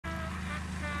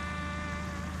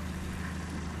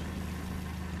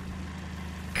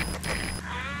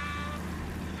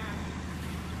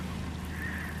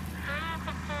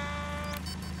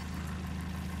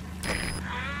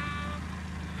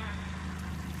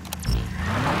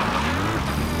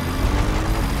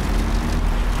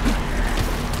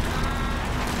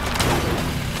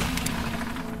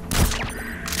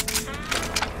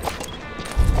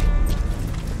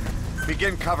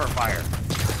cover fire.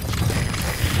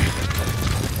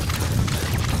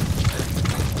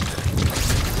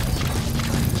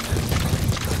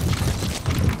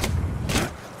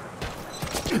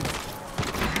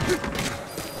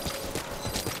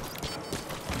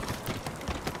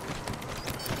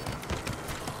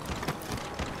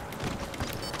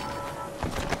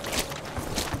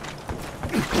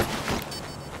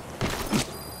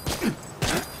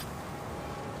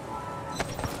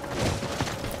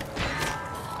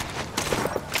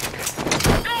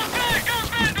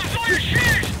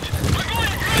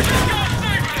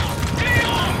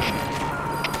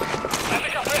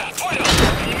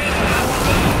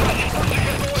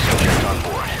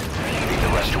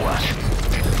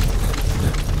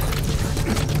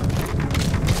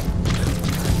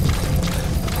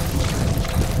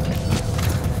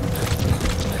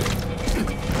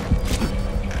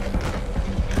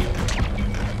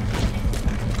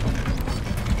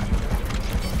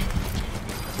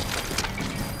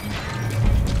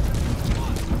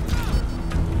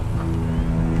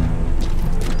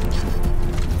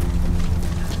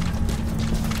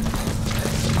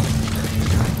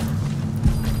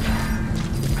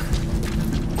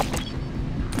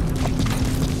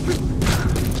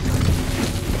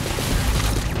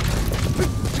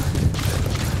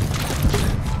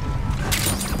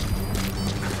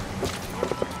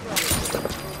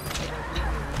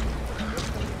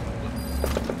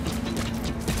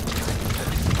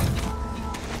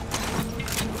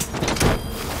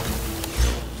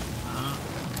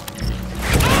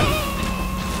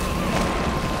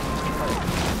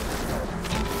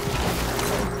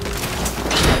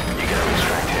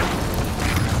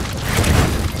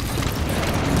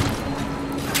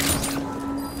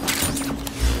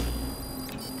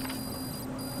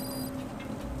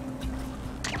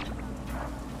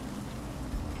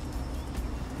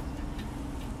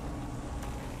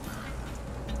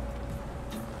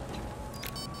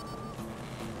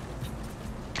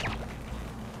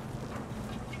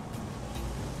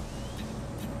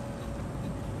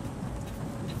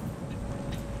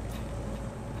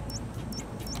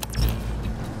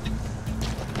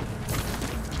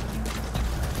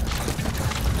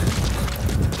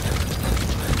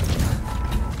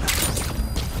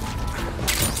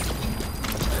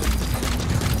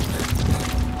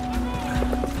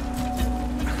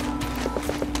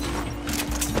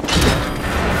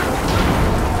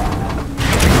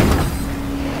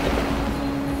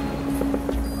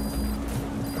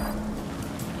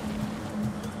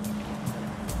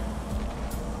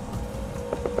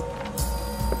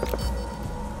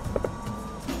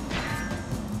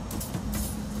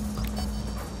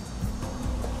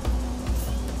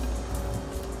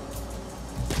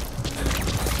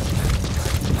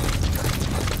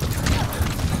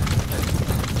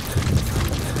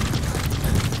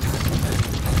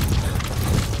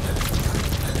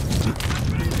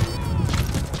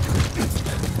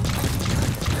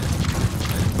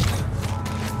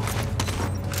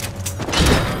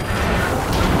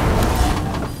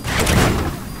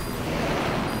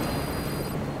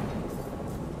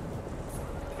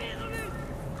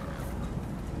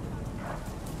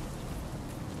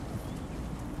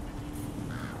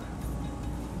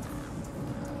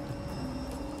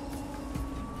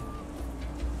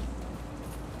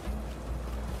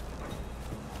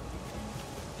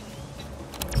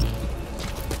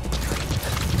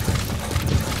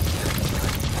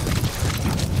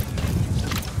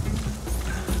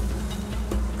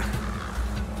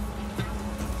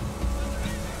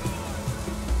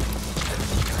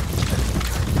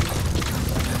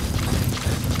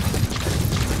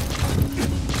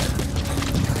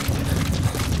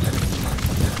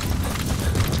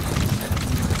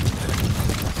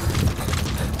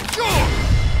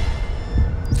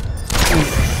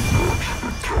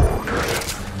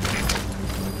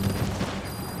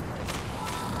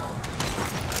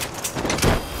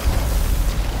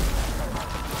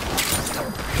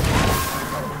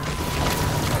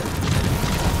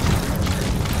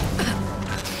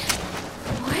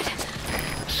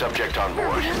 Subject on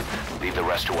board. Leave the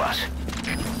rest to us.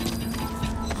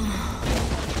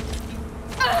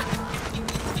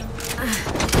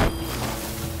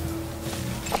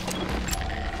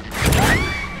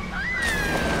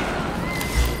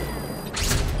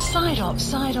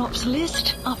 Side ops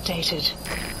list updated.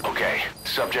 Okay,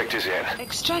 subject is in.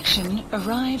 Extraction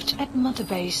arrived at Mother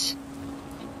Base.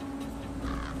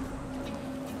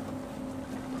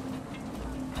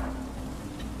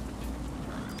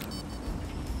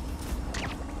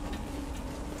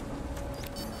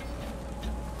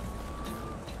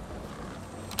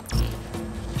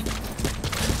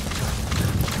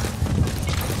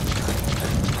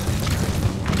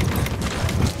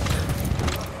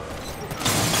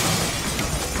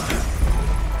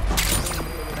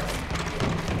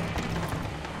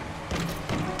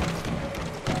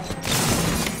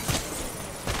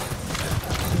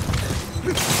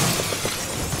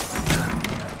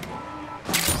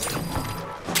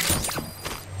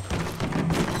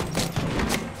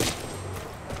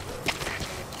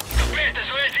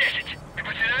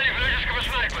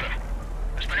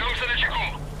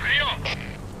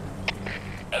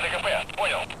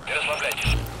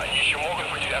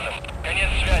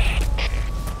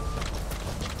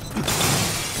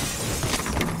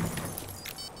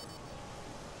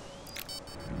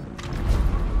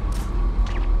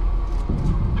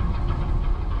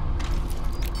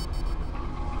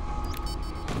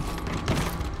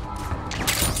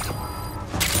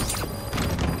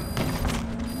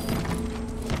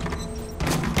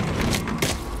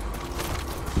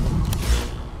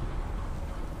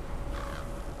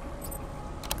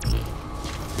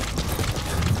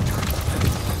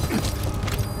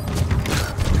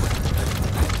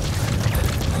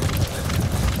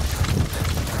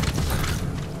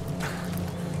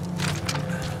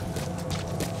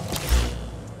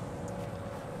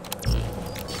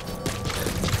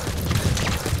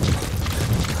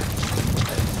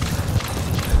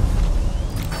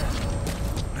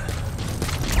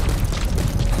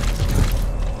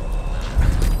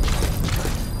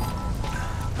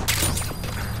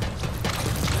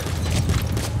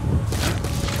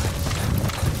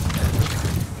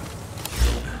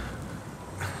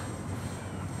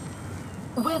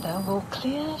 and will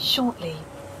clear shortly.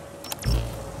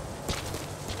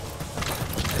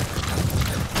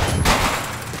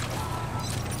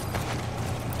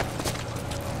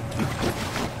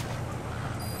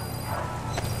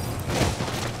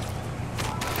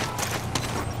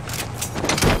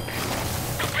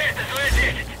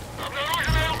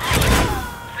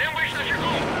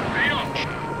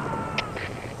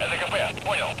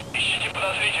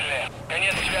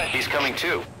 He's coming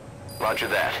too. Roger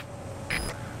that.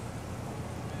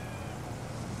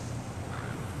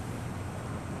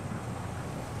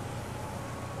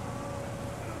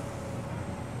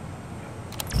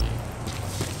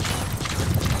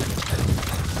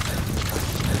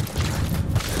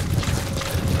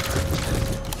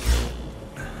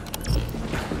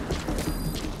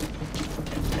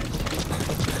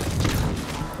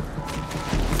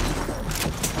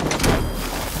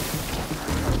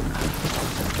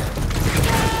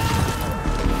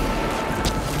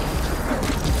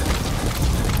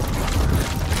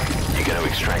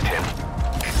 Extract him.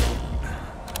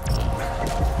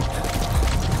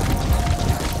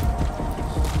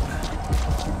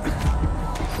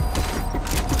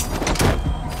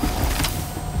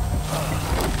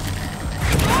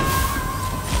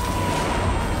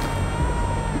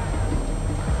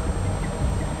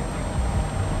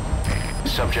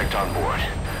 Subject on board.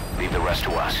 Leave the rest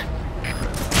to us.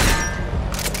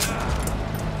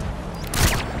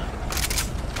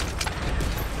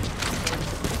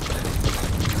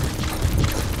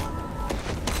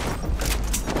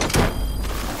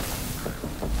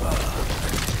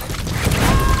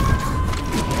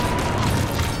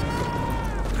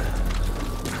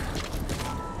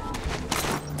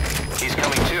 He's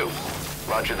coming too.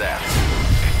 Roger that.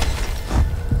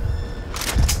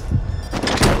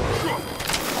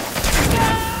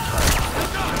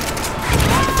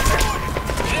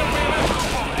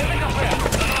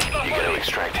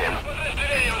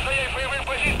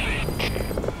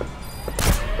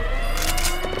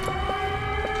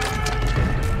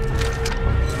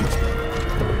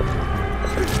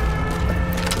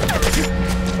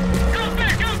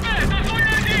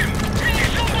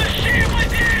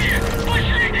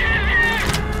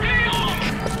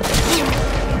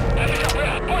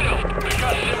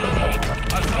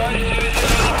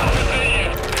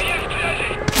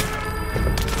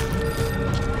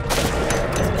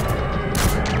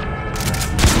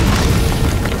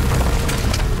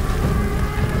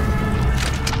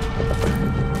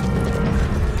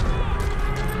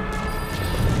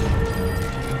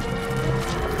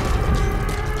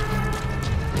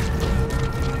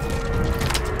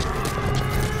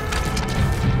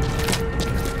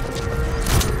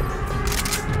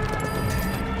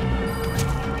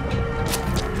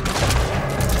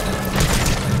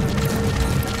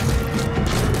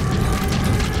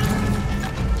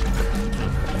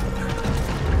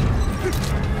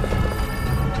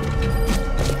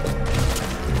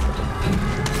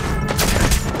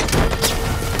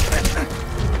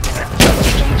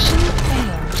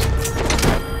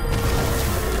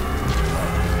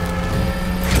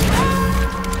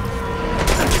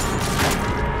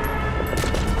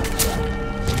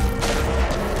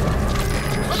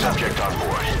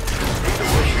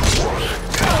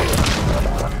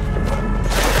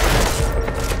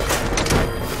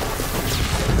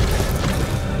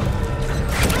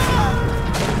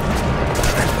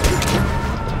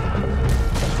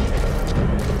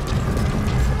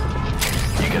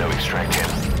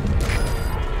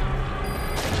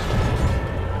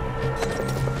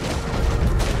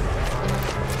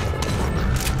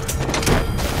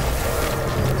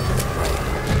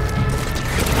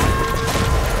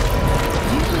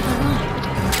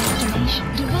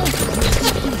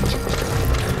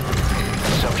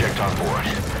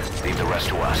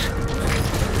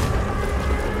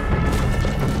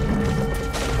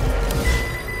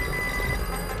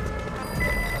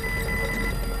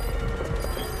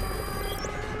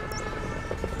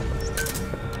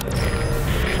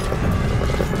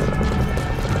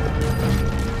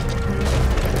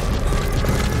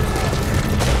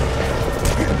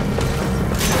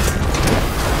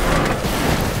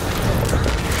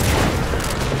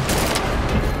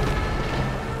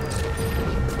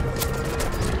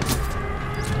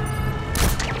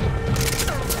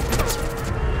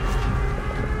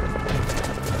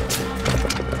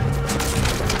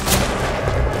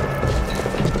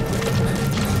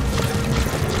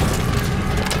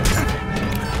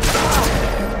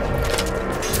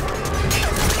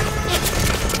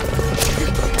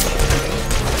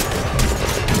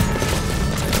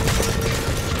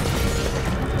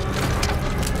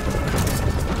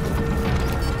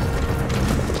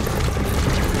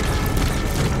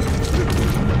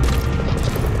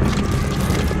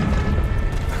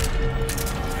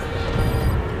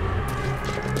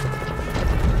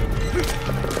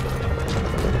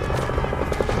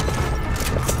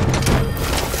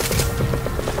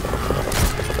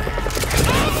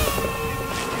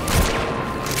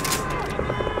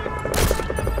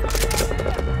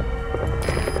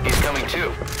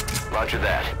 Roger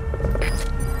that.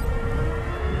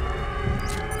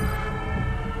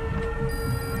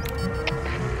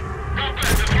 Комплекс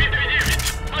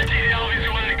 339. Потерял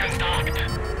визуальный контакт.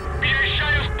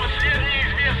 Перемещаюсь к последней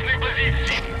известной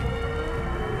позиции.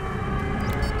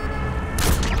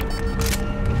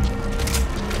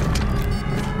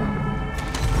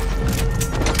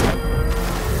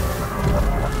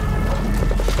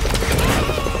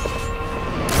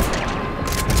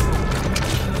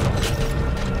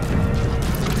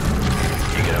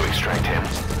 Extract him.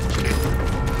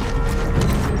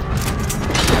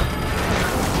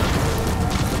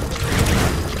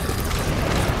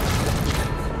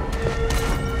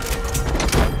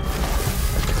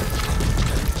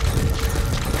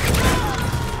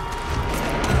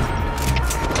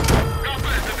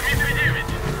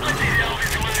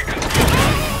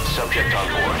 Subject on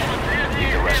board.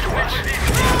 Leave the rest to us.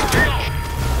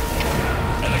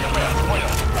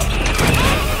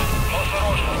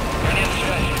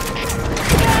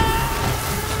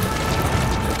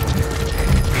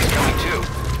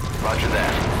 Roger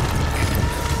that.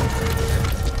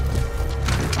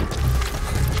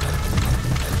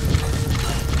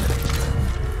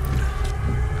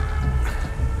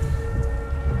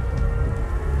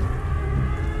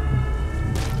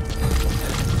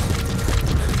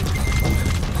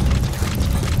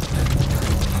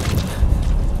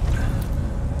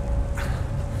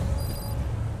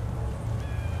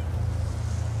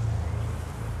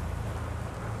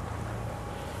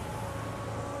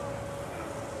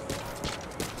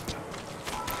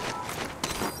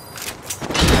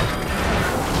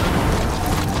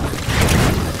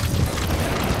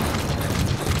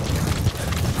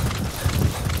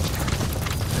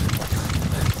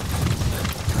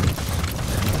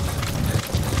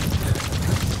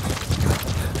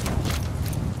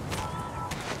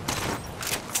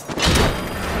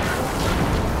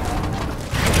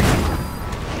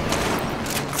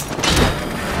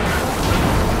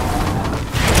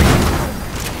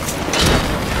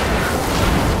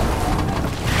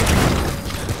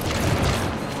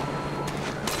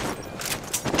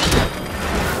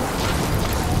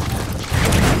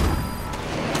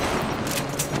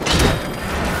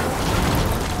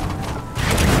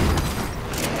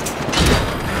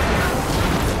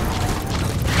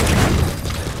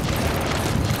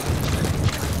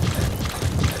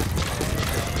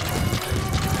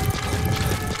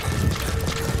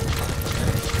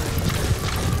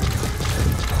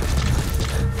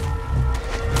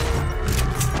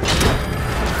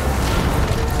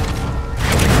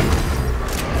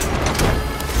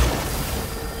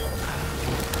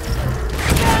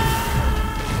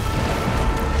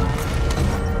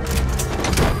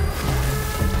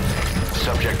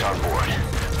 Subject on board.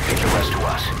 Leave the rest to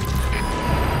us.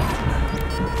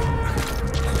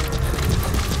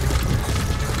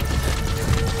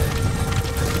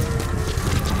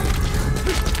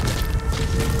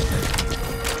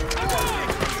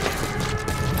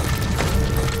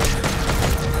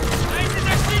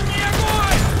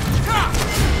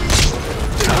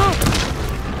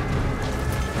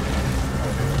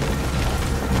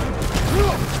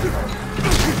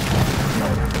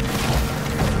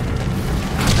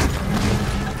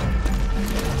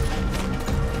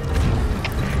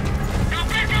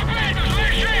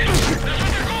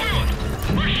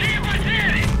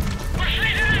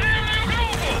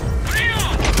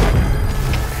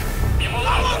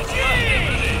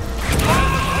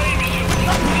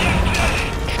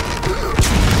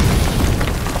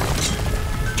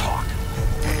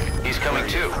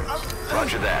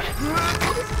 Roger that.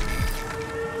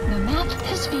 The map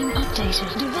has been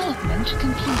updated. Development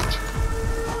complete.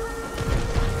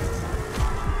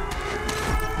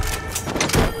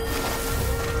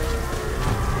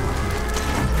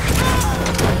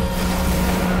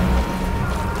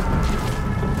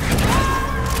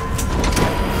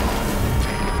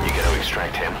 You gotta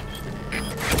extract him.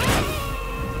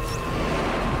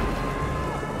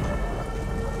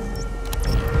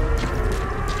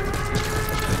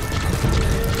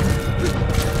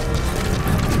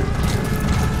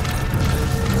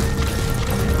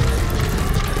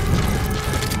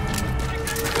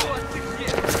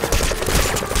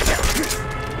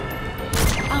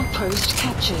 Outpost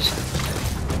captured.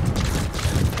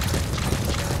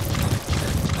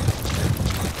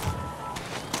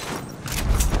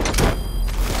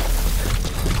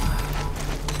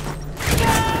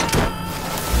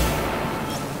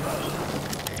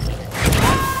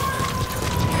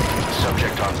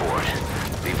 Subject on board.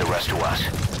 Leave the rest to us.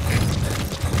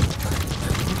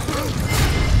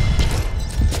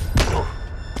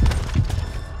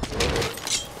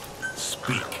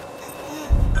 Speak.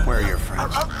 Where are your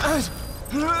friends?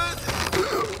 The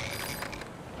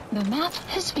map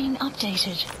has been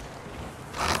updated.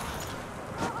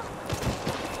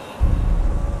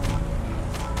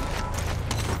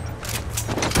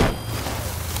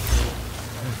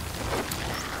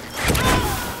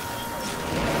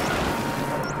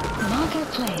 Marker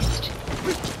placed.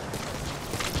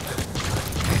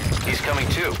 He's coming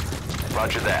too.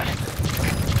 Roger that.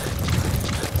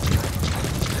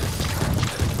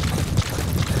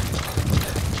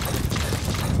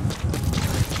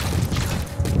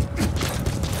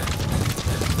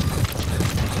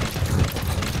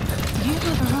 You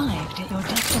have arrived at your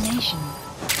destination.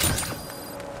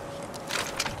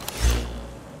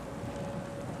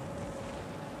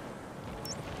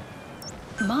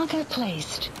 Marker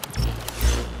placed.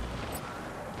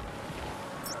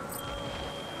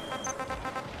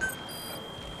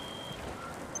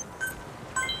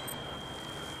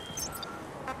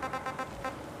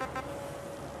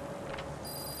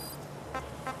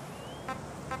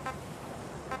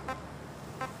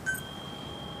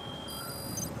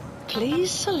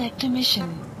 Please select a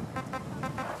mission.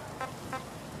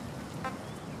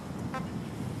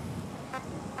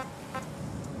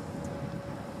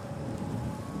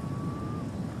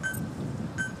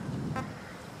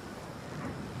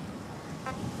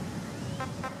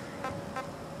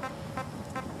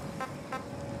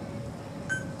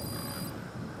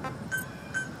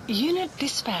 Unit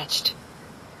dispatched.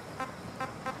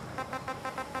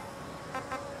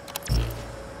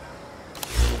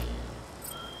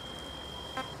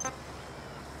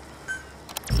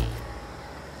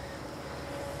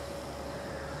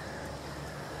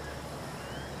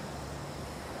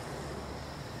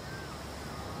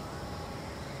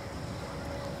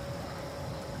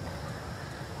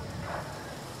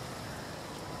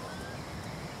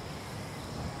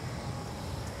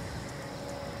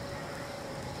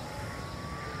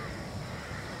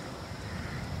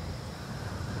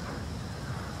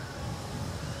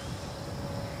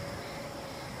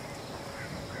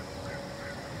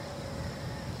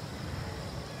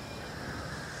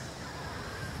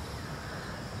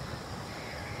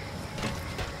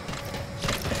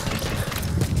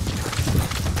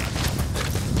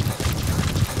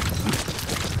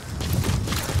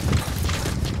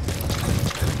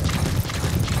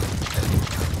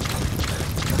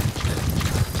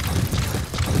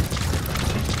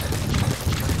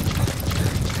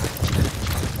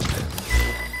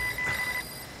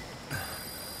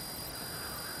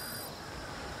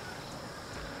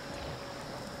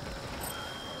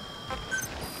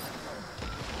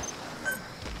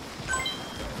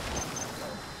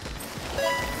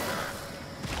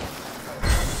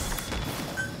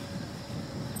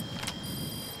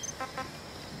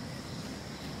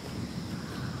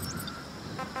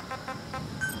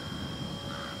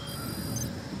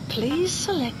 Please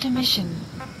select a mission.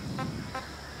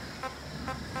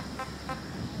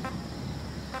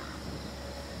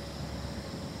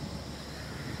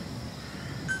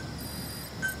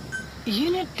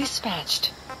 Unit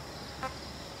dispatched.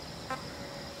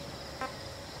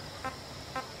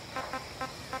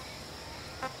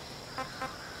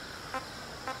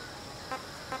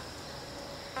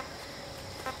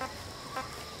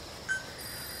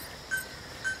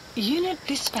 Unit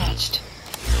dispatched.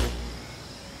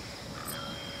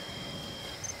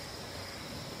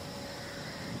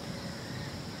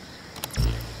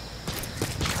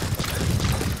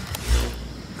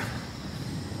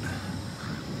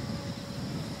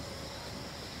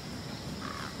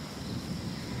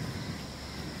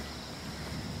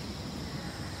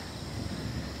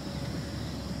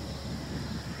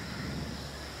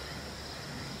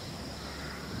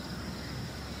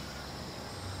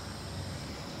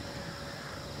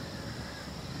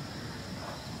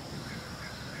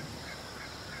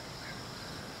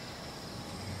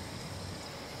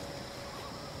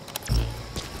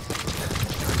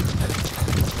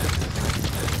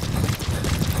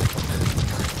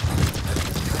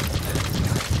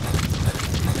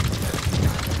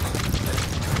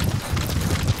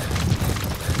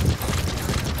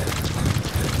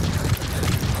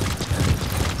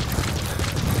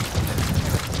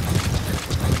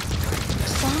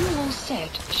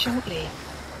 Shortly.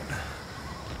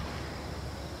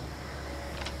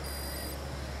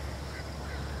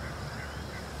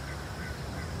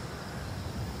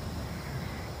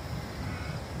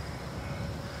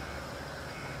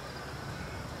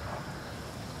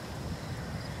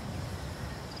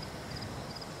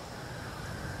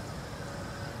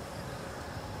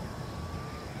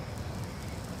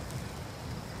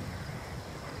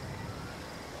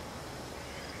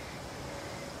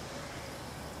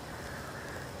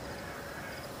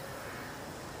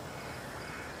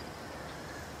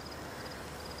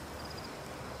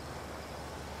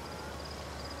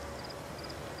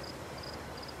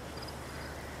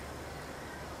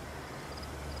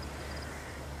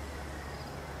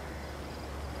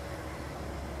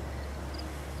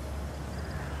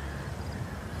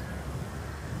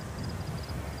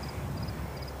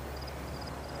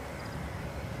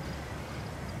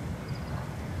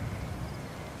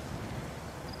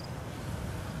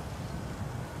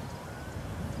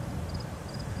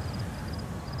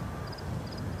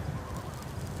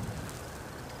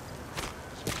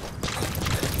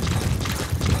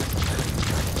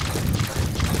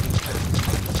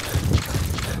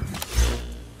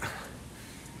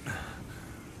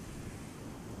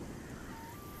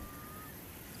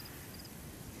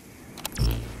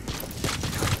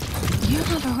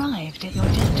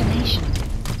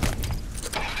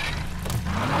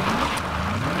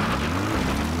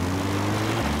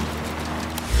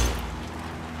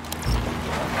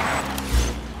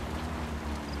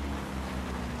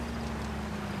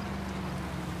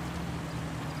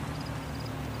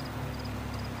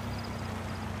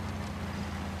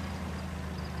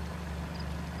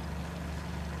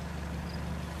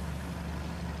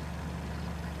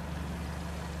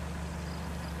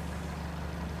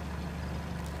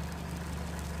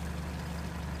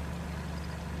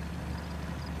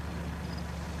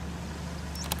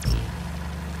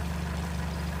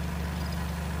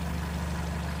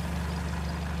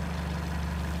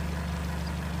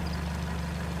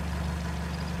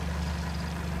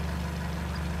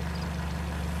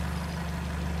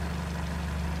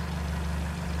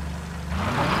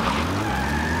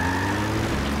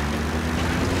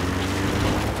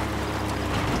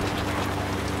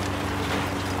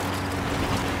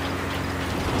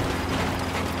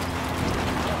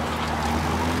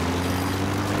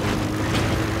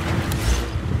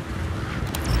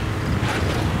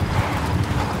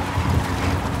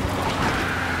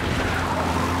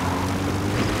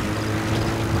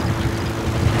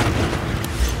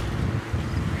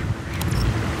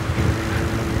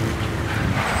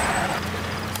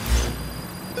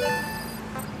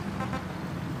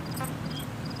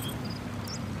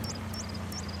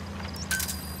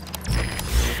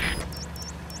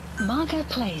 Well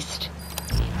placed.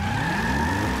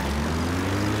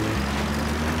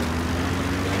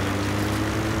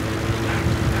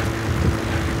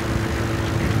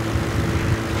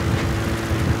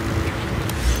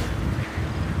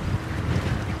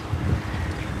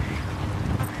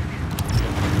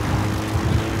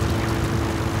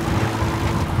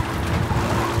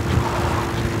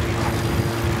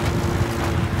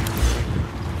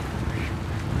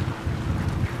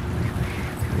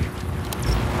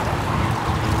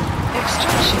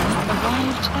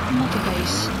 Arrived at Mother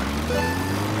Base.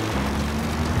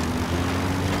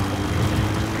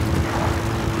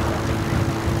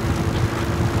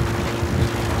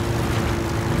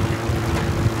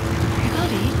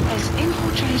 Buddy has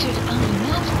infiltrated and the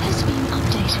map has been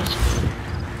updated.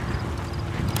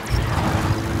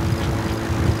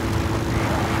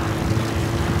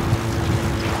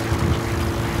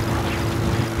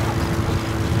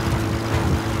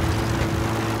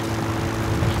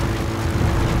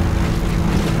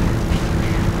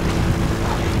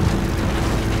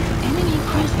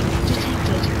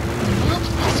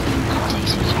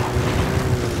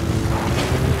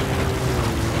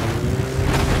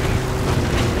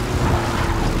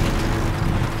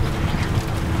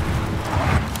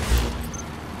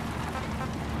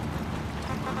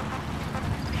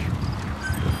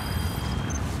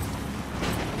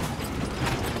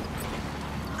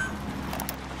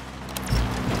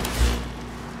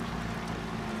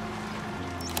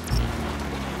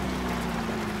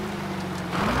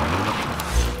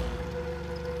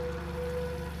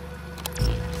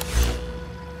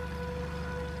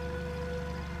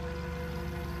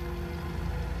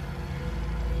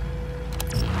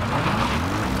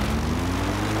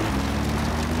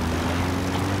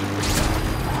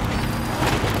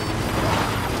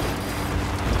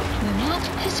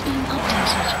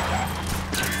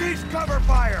 Cover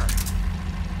fire!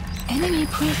 Enemy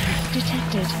presence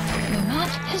detected. The map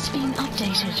has been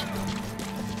updated.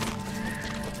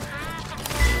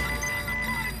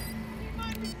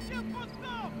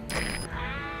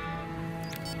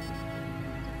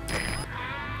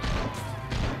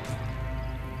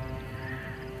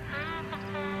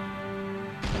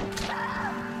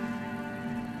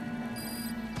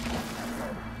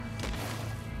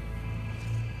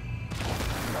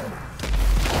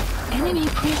 Enemy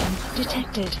presence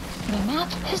detected. The map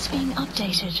has been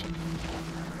updated.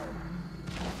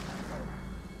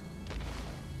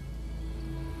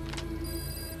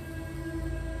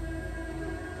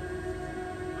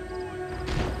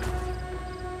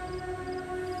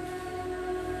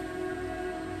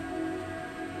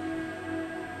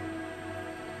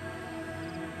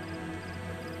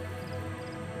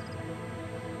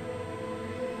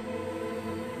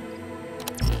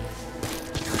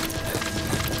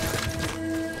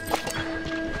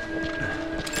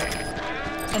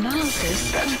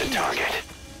 Analysis That's the complete. target.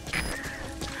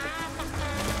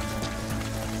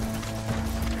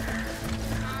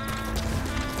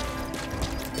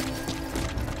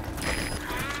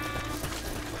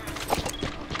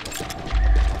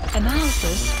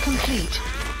 Analysis complete.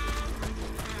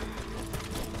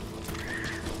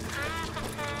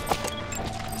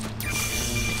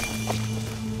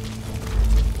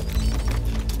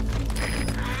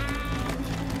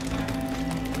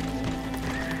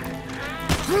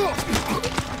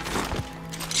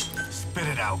 Spit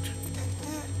it out.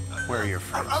 Where are your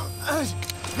friends?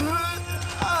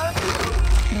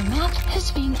 The map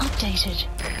has been updated.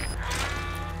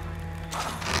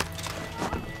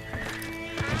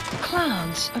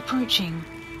 Clouds approaching.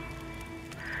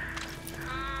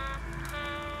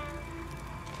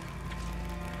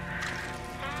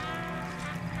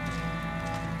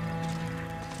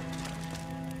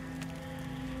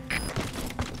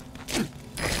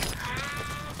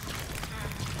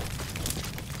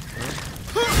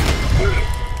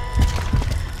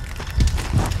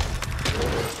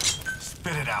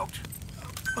 Spit it out.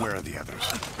 Where are the others?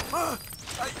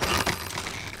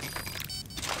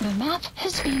 The map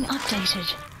has been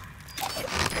updated.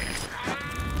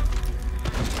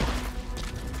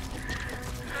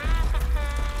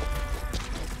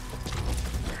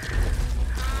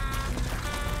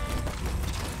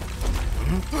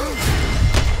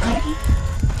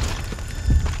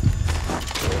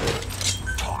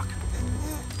 Talk.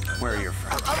 Where are your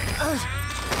friends?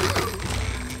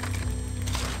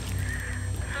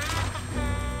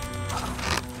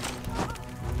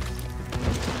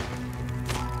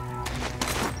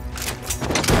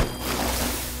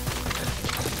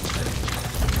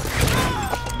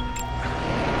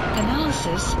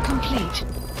 Analysis complete.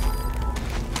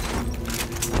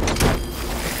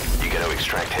 You gotta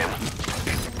extract him.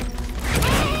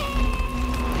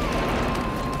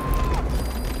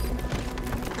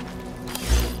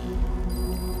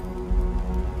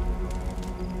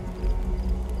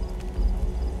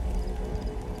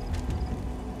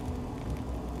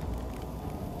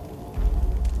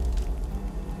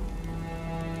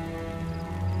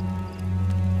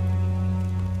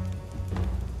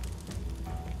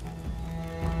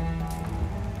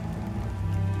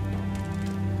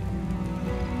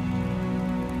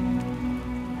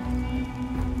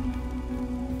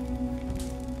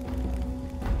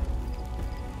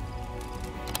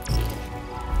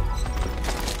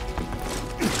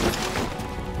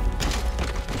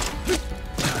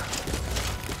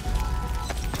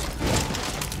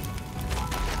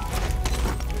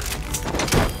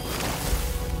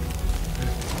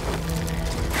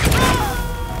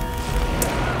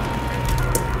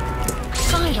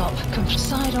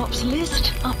 Side ops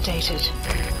list updated.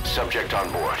 Subject on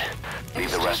board.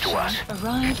 Leave the rest to us.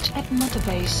 Arrived at Mother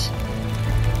Base.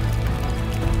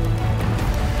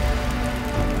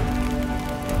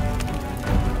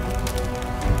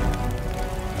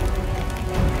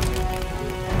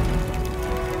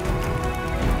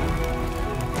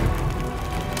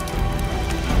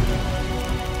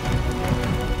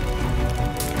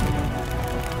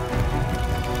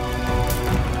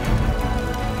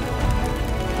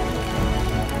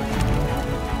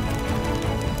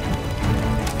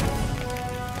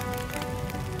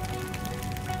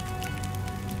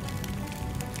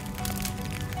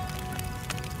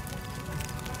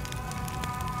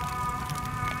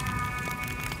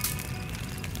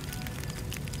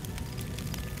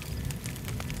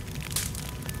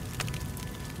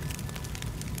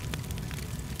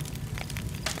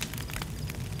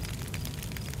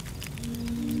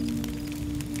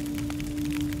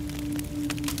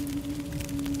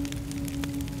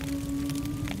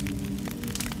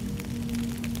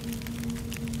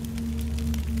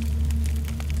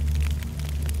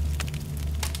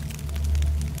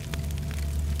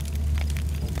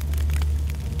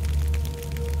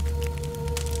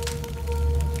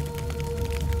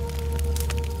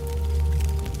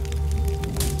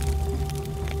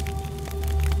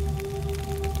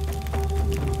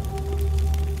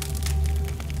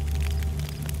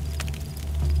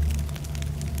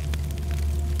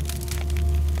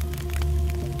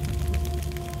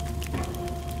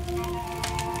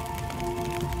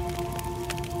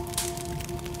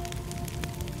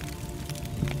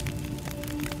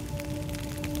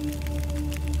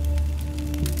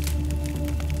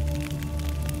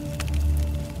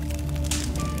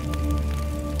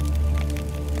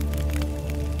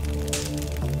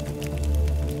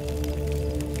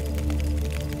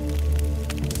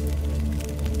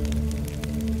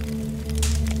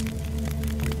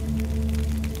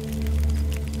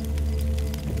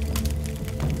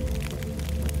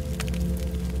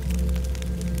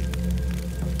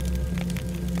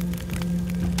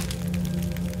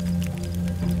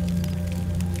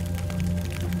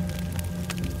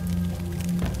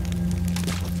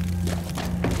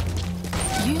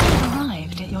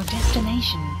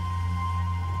 Destination.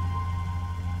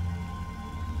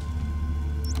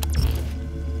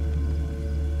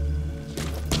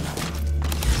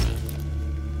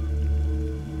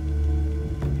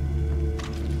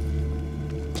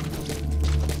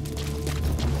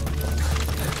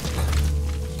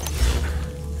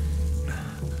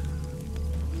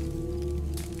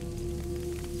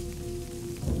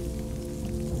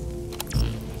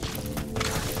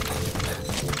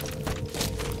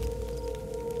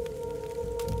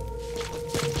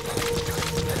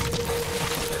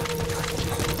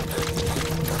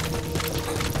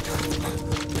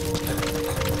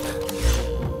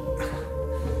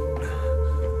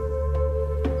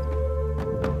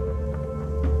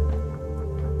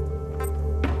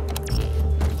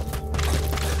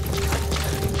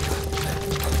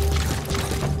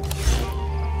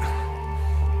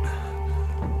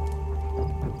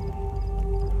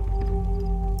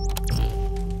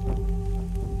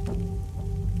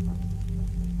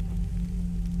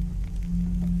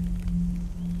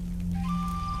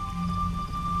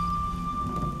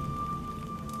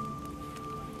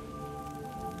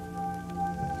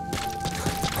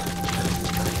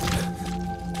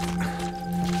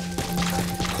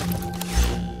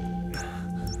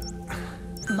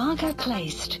 Marker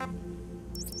placed.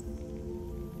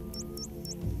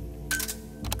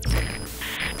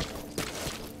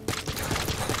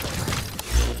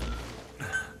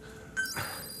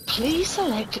 Please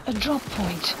select a drop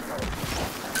point.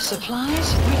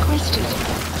 Supplies requested.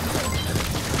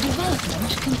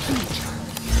 Development complete.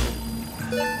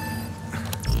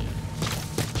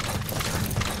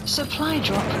 Supply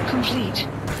drop complete.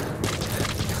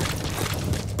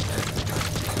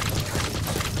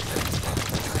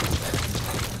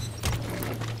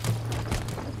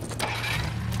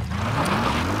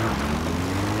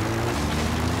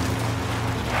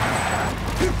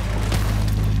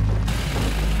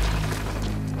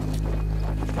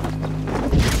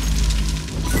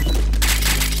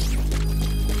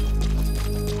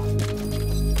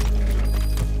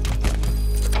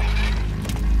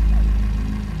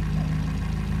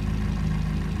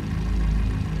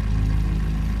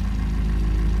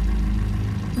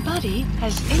 Buddy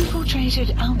has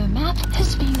infiltrated our map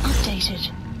has been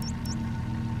updated.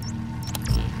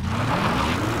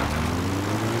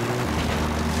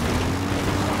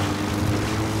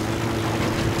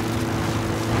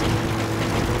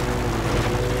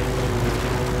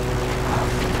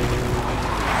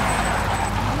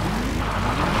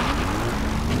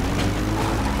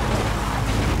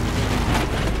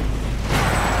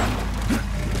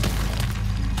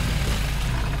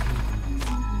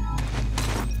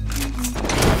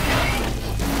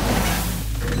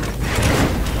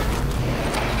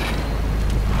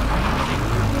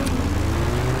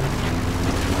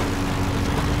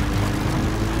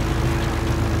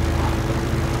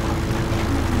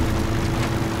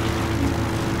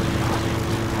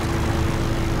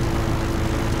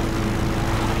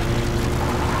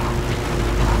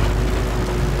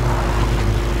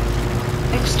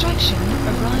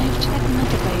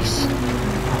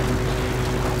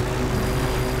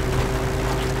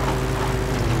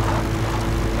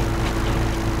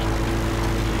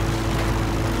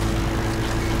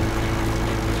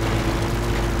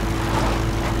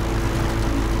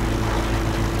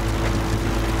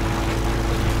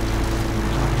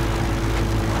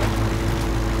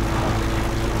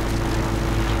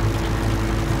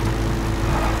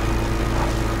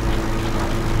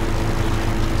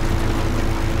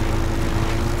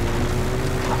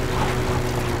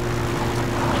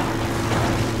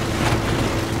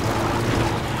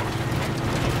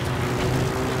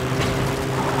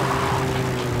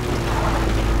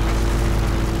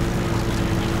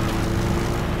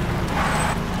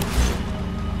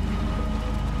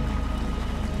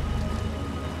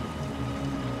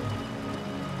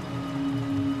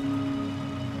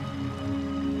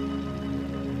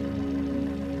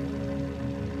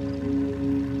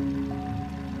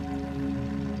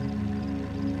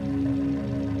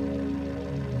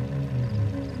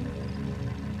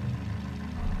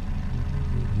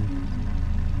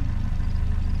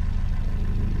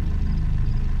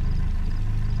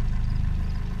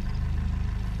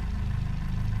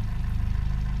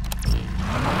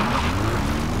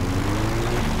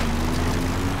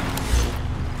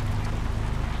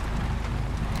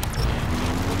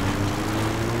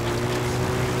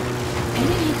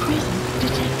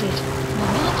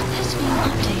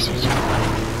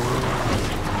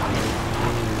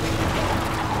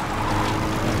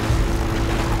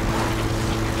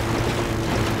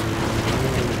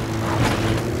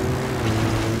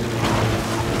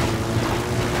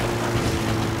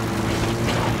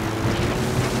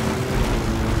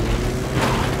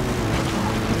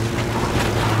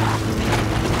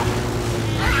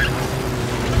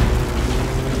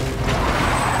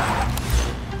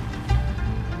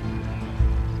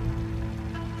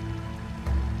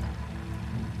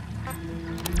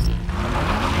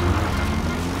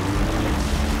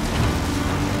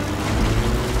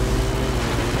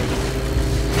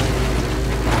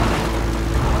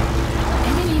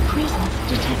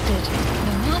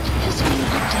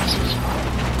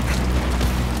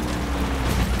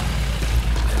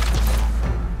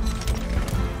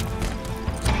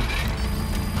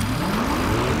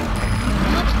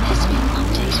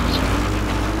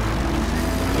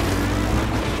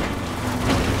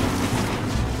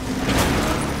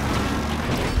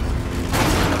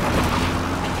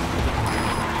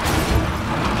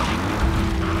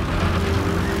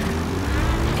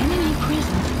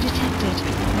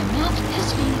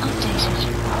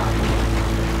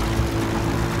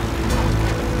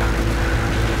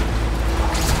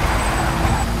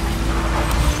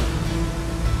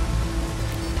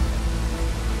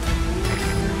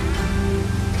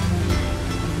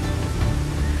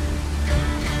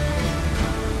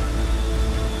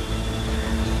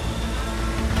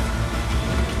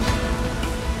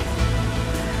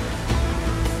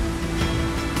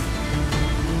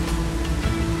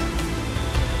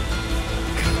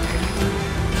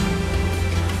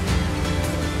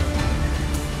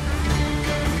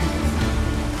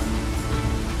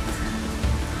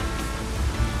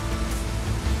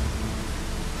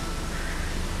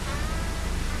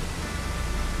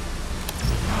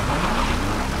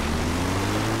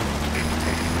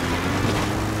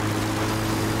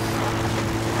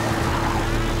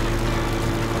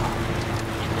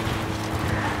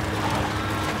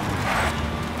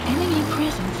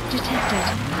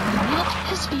 detected. The map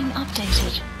has been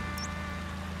updated.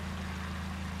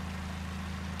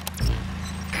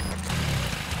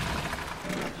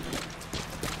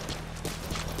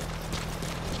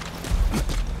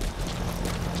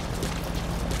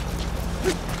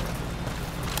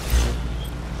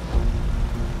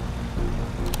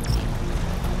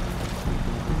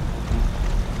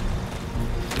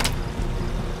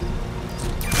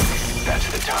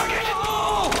 That's the target.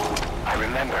 I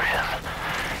remember him.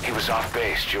 He was off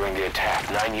base during the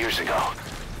attack 9 years ago.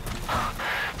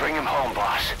 Bring him home,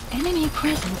 boss. Enemy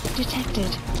presence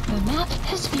detected. The map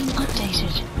has been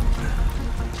updated.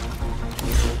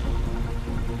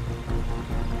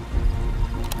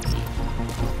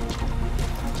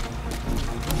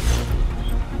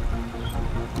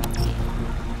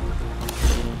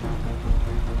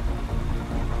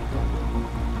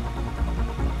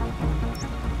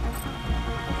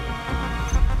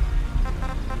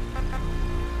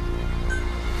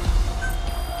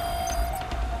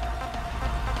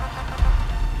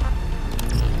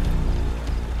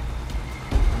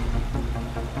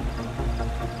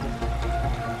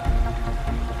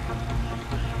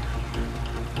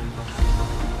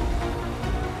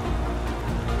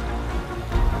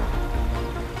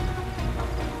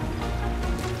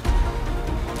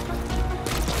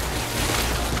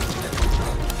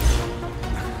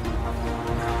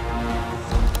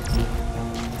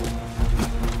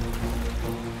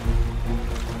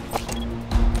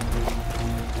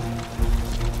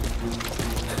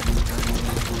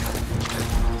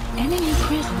 Enemy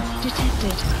presence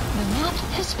detected. The map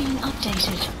has been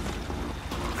updated.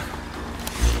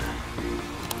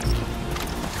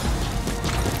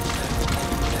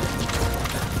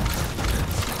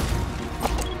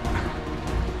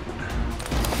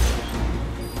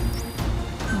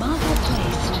 Marker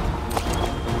placed.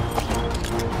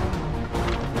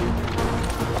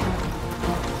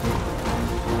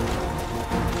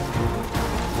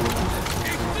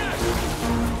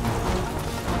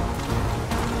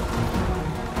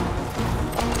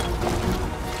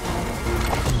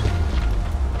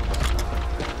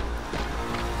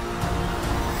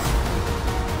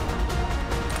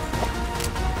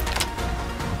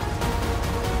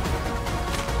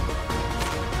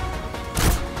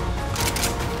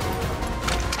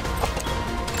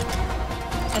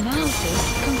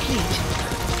 Analysis complete.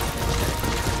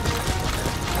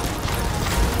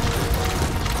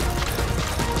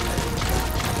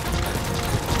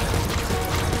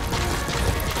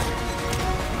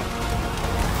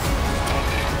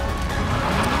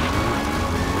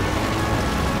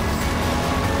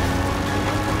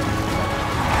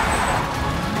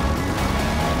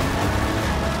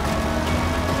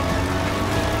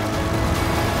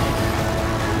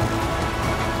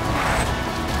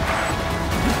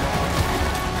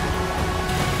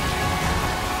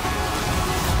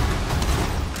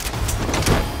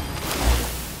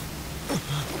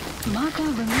 Marker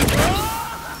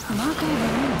removed. Marker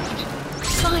removed.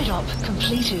 Side op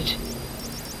completed.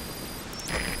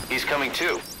 He's coming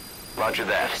too. Roger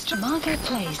that. Marker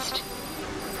placed.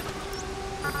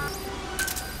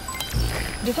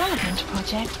 Development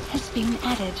project has been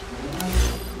added.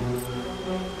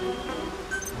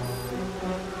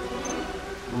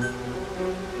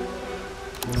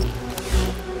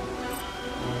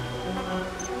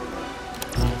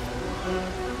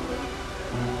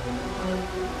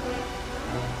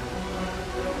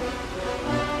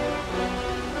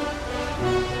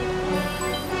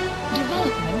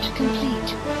 Development complete.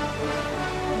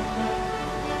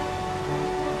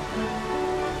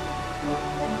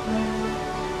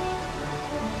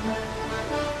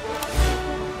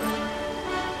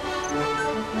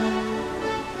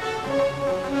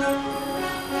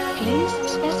 Please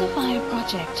specify a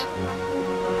project.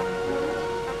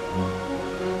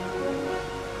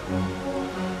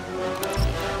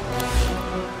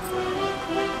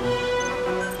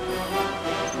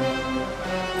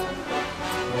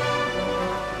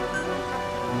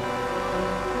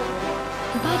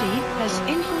 Buddy has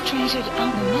infiltrated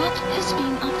and the map has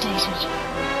been updated.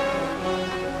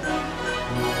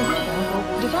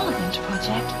 Development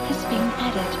project has been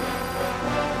added.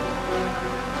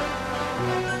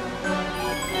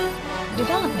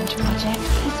 Development project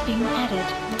has been added.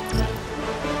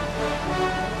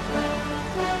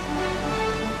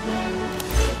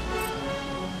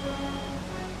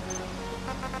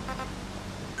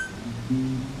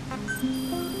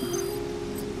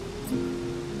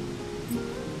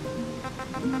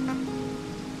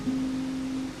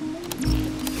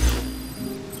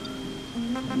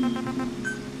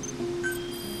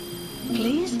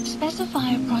 Please specify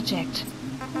a project.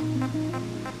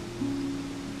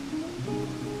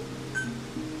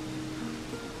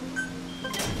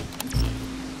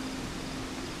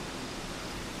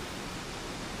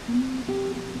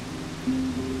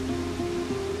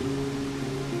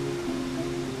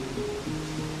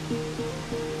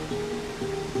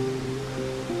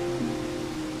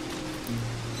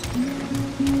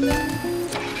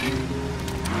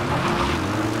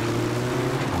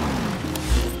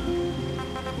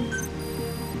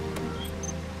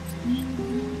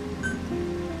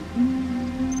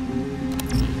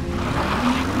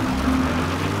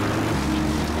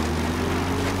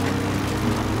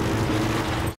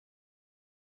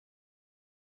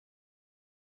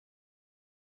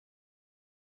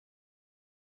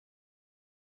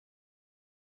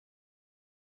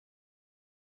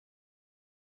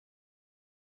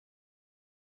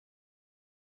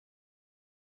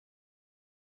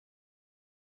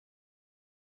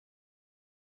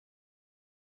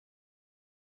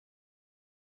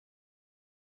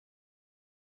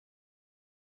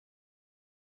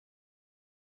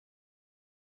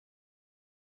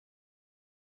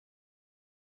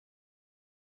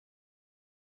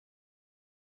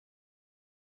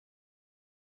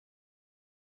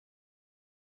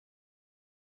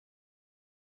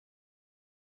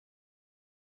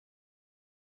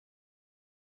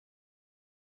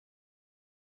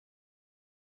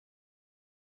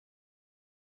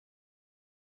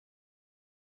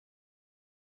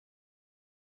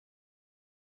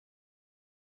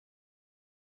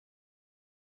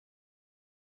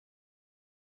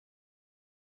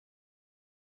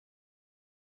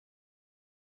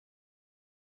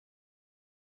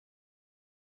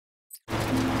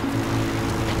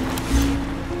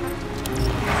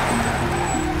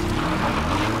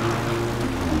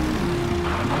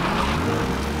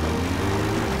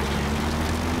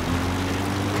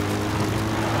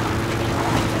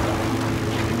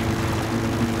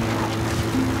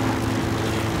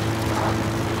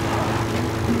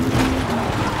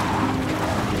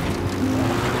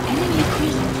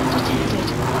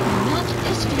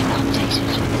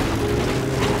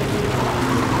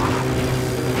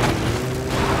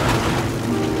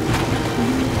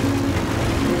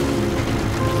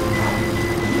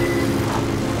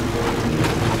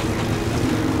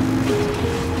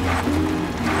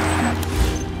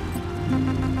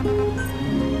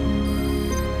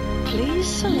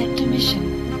 Select a mission.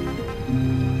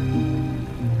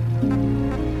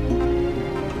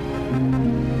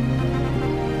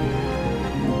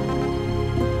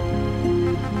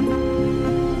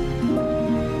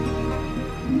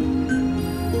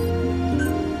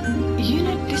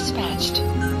 Unit dispatched.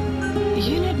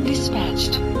 Unit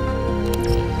dispatched.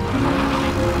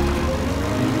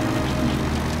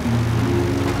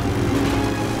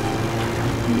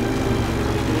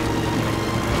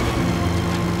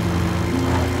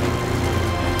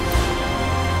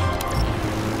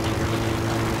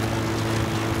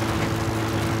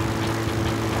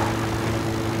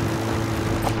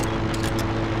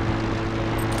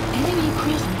 Enemy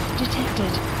presence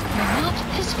detected. The map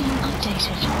has been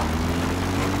updated.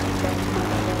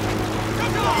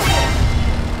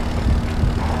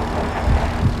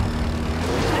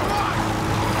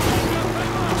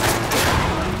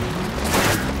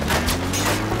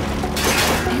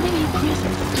 Enemy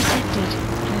presence detected.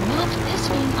 The map has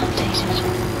been updated.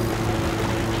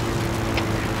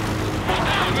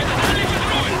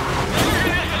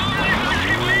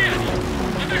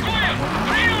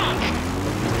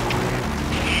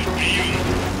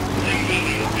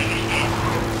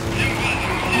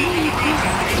 Enemy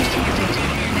presence detected.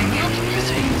 The map has been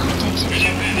updated.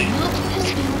 The map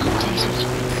has been updated.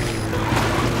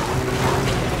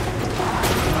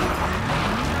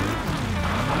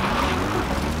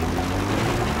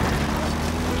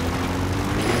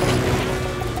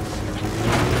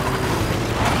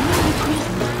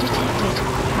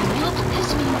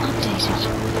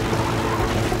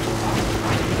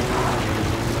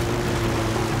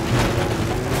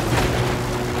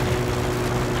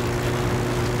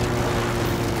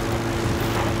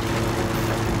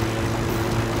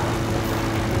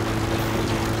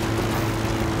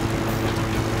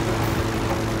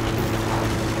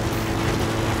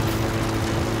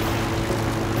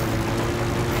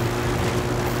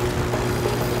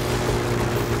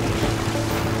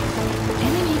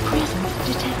 Enemy presence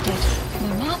detected. The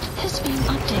map has been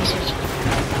updated.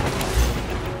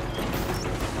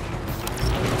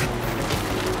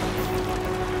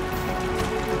 Enemy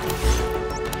presence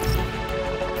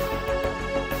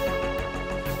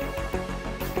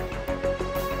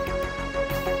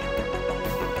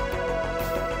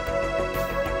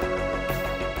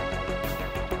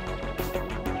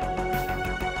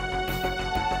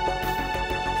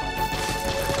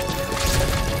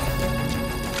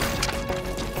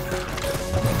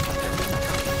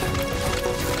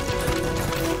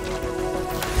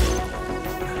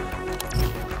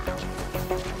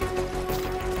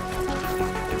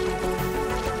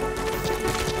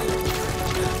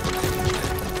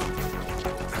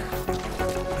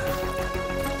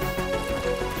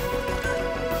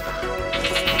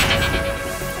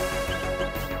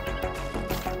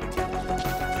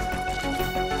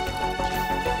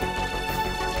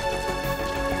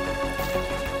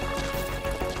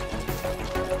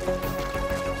The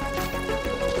map has been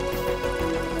updated.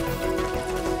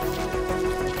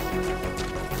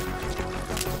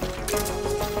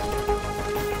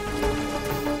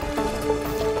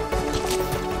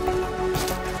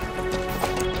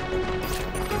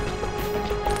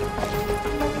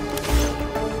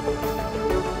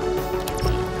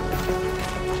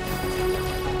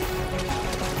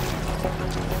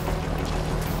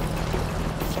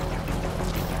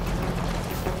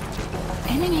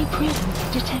 Enemy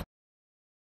presence detected.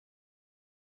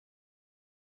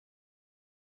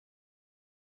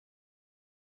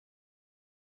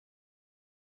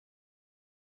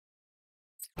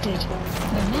 The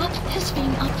map has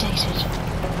been updated.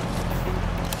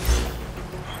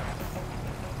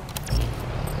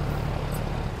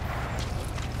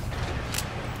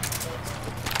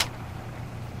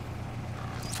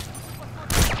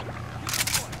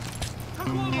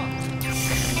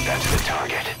 That's the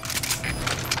target.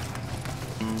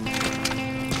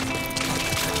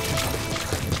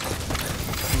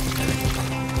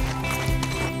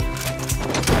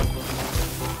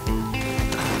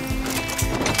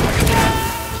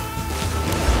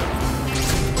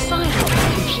 Silo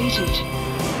completed.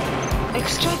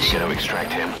 Extraction. Gonna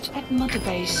extract him. At Mother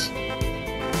Base.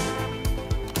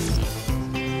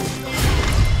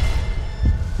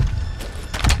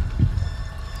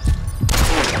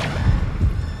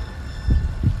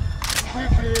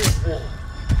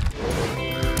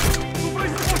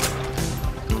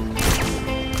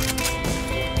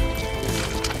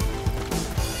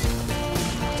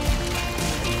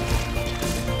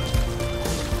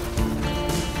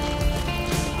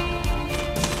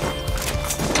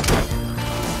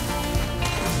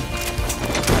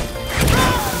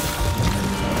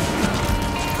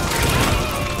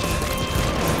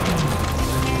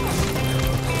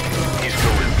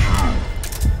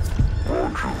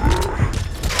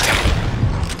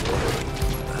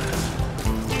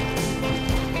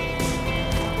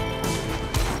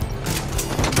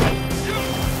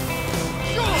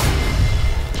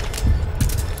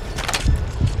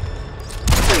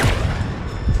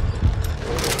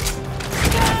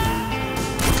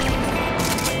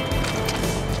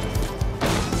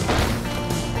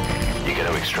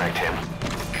 extract him.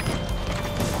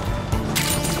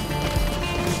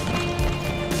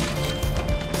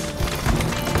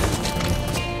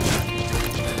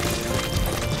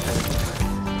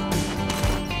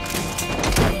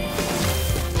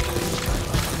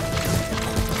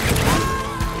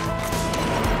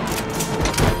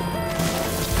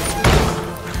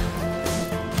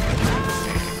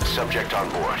 Subject on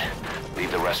board.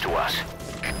 Leave the rest to us.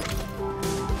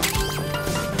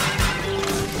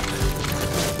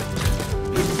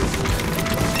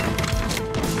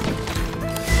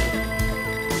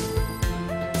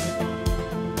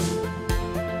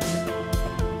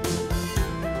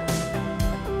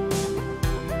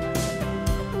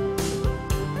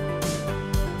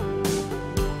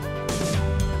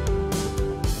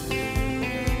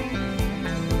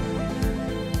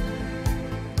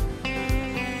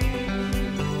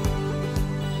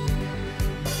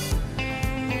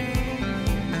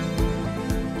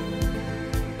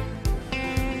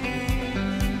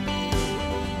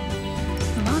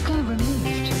 Marker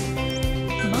removed.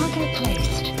 Marker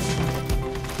placed.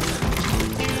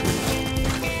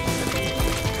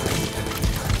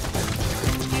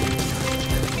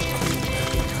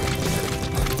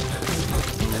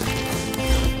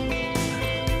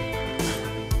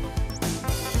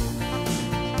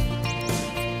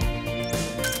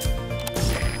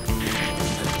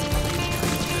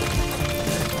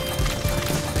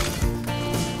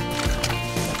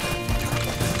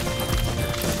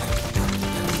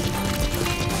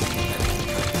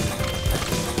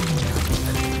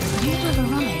 You have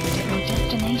arrived at your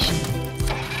destination.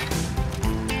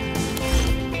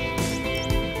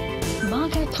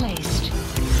 Marker placed.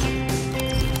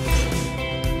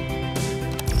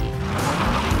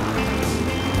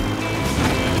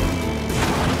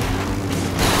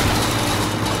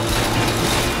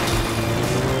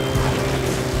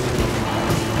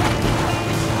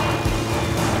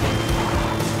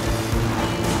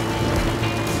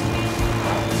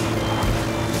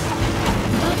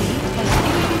 Buddy has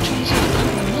infiltrated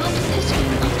and the map has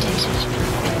been updated.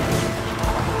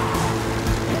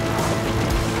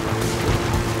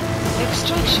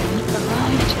 Extraction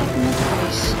arrived at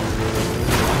Mother's.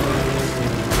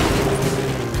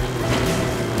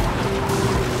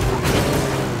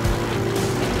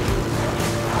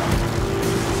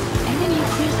 Enemy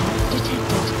presence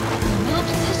detected. The map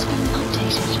has been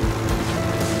updated.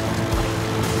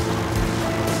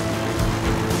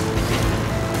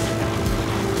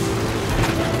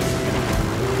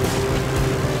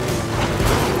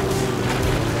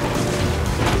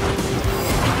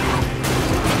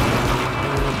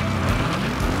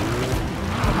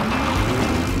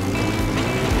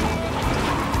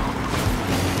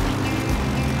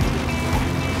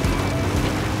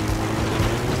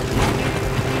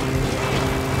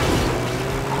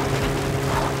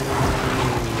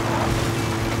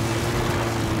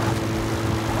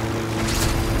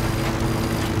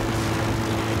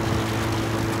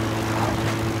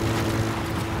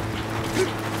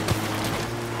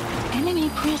 Enemy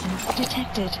presence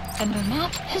detected, and the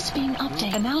map has been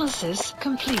updated. Analysis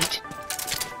complete.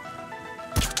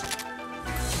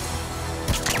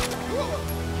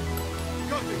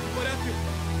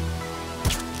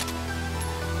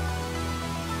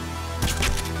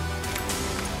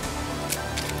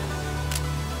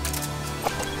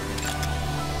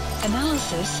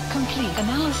 Analysis complete.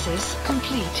 Analysis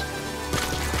complete.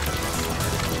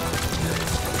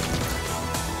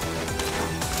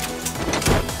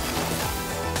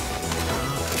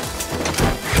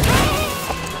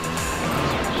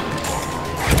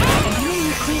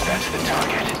 Enemy presence. That's the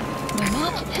target. The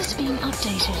map has been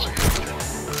updated.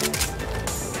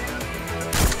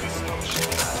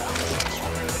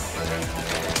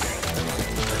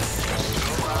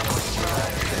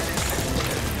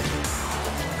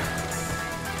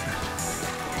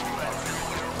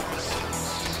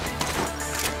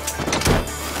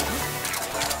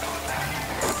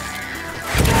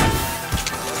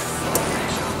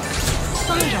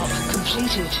 Side-off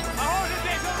completed.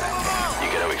 You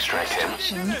gotta extract him.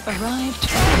 Extraction arrived.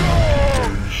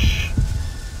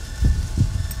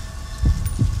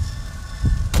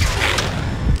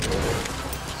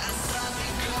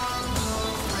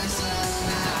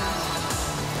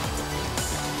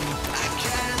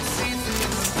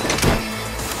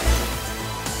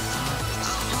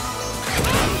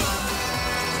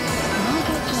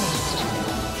 Marker placed.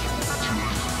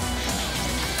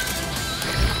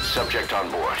 Subject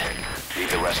on board.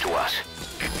 Leave the rest to us.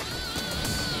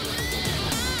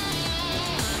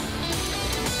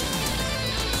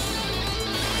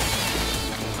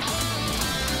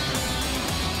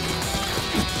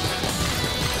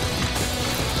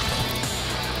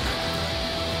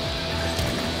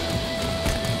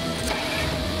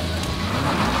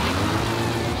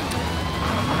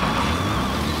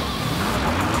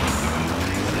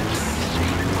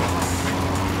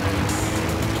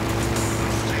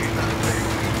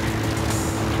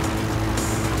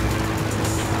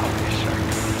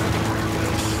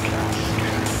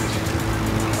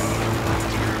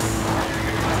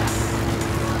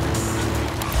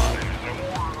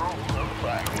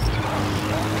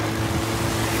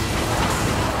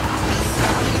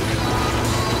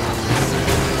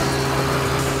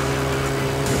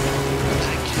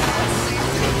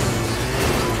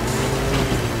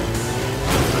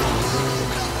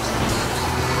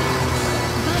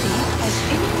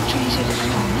 activated.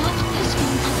 The map has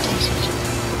been updated.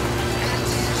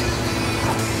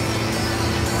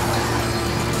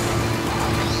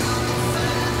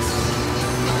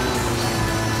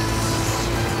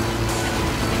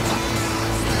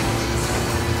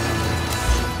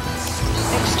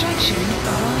 Extraction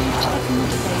arrived at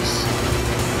Mother Base.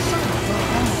 Some will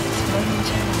rise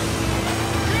momentarily.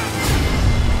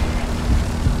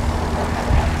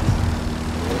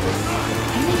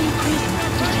 Enemy presence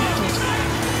detected.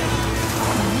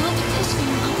 The map has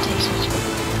been updated.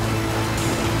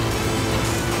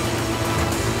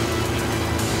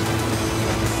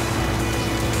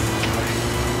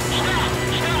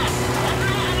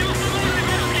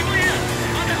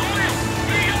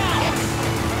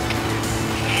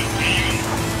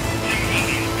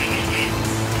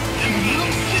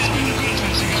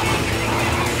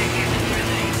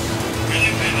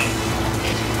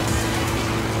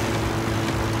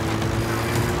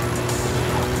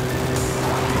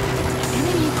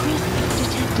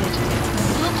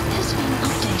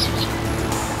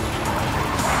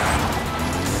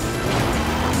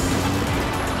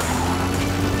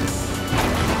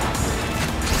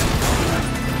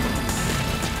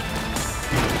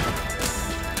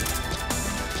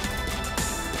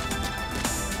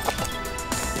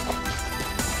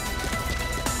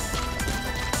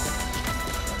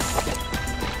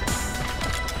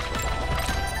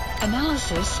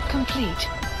 Analysis complete.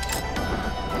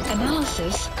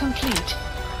 Analysis complete.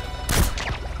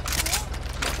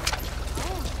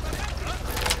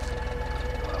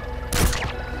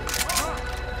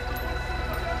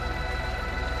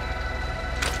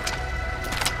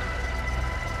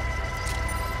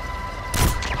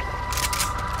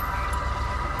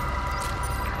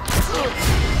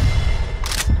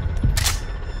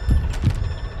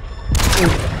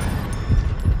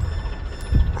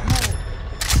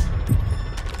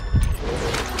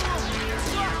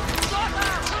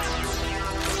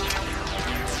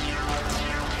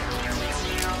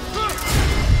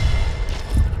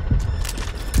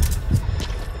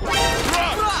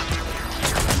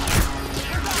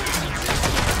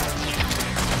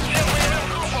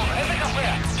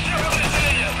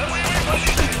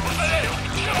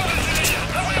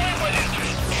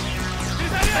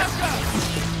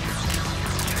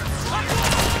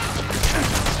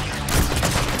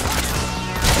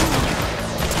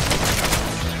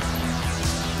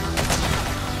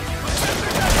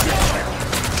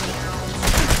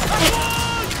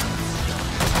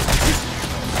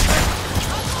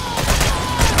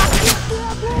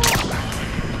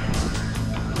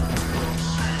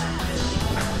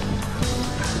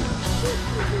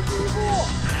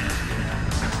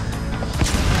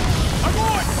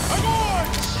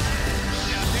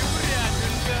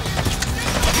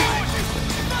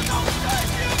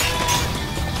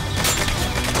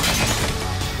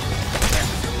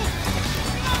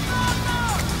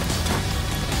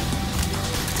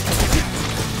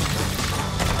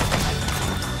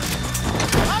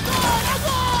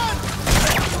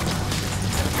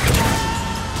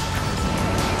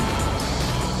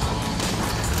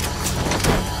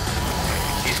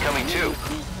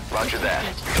 Roger that.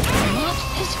 The map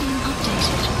has been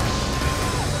updated.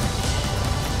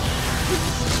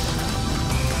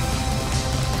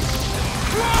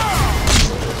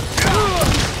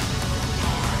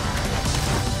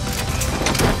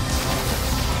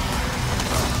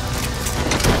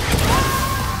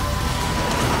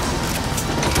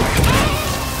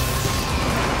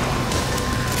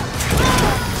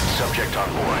 Subject on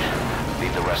board.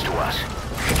 Leave the rest to us.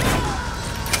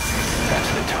 That's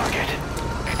the target.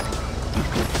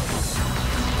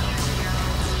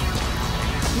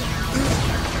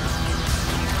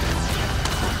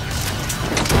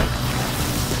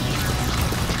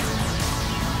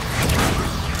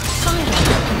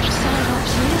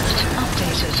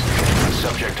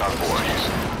 Subject on board.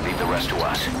 Leave the rest to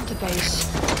us. The base.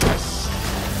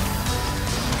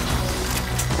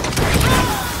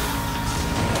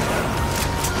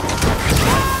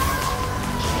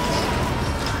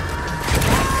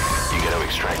 You gotta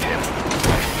extract him.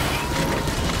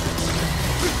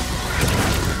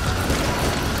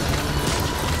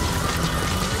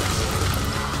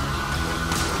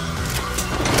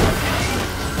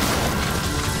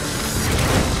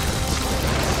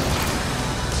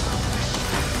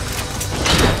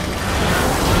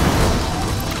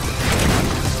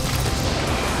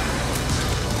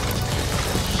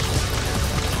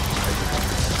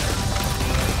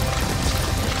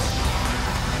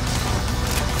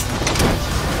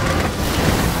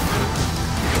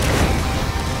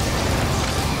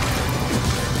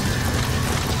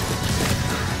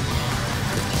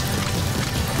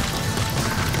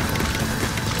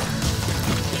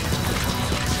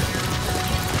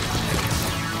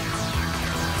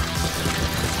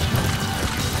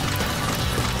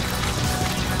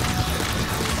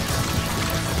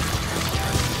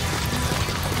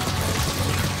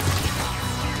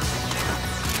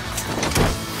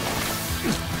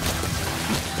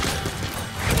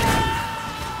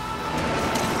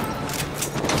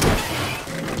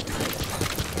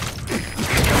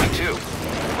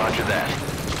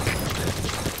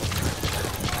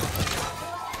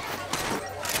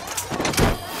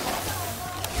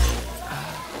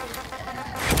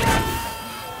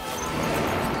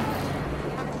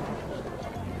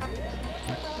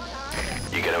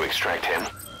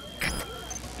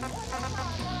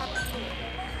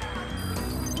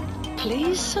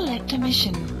 Please select a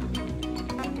mission.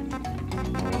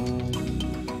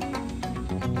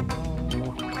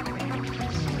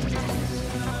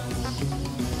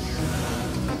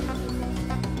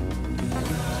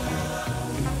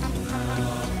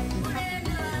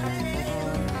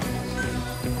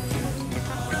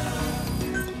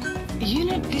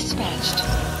 Unit dispatched.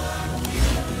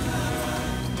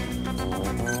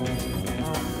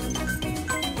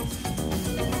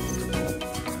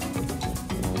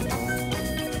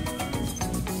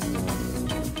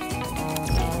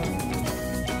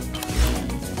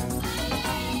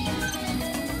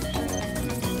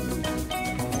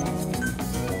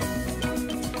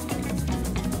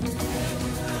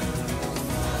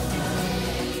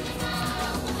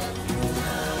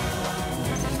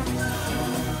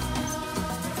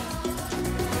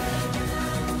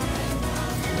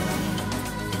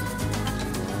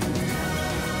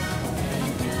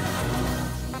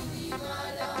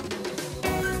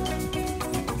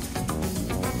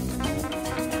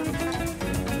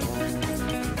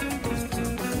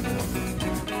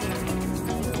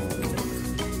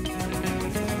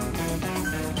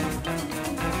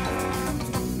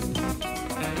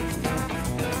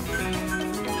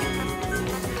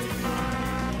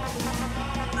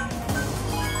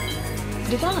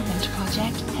 Development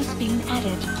project has been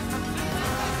added.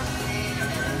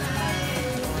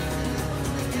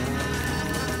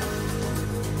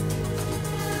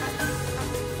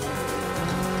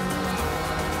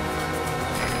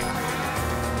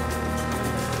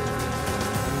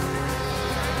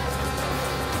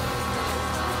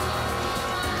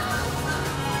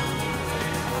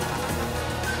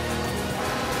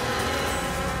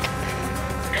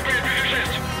 КП-56,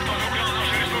 кто-то украл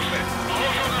наши ресурсы.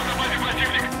 Похоже, у нас на базе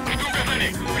противник. Жду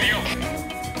указаний. Прием.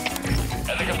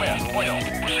 Это КП, понял.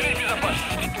 Усилить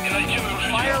безопасность. И найти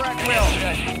нарушение.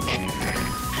 Связи.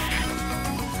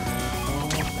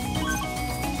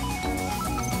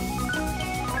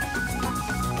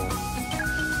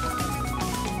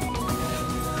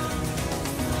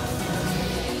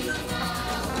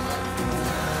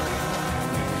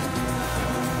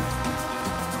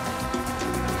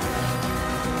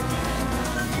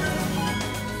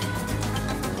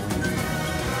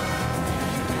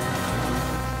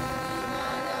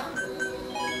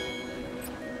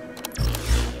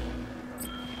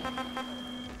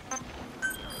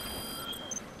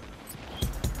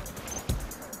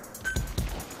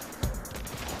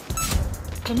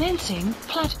 Commencing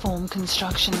platform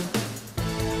construction.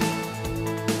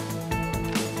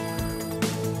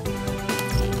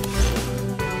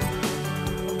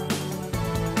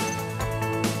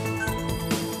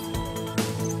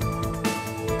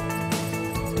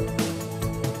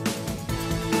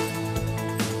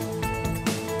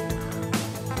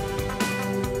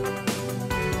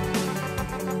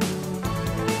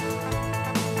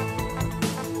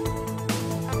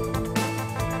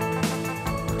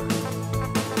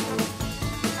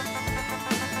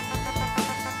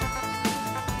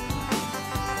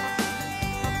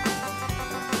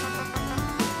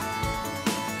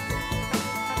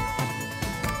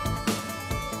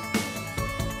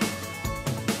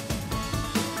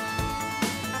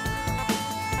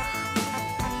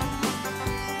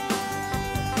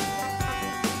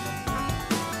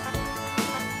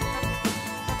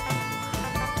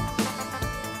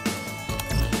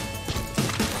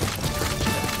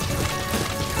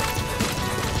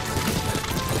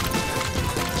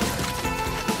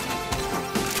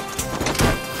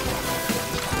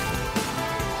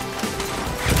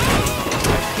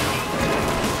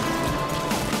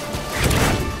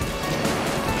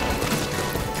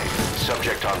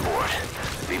 Subject on board.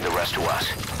 Leave the rest to us.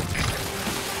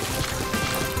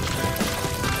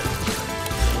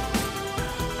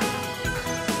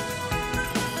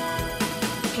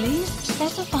 Please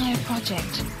specify a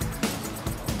project.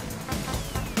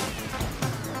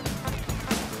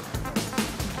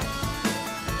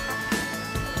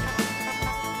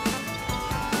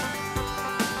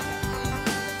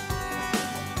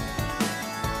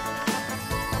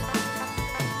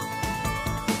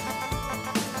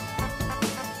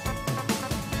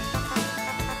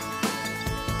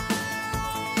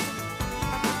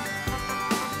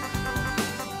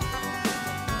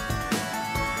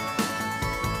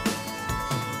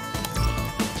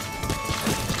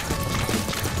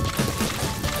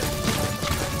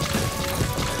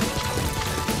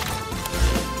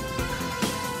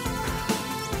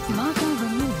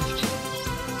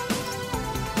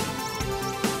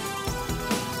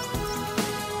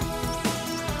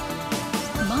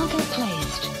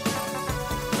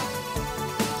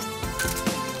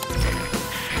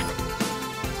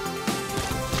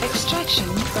 Extraction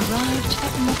arrived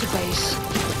at Mother Base.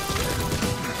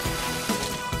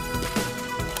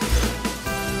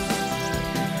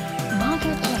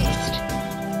 Marker placed.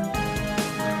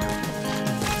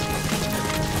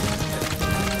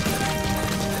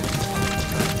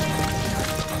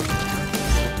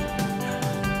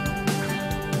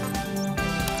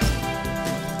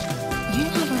 You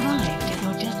have arrived at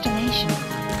your destination.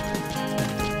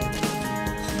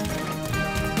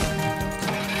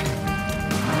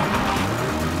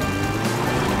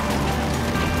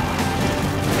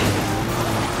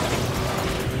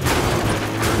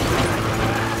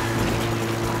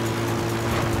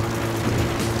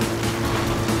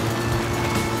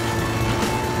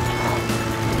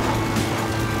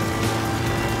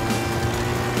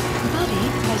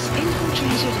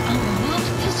 Infiltrated and the map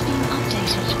has been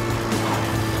updated.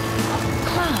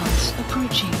 Clouds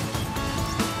approaching.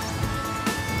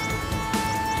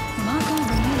 Marker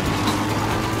removed.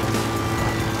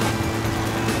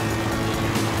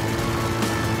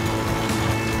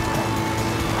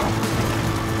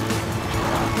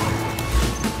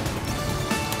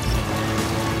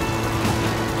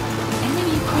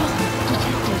 Enemy presence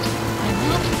detected. The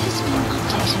map has been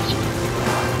updated.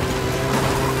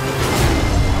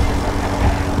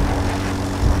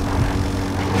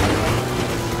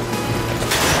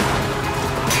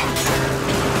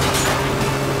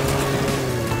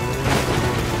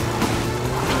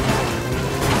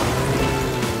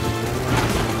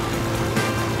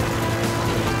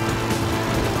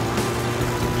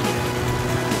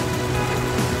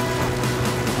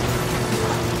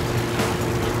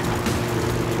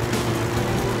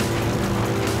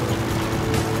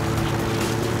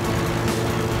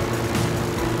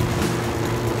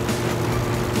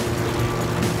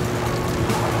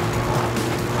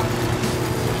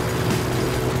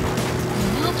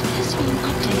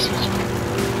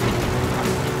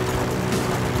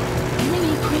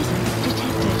 Enemy presence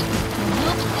detected. The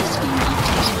map has been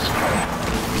updated.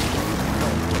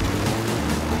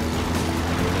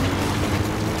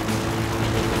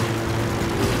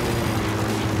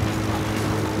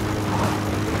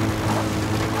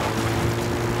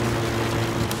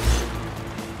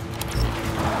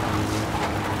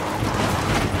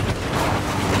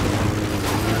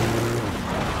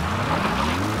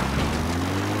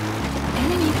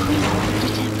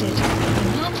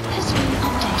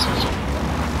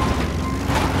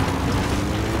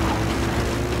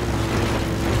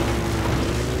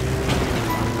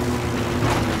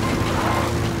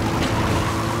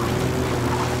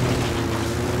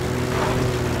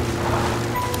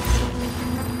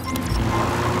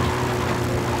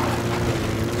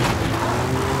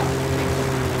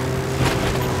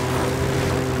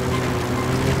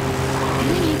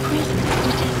 Enemy presence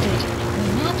detected. The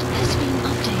map has been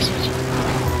updated.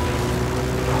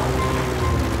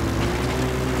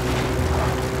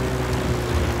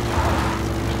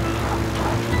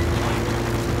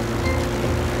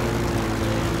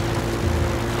 Enemy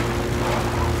presence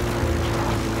detected. The map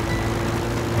has been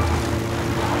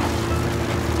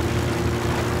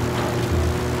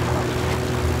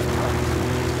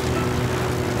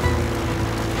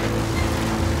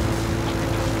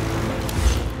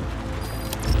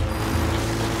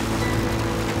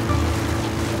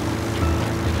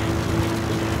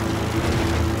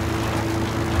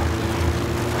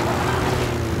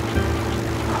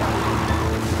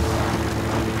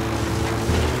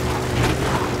updated.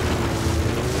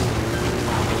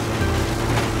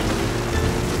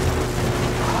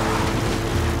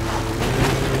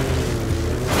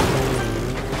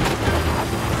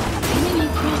 Enemy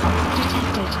presence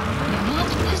detected. The map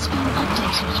has been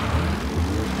updated.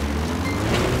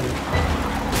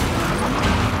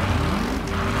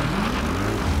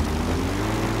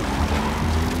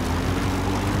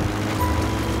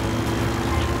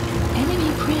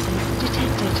 Enemy presence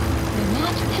detected. The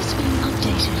map has been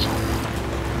updated.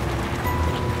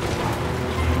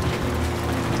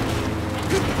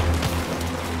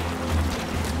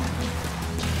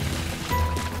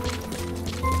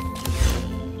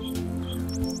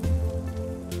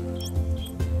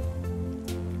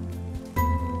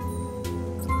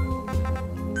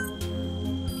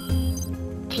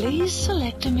 Please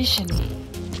select a mission.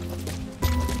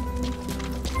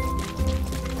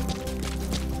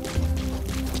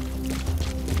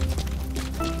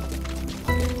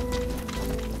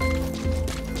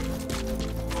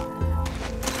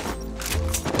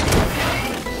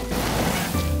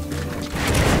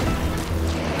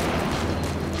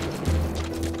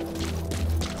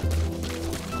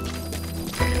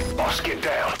 Boss, get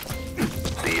down.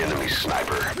 The enemy's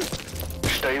sniper.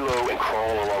 Stay low and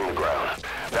crawl along the ground.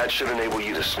 That should enable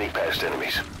you to sneak past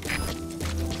enemies.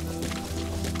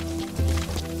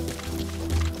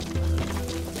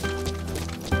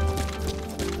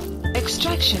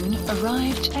 Extraction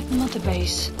arrived at Mother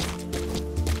Base.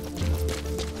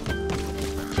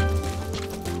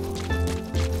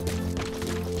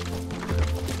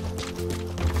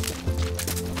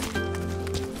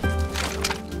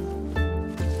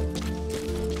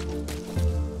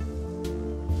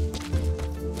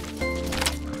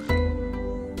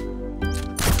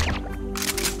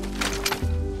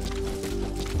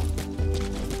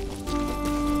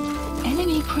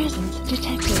 Enemy presence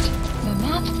detected. The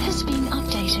map has been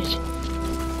updated.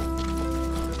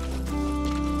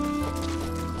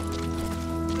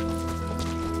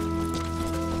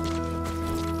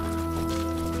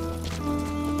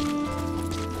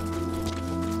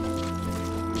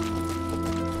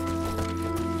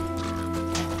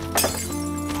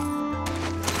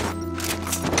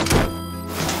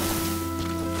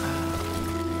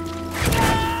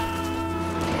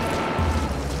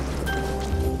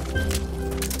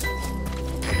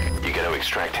 You gotta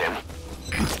extract him.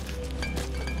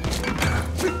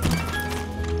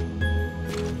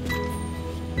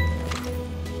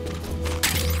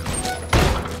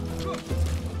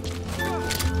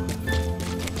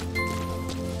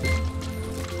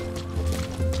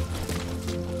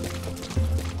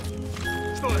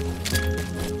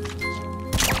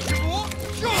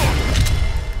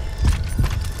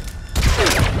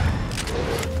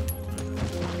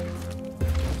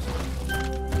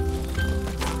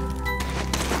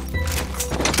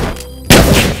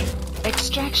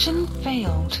 Extraction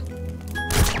failed.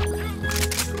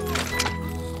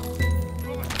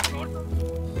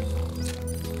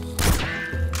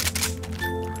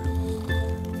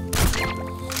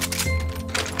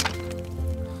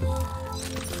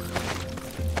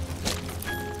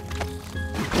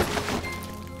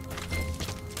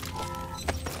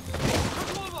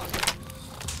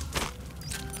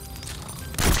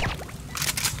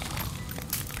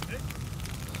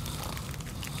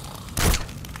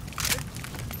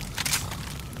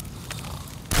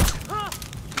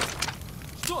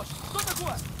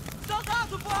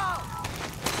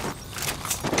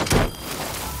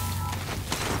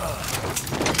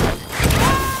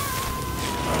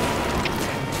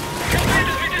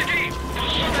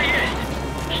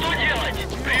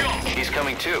 He's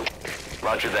coming too.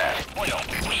 Roger that. Понял.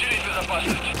 Усилить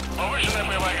безопасность. Повышенная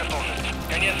боевая готовность.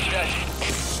 Конец связи.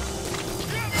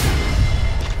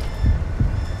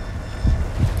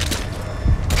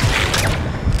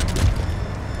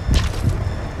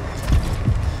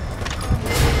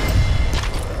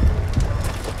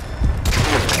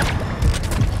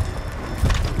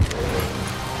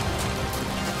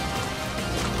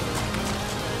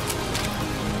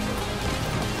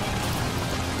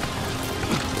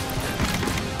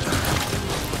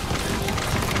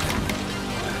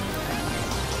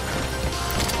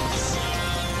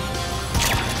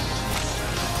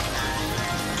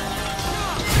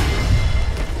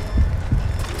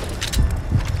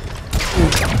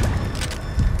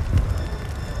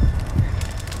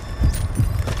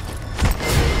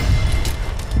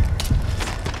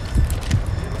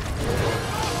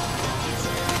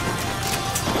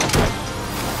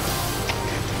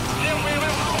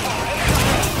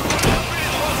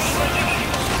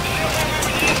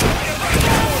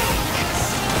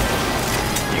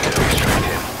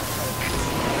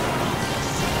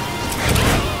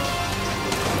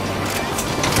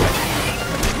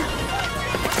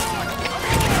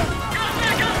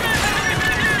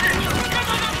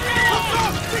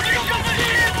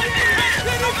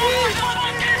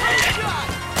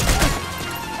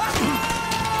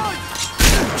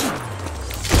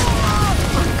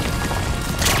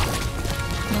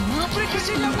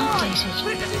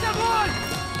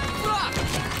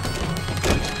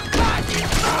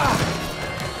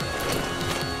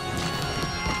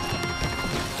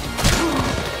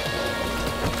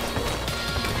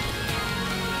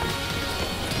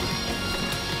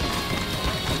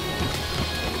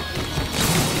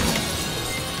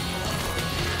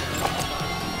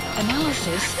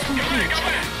 Analysis complete.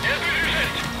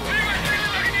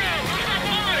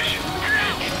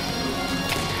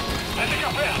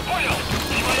 Понял.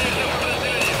 Внимание всем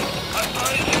подразделениям.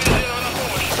 Отправить резервы на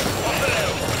помощь.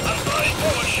 Повторяю. Отправить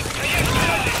помощь. Конец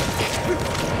связи.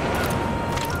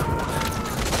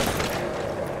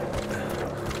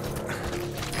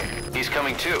 He's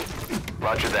coming too.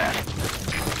 Roger that.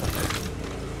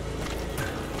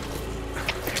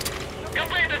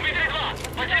 Комплейт Дмитрий 2.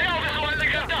 Потерял визуальный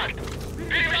контакт.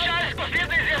 Перемещаюсь к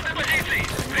последней известной позиции.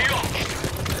 Прием.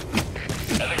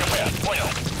 Это КП. Понял.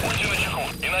 Будьте начеку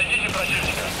и найдите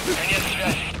противника. Конец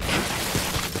связи.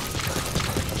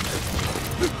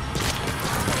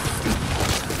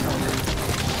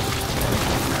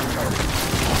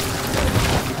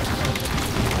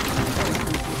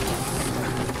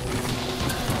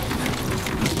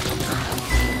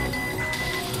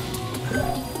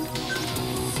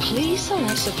 Please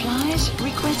select supplies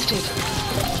requested.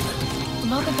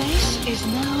 Mother base is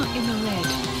now in the red.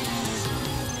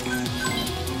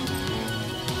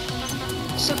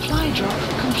 Supply drop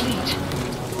complete.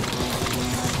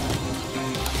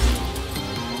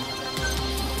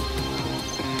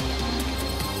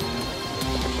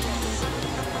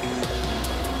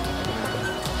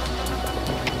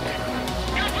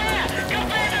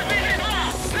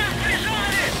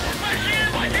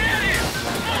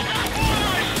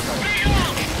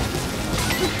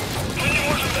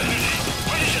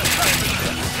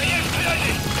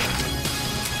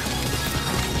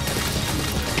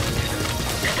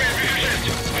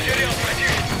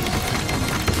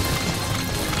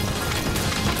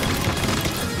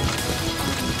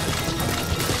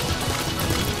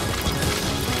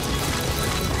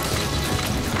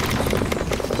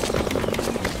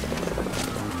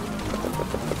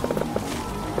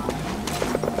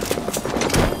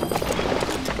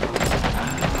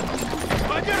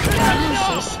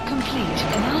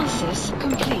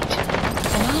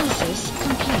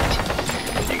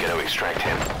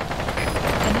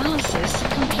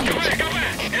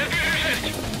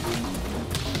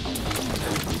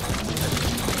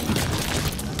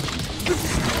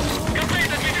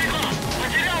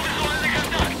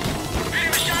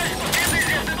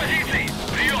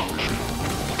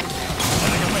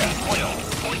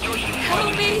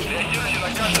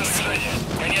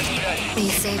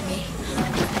 Please save me.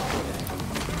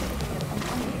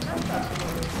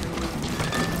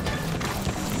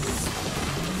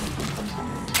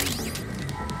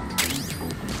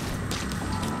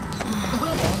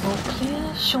 Weather will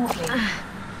clear shortly.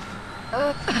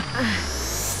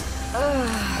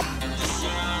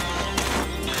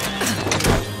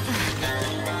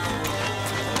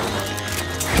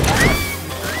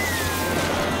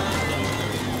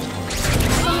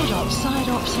 Side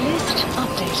ops list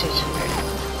updated.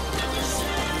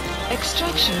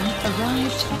 Extraction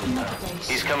arrived at Mother base.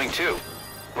 He's coming too.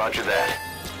 Roger that.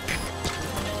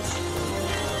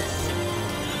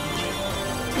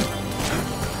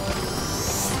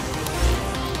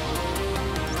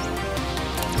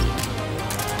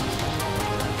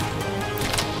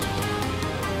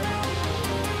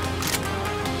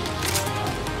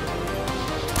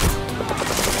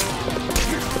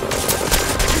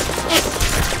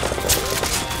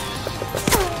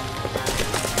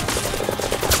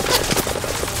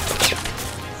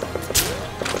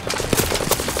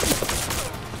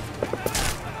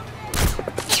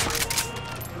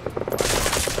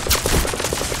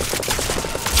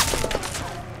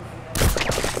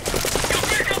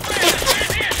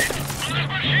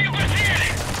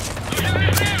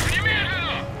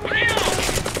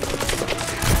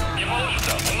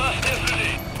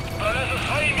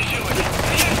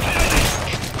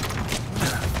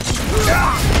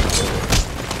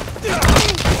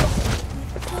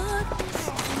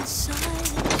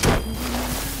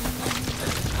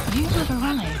 You have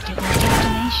arrived at your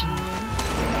destination.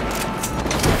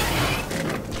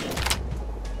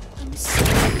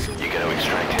 You gotta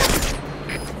extract him.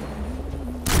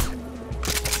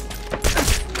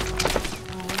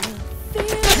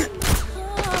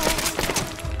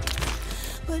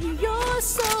 But you're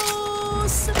so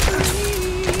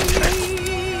supreme.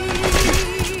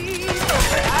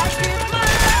 I give my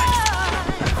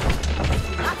life,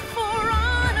 not for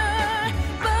honor,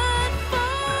 but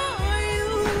for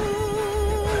you.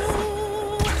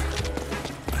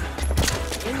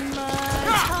 In my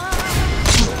time,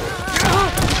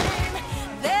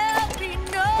 there'll be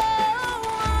no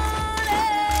one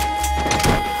else.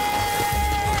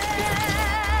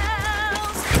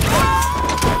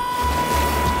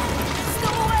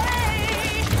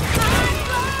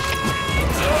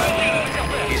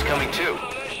 He's coming too.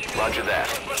 Roger that.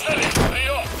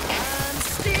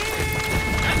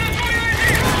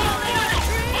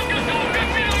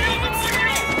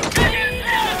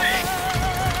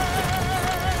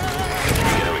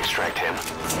 You gotta extract him.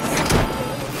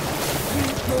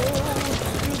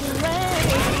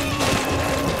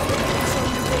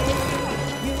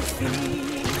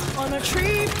 On a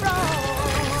tree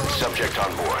frond Subject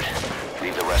on board.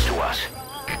 Leave the rest to us.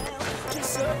 to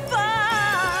survive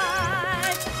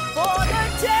for the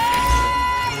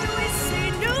day we see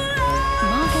new life.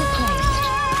 Marker placed.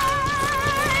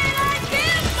 I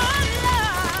give my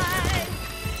life,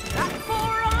 not for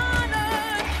honor,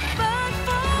 but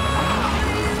for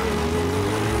you.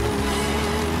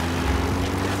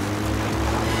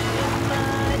 In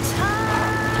my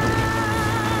time,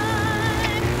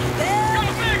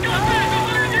 there'll be no one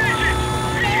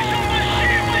else.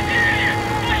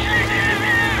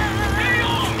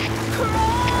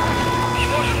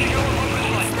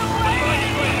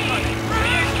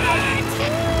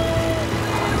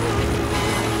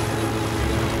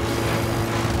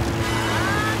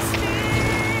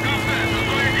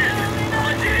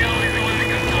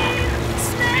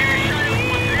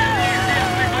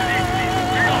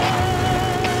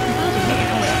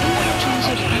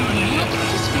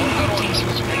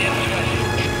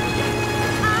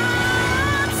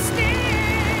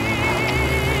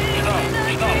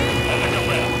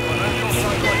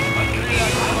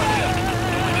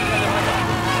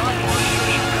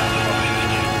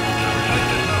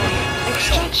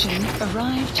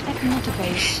 at another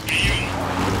base.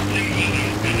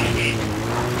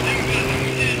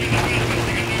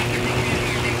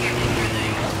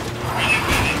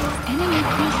 Enemy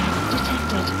presence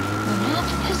detected. The map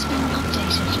has been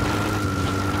updated.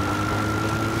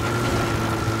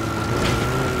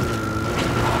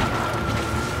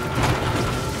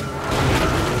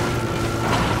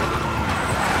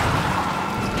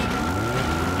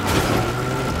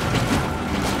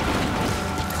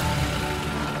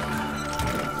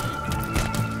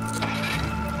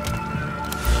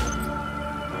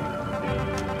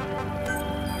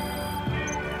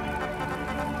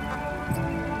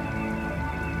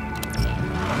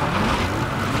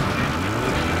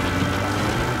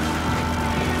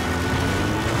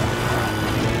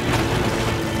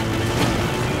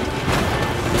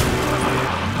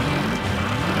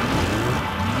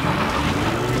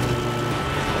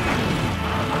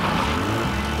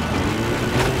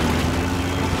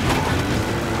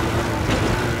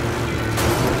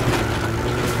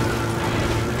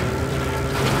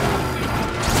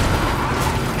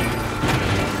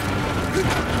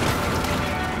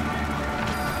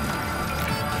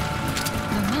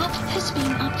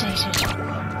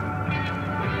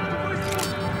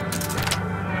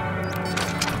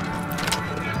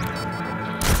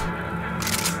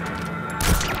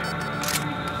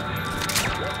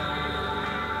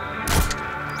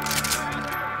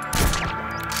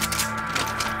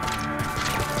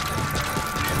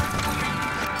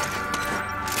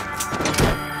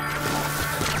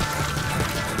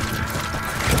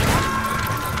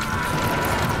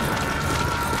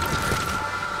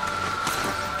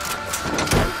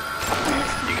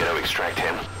 Extract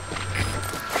him.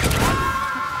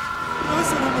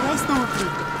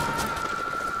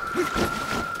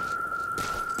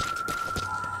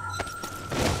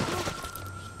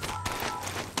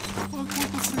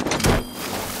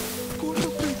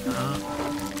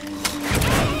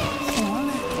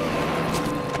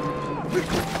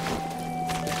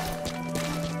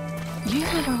 You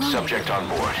have arrived. Subject on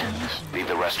board. Leave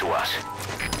the rest to us.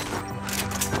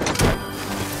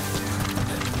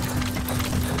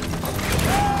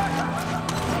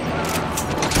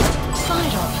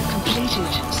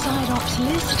 Side ops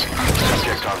list updated.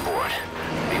 Subject on board.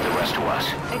 Leave the rest to us.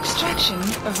 Extraction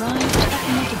arrived at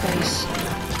another base.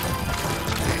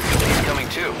 He's coming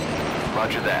too.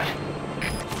 Roger that.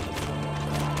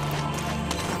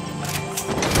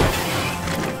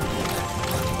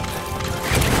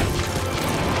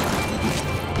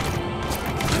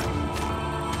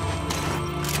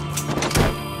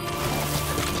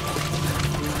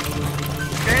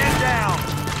 Stand down.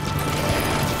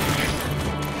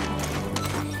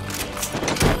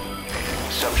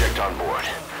 Subject on board.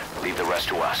 Leave the rest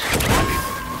to us.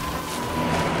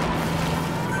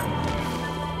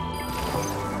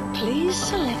 Please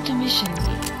select a mission.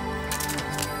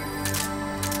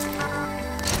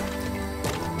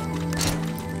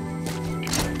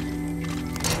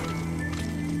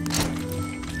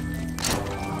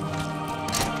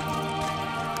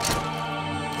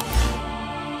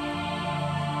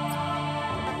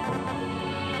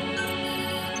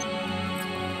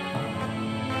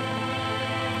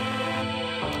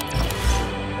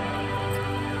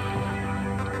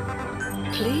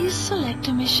 Please select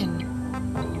a mission.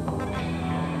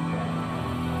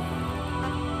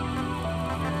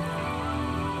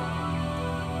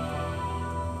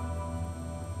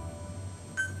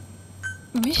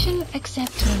 Mission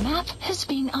accepted. Map has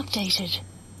been updated.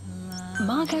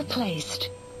 Marker placed.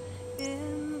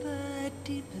 In the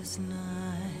deepest night.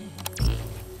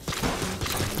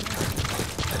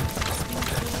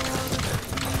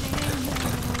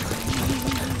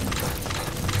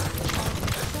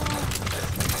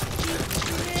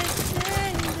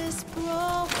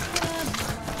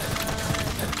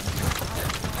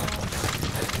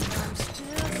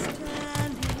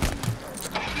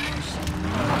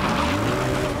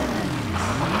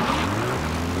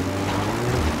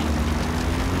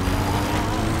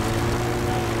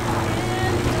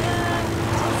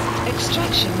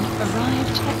 Extraction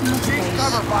arrived at North Base.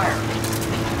 Cover fire.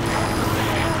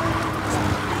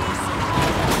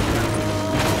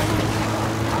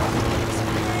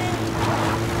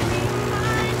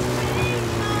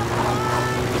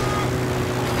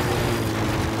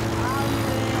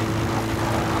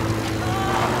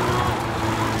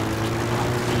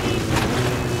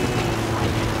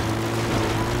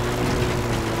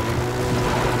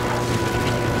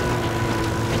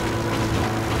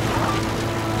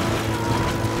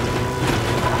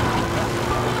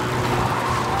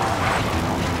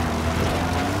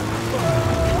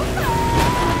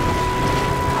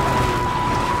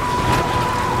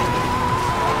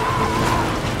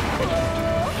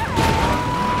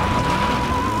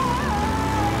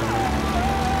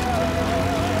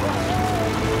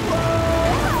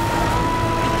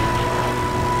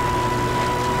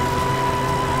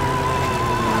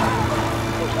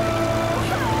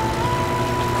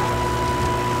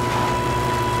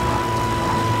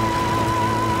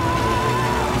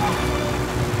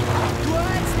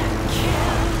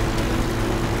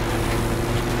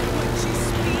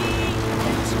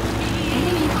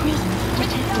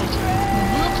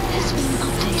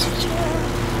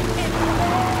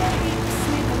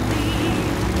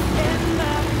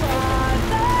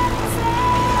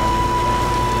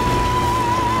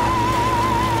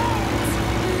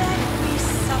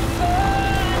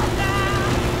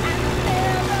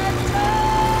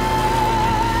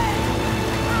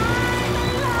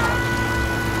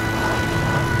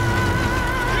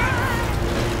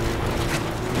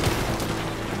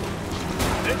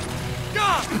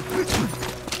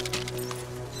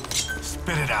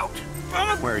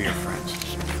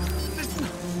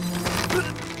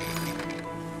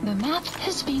 The map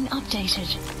has been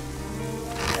updated.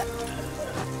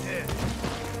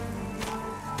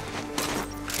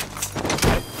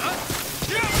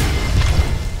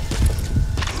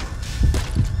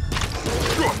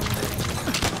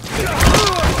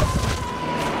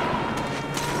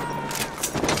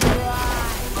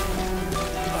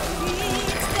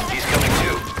 He's coming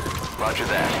too. Roger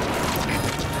that.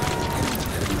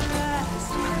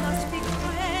 Must be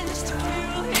quenched to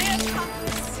feel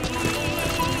hypocrisy.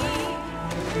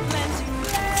 Cleansing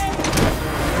flame,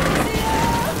 the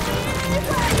only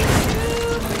way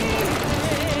to be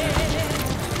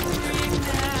free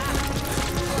now.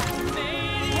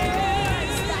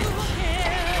 Words that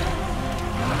kill.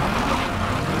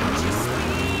 Just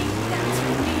speak that to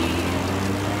me.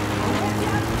 With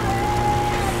your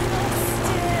breath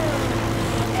still,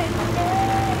 it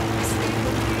makes me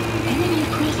believe. Enemy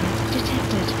presence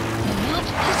detected. The map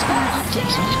has been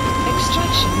updated.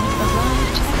 Extraction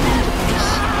arrived at the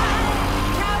base.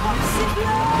 Cowards in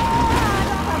blood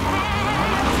on my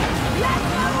hands. Let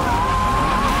my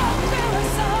wrong fill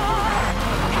us all.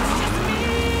 It's just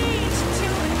means to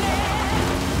an end.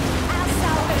 Our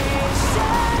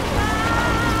salvation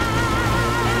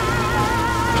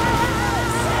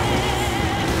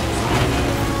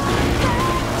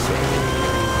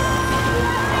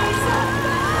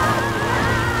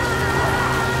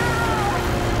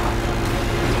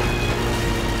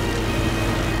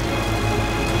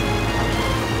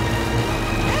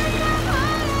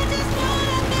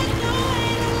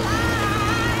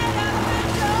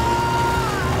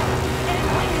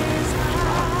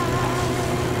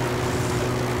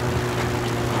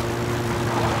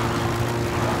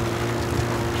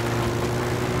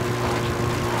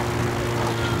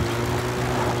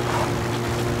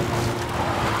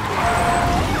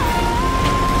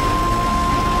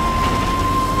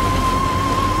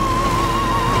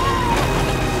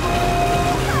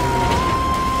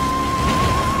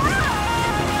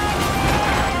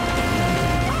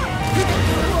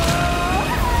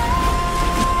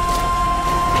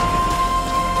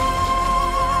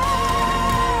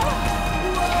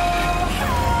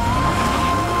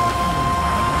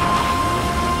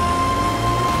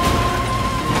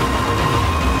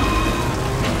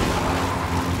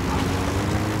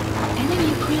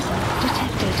Enemy presence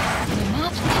detected. The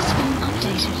map has been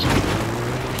updated.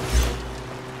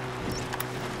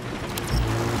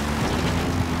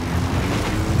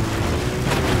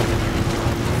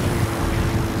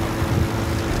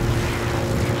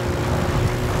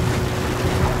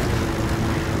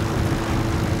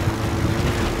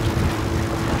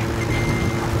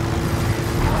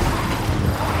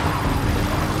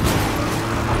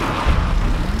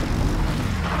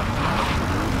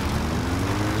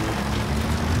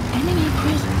 Enemy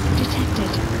presence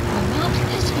detected. The map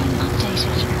has been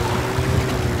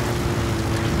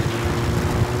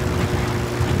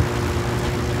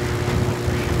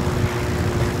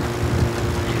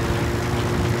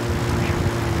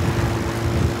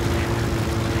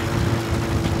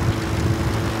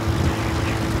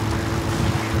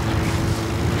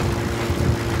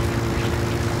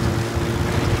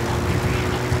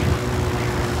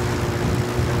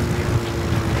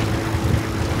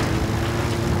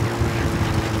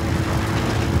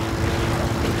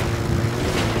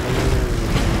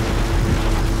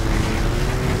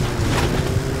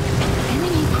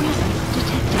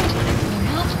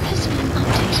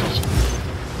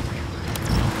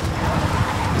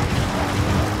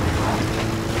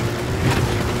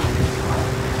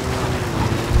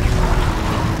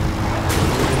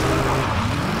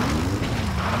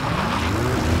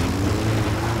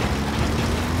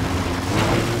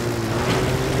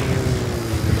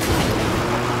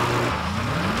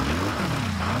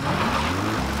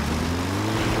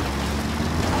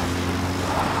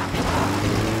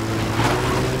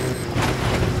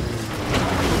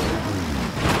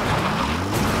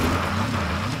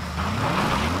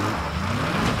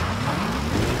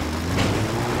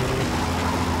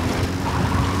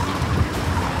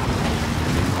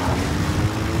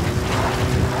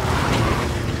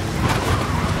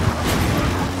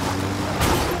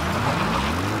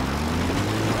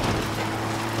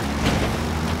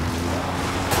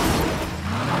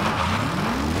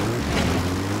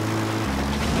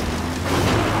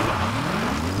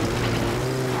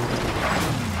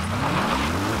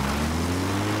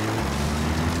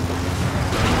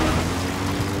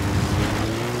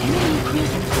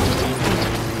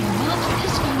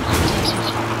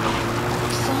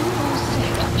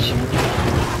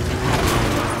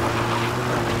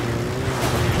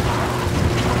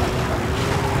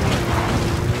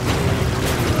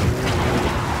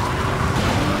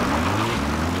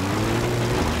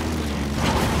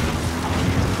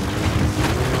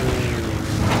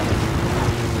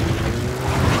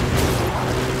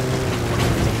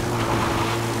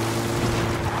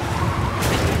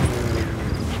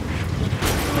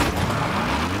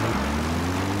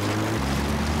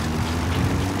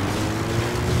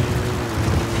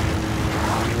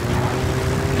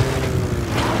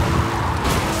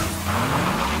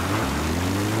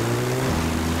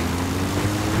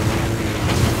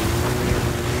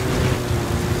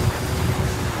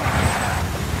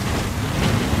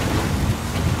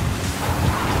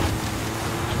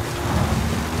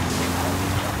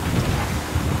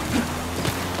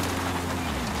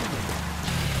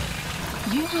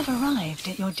You have arrived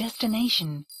at your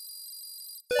destination.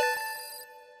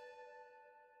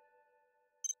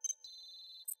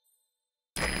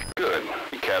 Good.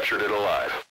 You captured it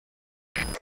alive.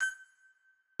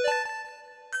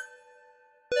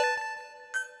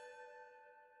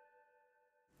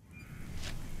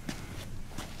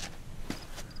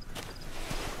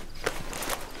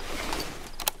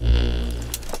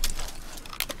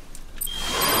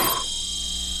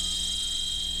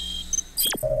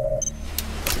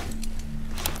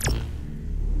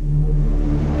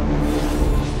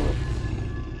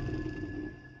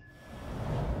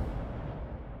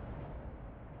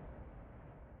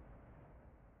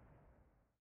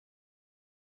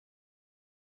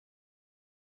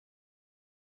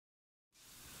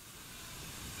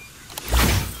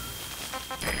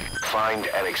 Find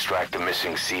and extract the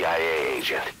missing CIA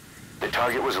agent. The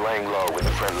target was laying low with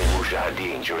the friendly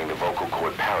Mujahideen during the vocal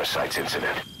cord parasites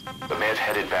incident. The Mev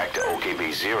headed back to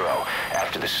OKB-0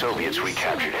 after the Soviets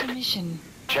recaptured it. Mission.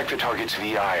 Check the target's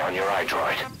VI on your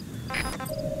iDroid.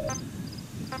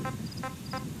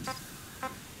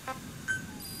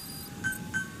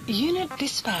 Unit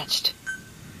dispatched.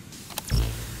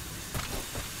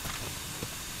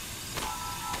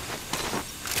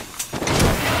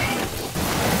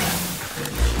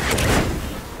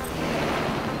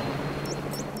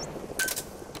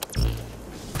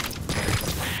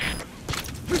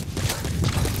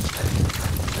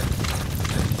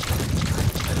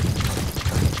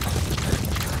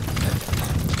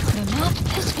 The map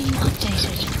has been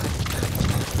updated.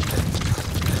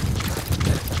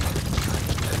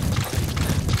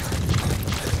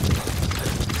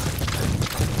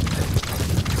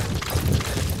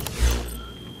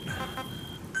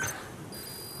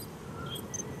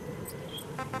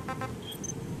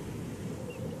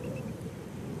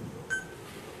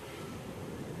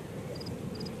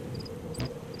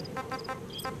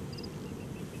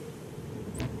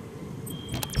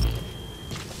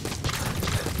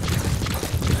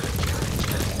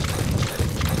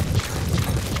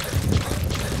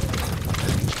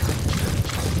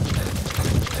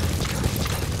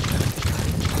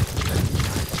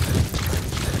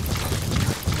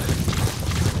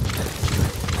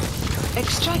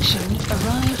 Extraction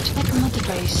arrived at Mother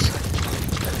Base.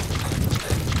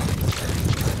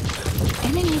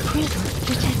 Enemy presence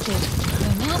detected.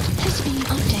 The map has been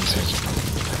updated.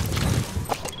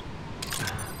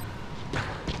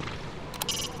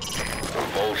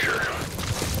 Vulture.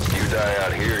 You die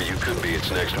out here, you could be its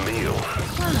next meal.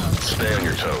 Clouds. Stay on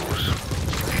your toes.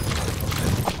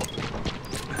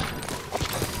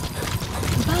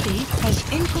 Buddy has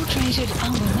infiltrated.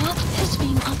 Our map has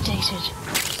been updated.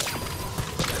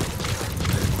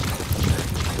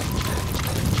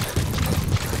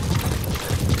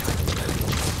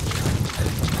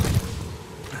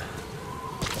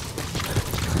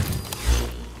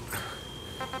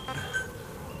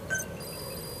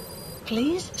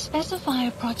 Please specify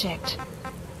a project.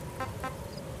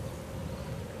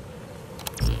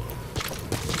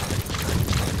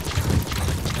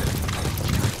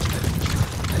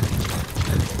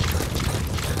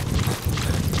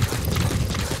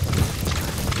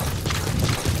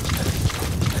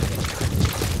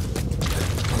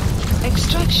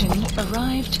 Extraction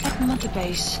arrived at Mother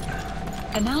Base.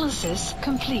 Analysis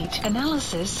complete.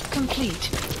 Analysis complete.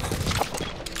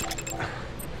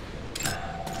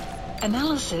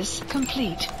 Analysis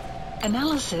complete.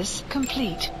 Analysis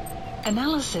complete.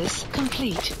 Analysis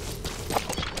complete.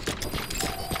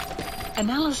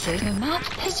 Analysis. The map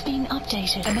has been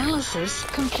updated. Analysis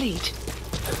complete.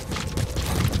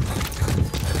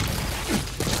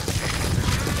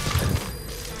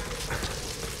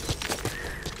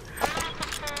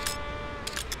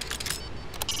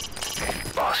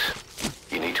 Boss,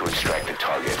 you need to extract the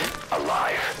target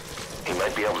alive. He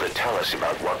might be able to tell us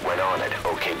about what went on at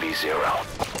OKB-0.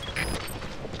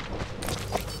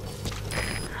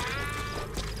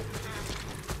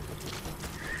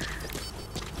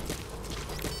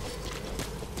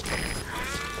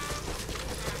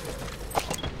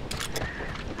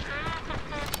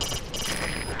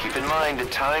 Keep in mind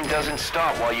that time doesn't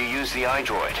stop while you use the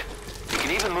iDroid. You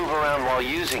can even move around while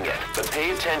using it, but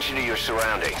pay attention to your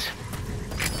surroundings.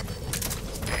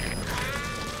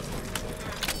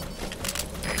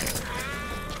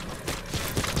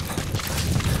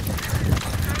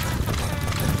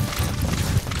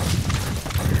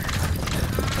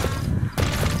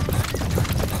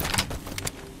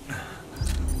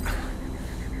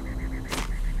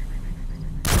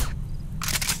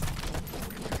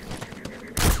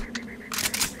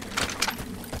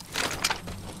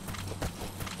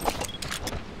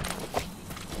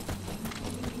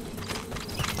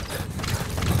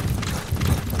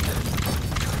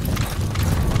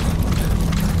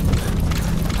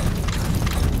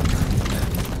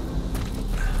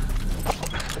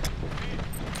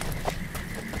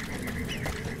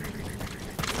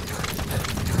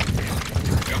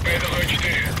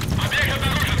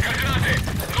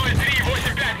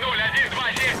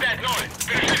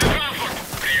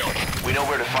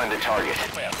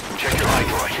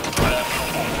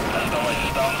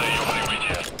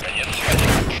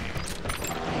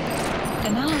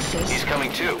 access. He's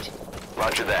coming too.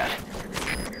 Roger that.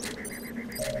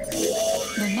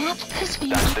 The map has been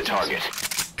That's the updated. target.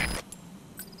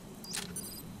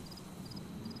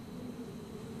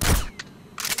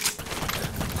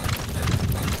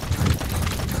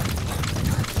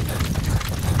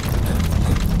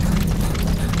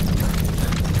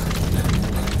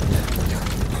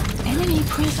 Enemy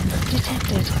presence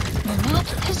detected. The map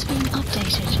has been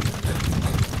updated.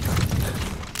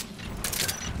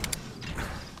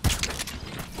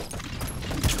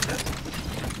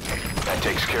 That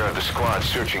takes care of the squad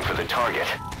searching for the target.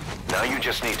 Now you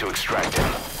just need to extract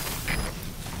him.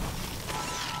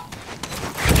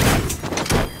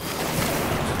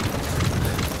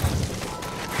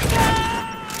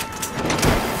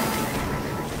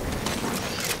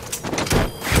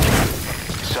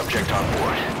 Subject on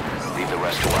board. Leave the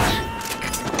rest to us.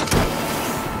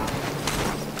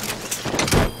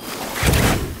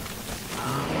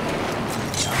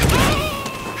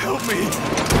 Help me!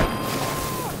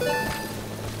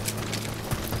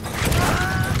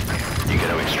 You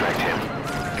gotta extract him.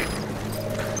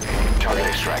 Target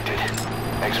extracted.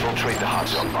 Exfiltrate the hot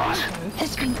zone, boss.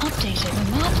 Has been updated.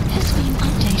 The map has been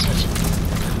updated.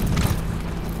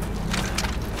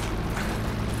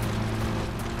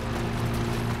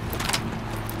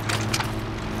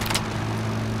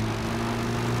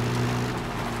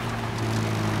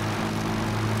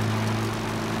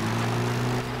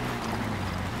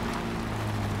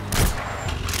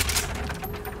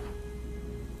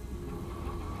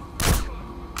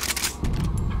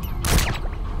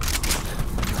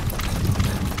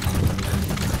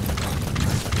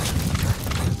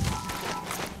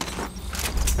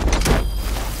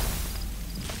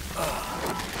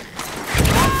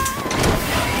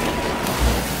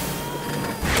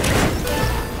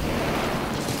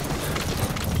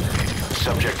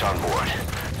 Subject on board.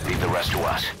 Leave the rest to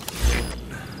us.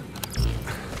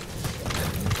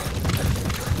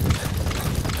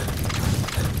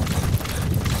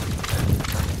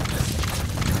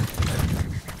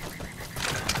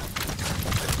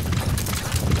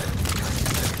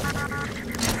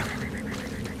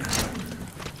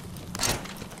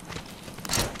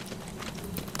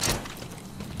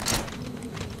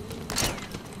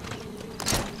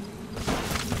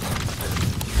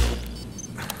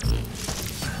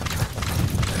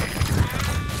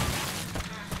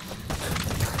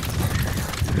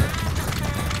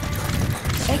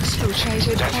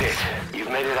 Exfiltrated. That's it. You've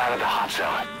made it out of the hot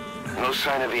zone. No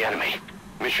sign of the enemy.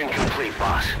 Mission complete,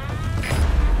 boss.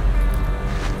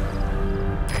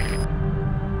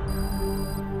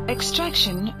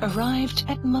 Extraction arrived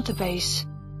at Mother Base.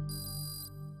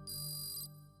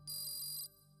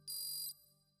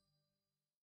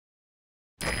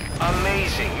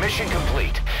 Amazing. Mission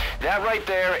complete. That right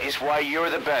there is why you're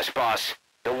the best, boss.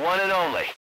 The one and only.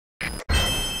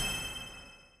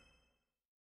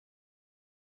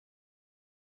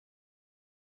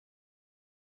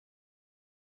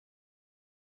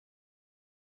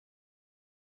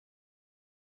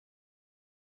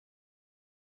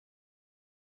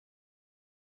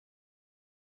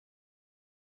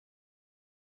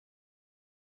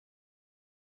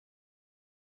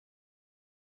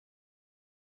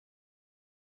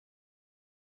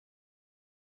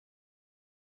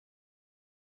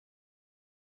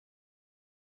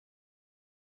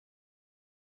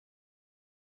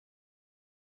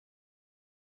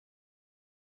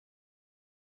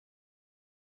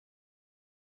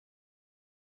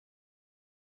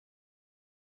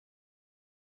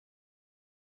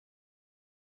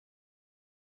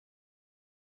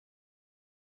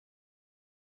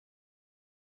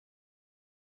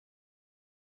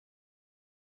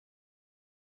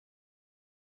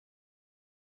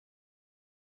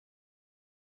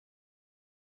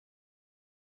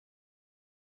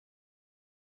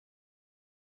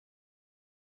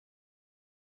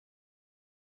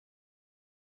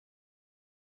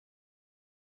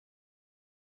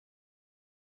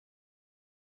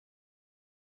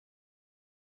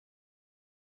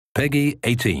 Peggy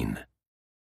 18.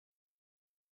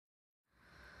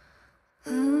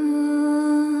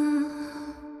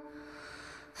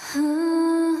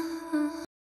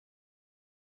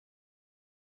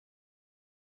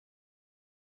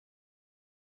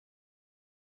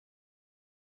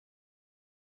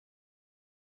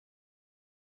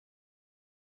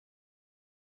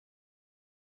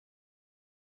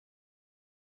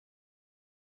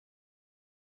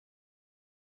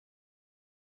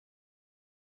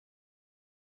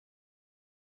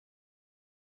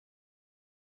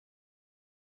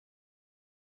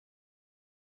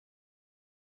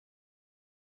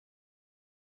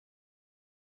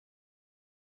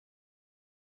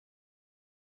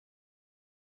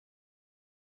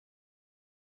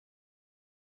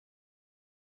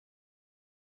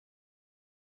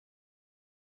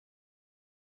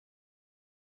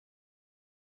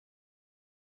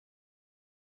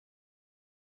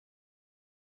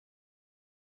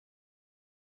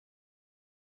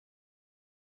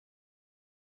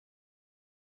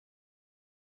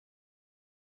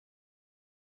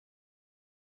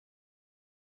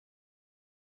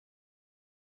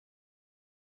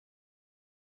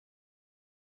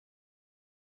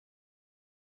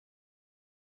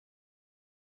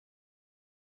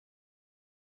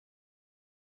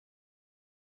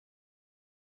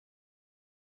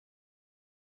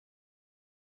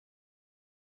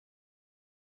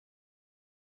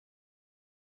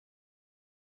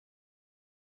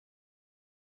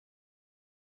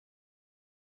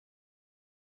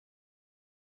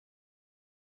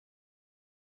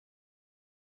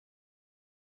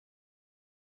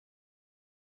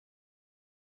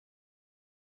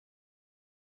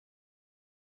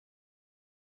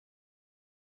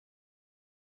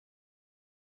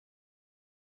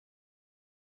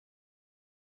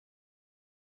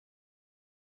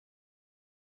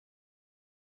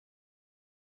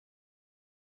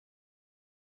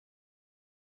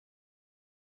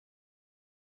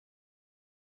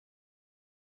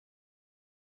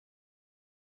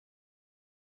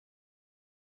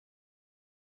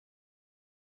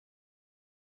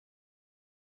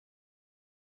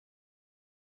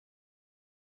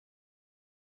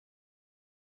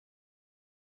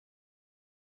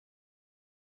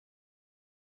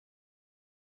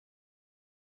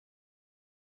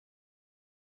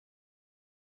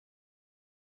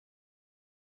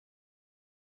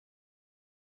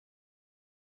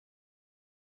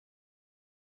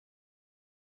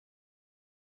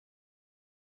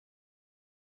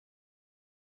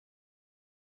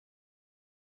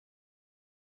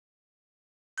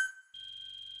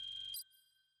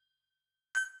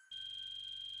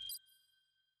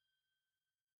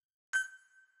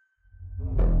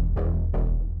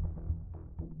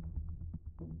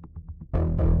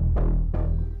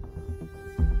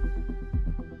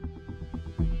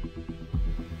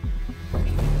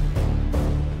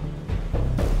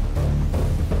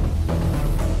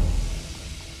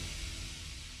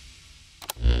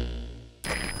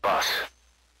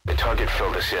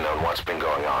 filled us in on what's been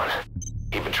going on.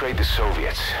 He betrayed the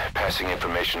Soviets, passing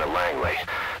information to Langley,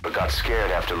 but got scared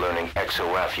after learning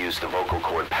XOF used the vocal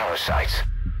cord parasites.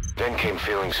 Then came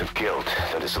feelings of guilt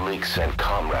that his leaks sent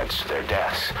comrades to their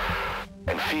deaths,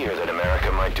 and fear that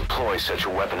America might deploy such a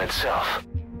weapon itself.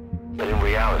 But in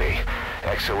reality,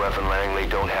 XOF and Langley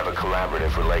don't have a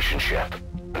collaborative relationship,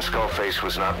 and Skullface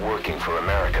was not working for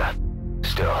America.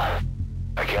 Still,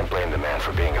 I can't blame the man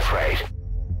for being afraid.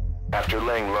 After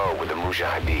laying low with the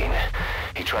Mujahideen,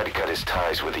 he tried to cut his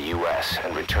ties with the US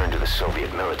and return to the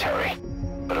Soviet military.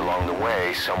 But along the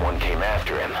way, someone came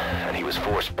after him, and he was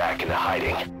forced back into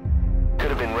hiding. Could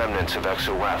have been remnants of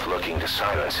XOF looking to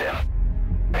silence him.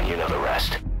 And you know the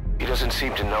rest. He doesn't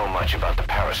seem to know much about the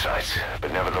parasites,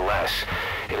 but nevertheless,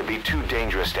 it'd be too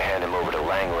dangerous to hand him over to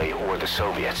Langley or the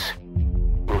Soviets.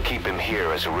 We'll keep him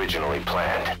here as originally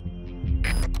planned.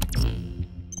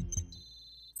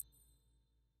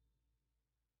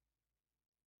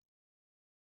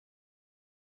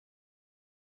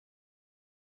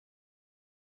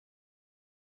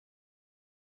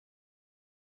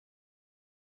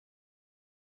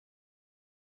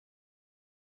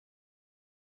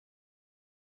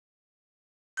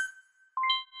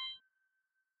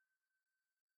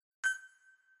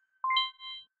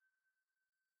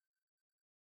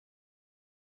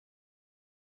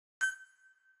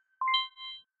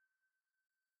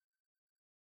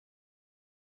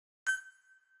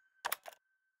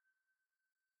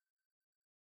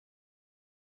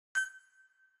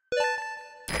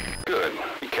 Good.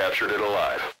 You captured it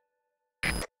alive.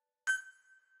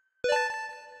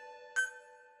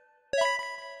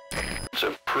 It's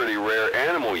a pretty rare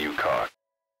animal you caught.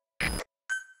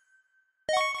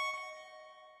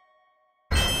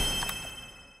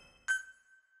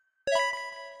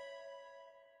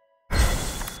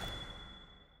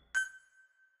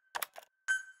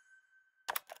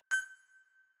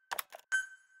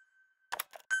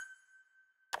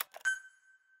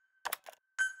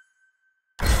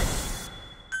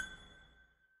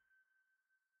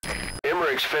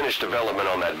 Emmerich's finished development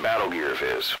on that battle gear of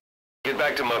his. Get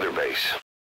back to Mother Base.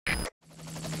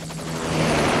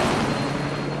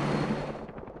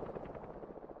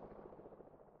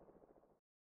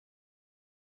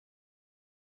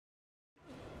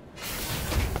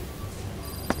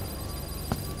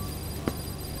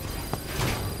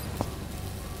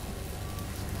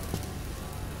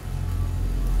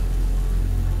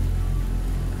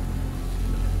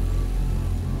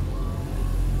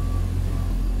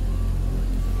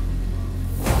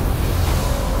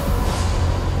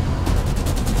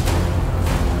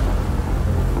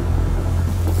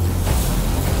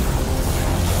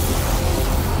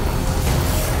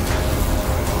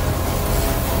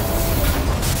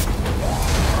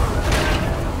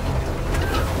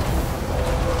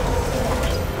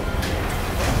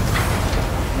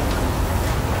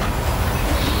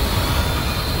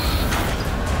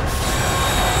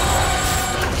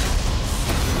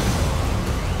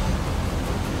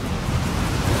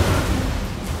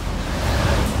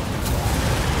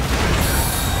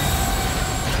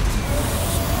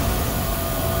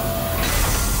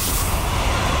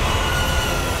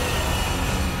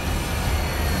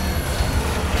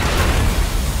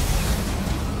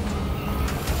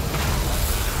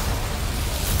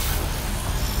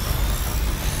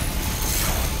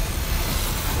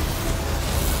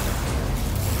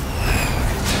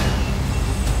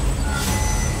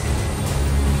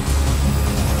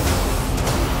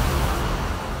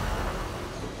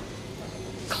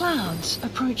 Clouds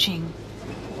approaching.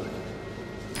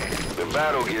 The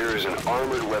battle gear is an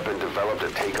armored weapon developed to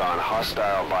take on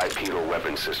hostile bipedal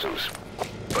weapon systems.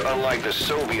 But unlike the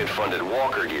Soviet-funded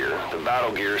Walker gear, the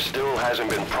battle gear still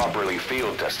hasn't been properly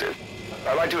field tested.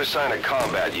 I'd like to assign a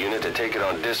combat unit to take it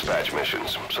on dispatch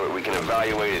missions, so that we can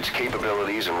evaluate its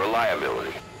capabilities and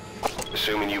reliability.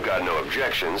 Assuming you've got no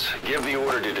objections, give the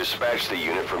order to dispatch the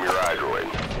unit from your iDroid.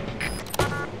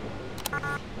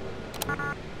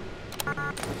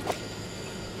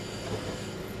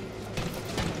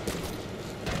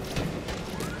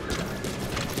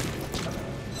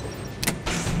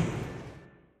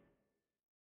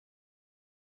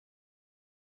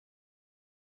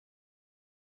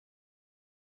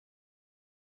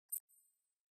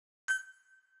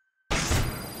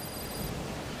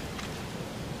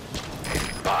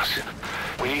 Boss,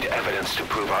 we need evidence to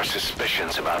prove our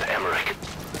suspicions about Emmerich.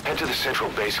 Head to the central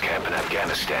base camp in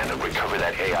Afghanistan and recover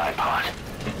that AI pod.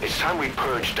 It's time we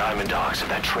purge Diamond Dogs of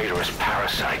that traitorous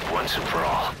parasite once and for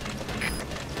all.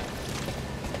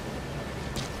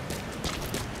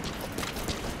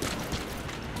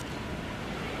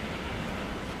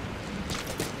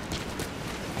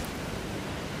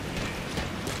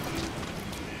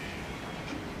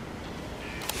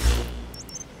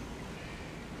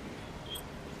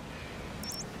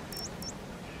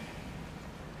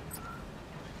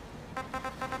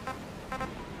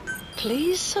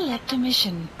 Please select a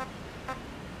mission.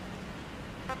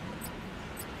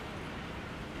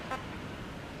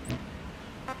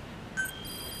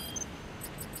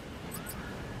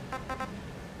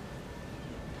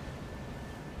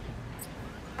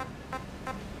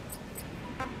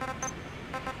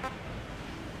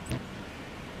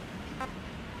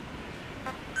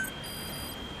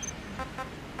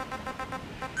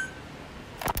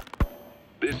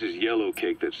 This is yellow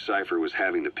cake that Cypher was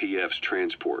having the PF's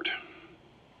transport.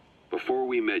 Before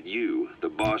we met you, the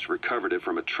boss recovered it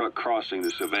from a truck crossing the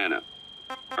savannah.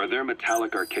 Are there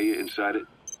metallic archaea inside it?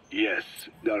 Yes,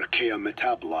 the archaea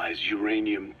metabolize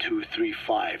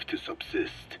uranium-235 to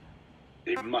subsist.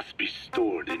 They must be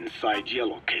stored inside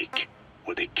yellow cake,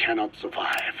 or they cannot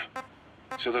survive.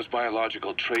 So those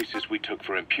biological traces we took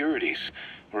for impurities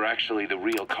were actually the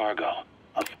real cargo.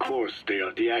 Of course, they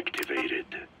are deactivated,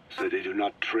 so they do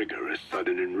not trigger a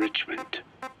sudden enrichment.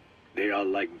 They are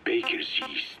like baker's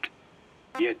yeast.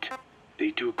 Yet,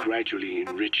 they do gradually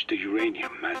enrich the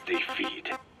uranium as they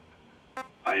feed.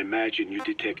 I imagine you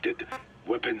detected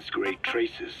weapons-grade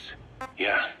traces.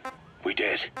 Yeah, we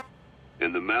did.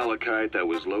 And the malachite that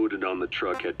was loaded on the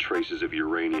truck had traces of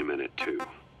uranium in it too.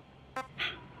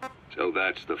 So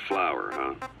that's the flower,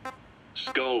 huh?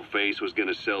 Skullface was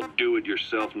gonna sell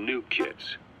do-it-yourself nuke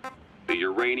kits. The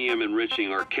uranium-enriching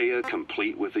archaea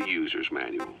complete with the user's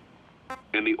manual.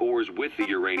 And the ores with the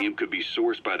uranium could be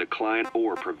sourced by the client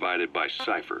or provided by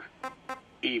Cypher.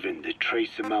 Even the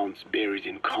trace amounts buried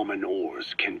in common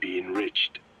ores can be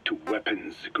enriched to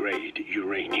weapons-grade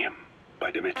uranium by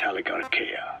the metallic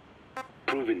archaea.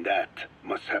 Proving that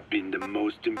must have been the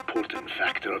most important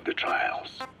factor of the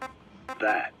trials.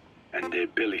 That and the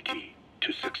ability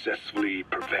to successfully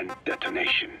prevent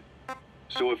detonation.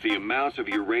 So if the amounts of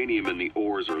uranium in the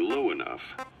ores are low enough,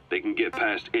 they can get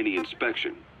past any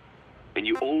inspection. And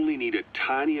you only need a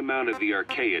tiny amount of the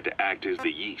archaea to act as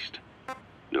the yeast.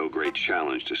 No great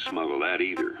challenge to smuggle that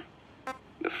either.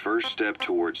 The first step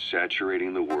towards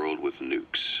saturating the world with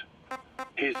nukes.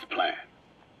 His plan.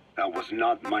 That was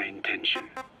not my intention.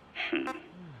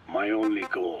 My only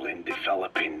goal in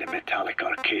developing the metallic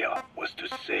archaea was to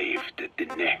save the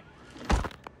Dene.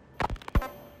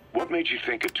 What made you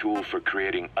think a tool for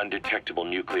creating undetectable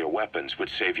nuclear weapons would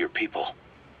save your people?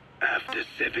 After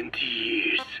 70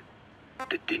 years,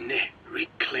 the Dene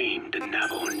reclaimed the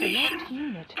Navajo nation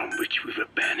unit. from which we were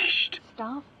banished.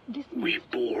 Staff dismissed. We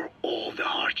bore all the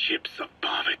hardships of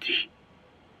poverty.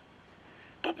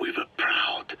 But we were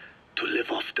proud to live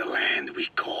off the land we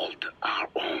called our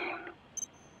own.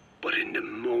 But in the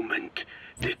moment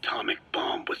the atomic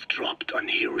bomb was dropped on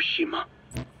Hiroshima,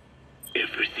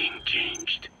 everything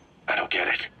changed. I don't get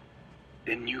it.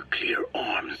 The nuclear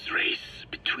arms race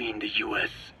between the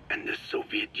US and the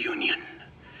Soviet Union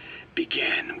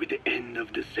began with the end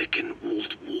of the Second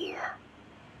World War.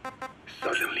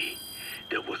 Suddenly,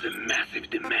 there was a massive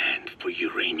demand for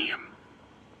uranium.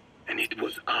 And it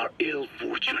was our ill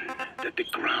fortune that the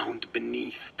ground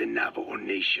beneath the Navajo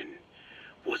Nation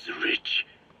was rich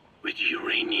with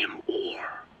uranium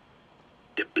ore.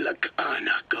 The Black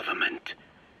Ana government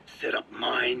set up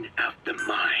mine after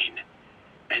mine,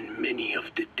 and many of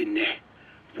the Dene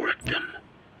worked them,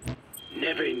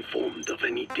 never informed of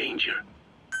any danger.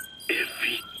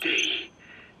 Every day,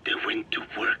 they went to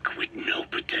work with no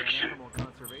protection.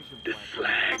 The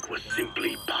slag was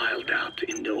simply piled out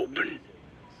in the open.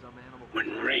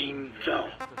 When rain fell,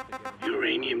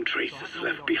 uranium traces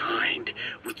left behind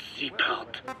would seep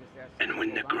out, and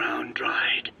when the ground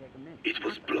dried, it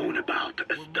was blown about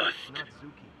as dust.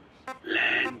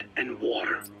 Land and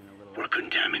water were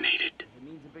contaminated,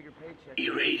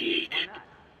 irradiated.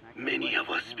 Many of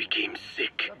us became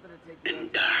sick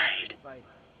and died.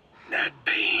 That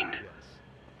pain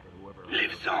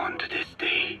lives on to this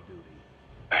day.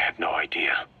 I had no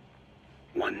idea.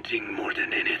 Wanting more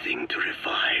than anything to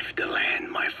revive the land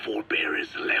my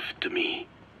forebears left to me,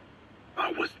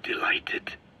 I was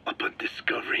delighted upon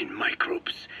discovering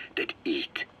microbes that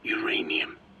eat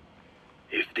uranium.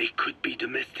 If they could be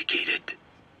domesticated,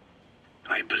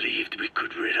 I believed we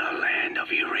could rid our land of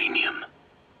uranium.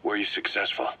 Were you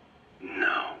successful?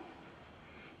 No.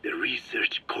 The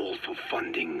research called for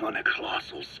funding on a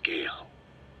colossal scale.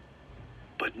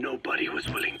 But nobody was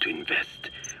willing to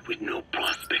invest with no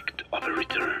prospect of a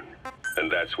return.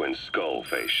 And that's when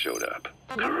Skullface showed up.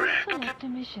 Please Correct. select a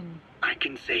mission. I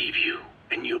can save you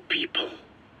and your people.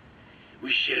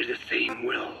 We share the same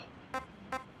will.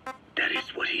 That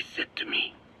is what he said to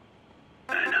me.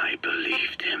 And I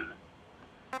believed him.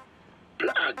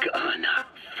 Black Ana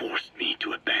forced me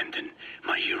to abandon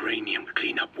my uranium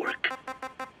cleanup work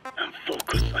and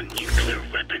focus on nuclear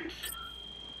weapons.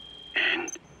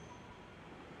 And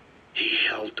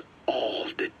held all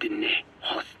the Dine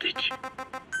hostage.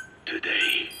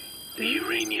 Today, the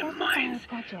uranium mines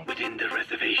within the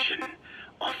reservation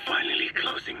are finally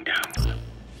closing down.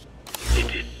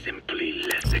 It is simply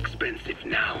less expensive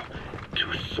now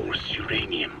to source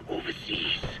uranium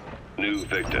overseas. New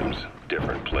victims,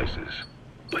 different places.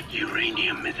 But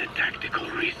uranium is a tactical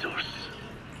resource.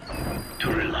 To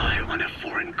rely on a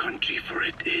foreign country for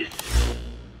it is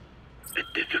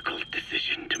a difficult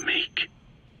decision to make.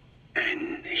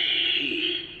 And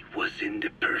he was in the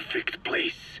perfect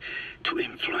place to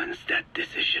influence that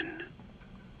decision.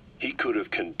 He could have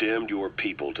condemned your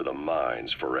people to the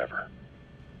mines forever.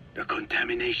 The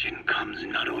contamination comes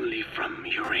not only from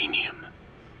uranium.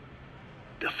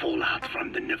 The fallout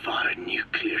from the Nevada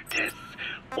nuclear tests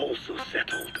also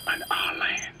settled on our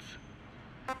lands.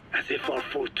 As if our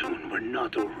fortune were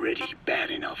not already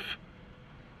bad enough,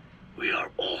 we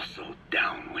are also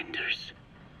downwinders.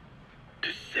 To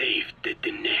save the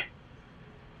Dine,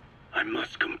 I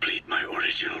must complete my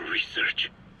original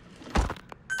research.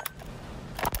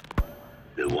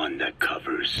 The one that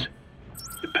covers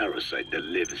the parasite that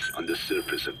lives on the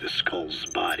surface of the skull's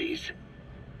bodies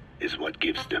is what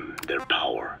gives them their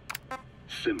power,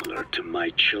 similar to my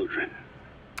children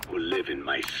who live in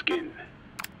my skin.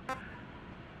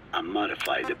 I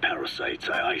modified the parasites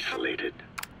I isolated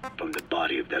from the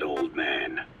body of that old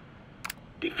man,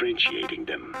 differentiating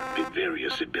them with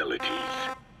various abilities.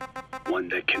 One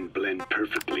that can blend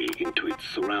perfectly into its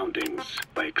surroundings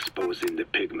by exposing the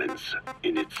pigments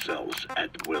in its cells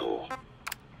at will.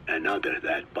 Another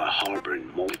that, by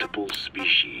harboring multiple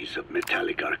species of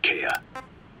metallic archaea,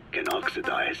 can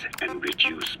oxidize and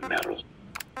reduce metal.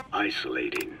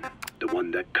 Isolating the one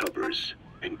that covers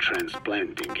and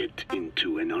transplanting it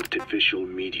into an artificial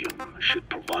medium should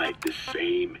provide the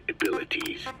same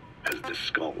abilities as the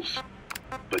skulls,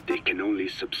 but they can only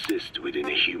subsist within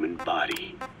a human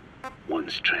body.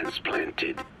 Once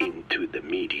transplanted into the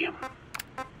medium,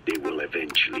 they will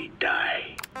eventually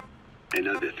die.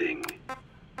 Another thing,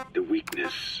 the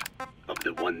weakness of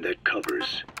the one that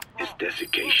covers is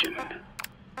desiccation.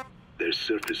 Their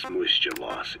surface moisture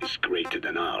loss is greater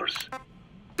than ours.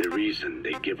 The reason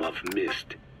they give off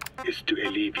mist is to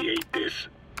alleviate this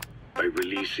by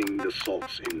releasing the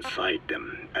salts inside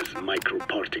them as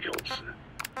microparticles.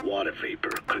 Water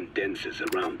vapor condenses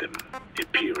around them,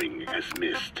 appearing as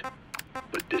mist.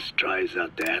 But this dries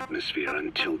out the atmosphere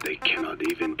until they cannot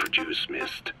even produce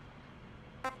mist.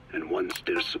 And once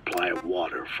their supply of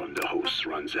water from the host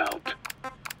runs out,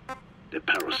 the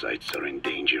parasites are in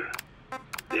danger.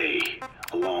 They,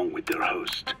 along with their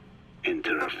host,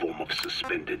 enter a form of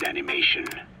suspended animation.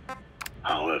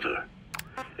 However,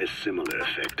 a similar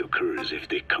effect occurs if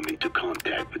they come into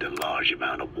contact with a large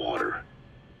amount of water.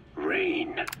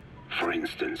 Rain, for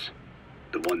instance.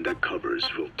 The one that covers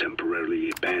will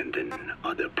temporarily abandon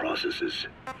other processes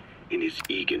in his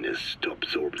eagerness to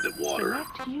absorb the water.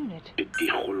 Select unit.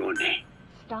 Itiholone.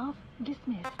 Staff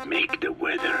dismissed. Make the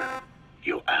weather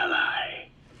your ally.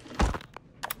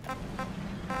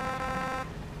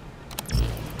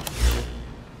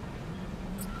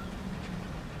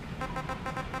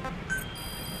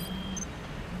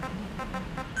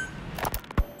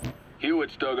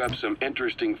 Hewitt's dug up some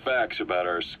interesting facts about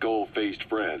our skull-faced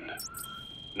friend.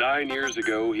 9 years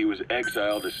ago, he was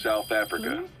exiled to South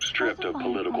Africa, stripped of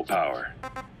political power.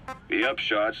 The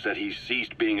upshot's that he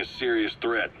ceased being a serious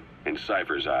threat, in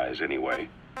Cypher's eyes anyway.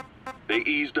 They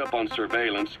eased up on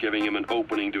surveillance, giving him an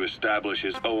opening to establish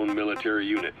his own military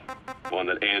unit, one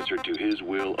that answered to his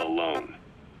will alone.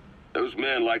 Those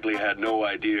men likely had no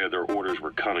idea their orders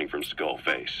were coming from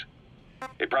Skullface.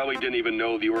 They probably didn't even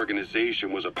know the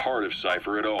organization was a part of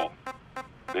Cypher at all.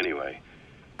 Anyway,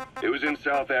 it was in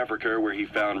South Africa where he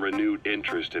found renewed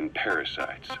interest in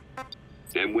parasites.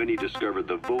 And when he discovered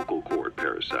the vocal cord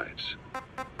parasites,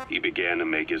 he began to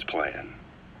make his plan.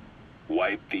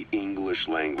 Wipe the English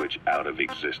language out of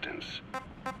existence.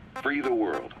 Free the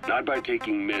world, not by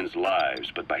taking men's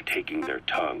lives, but by taking their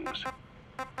tongues.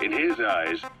 In his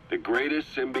eyes, the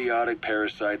greatest symbiotic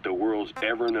parasite the world's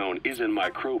ever known isn't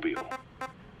microbial.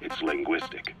 It's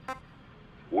linguistic.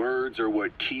 Words are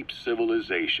what keeps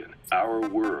civilization, our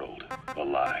world,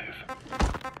 alive.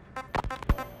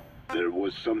 There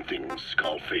was something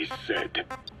Skullface said.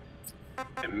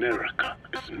 America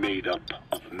is made up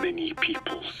of many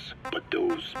peoples, but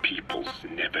those peoples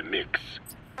never mix.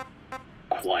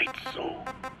 Quite so.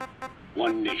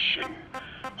 One nation,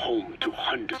 home to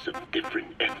hundreds of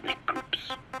different ethnic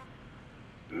groups,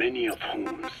 many of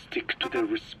whom stick to their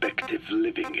respective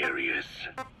living areas,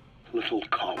 little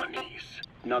colonies,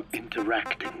 not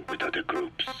interacting with other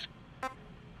groups,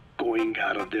 going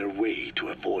out of their way to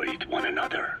avoid one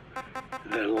another.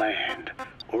 their land,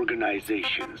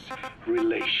 organizations,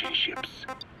 relationships.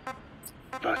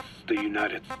 Thus, the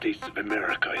United States of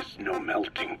America is no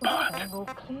melting pot.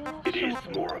 It is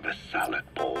more of a salad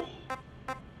bowl.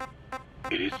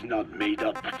 It is not made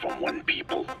up from one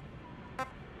people,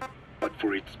 but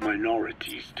for its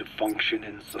minorities to function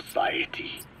in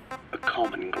society, a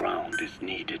common ground is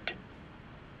needed.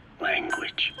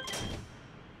 Language.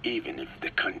 Even if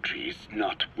the country is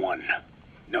not one.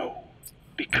 No,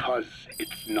 because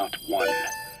it's not one,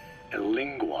 a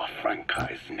lingua franca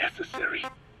is necessary.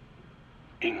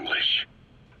 English.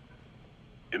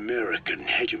 American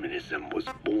hegemonism was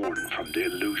born from the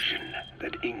illusion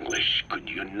that English could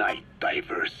unite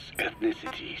diverse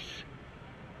ethnicities.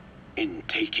 In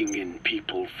taking in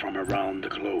people from around the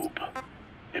globe,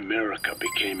 America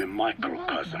became a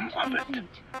microcosm of it.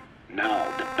 Now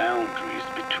the boundaries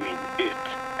between it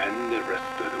and the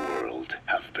rest of the world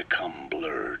have become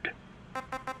blurred.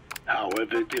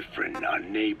 However different our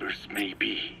neighbors may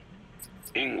be,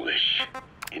 English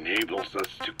enables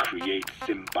us to create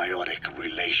symbiotic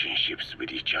relationships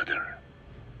with each other.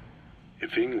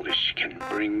 If English can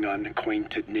bring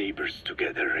unacquainted neighbors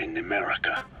together in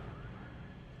America,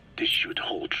 this should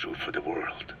hold true for the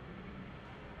world.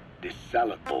 This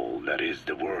salad bowl that is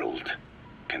the world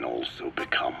can also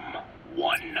become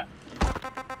one.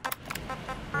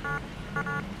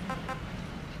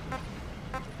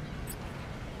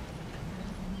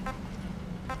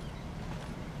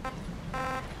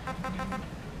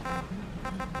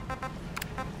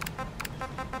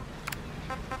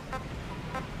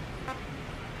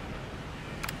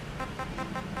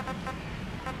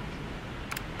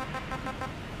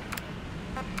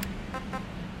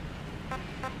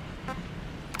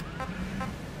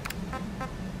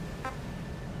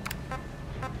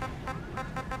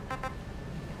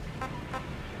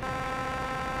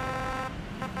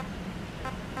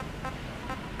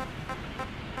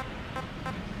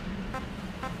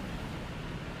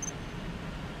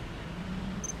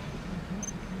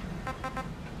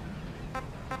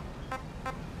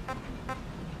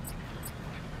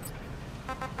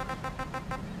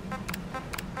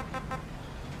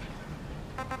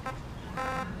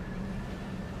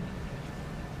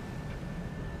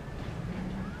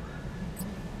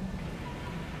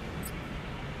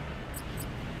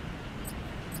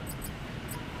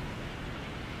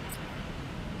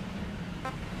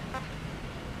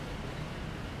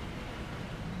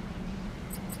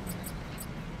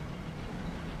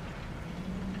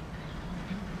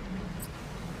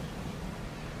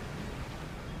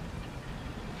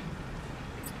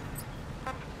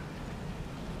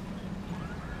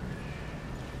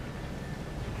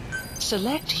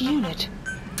 Select unit.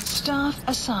 Staff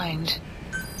assigned.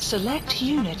 Select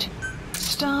unit.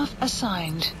 Staff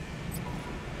assigned.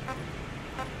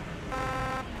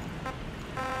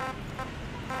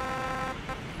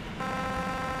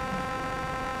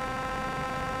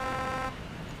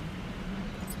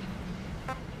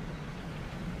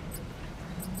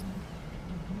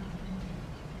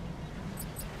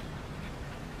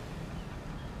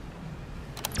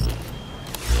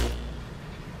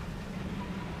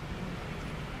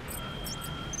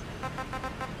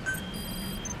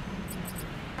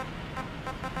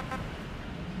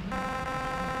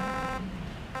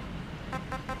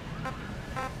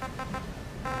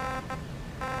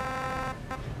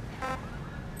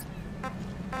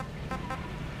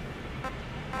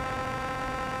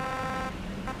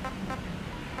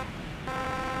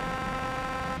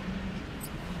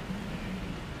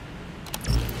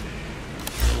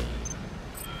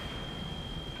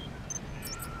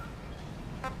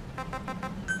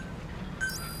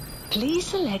 Please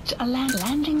select a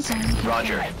landing zone.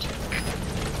 Roger.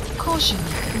 Caution,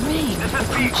 rain. This is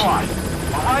B-Quad.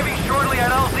 Arriving shortly at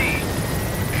LZ.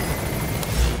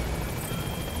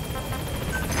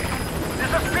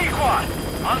 This is B-Quad.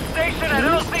 On station at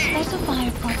LZ. Please specify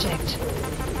a project.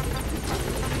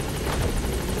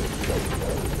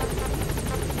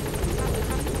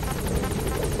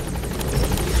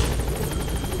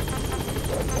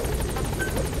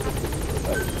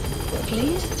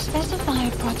 Please specify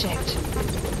a project.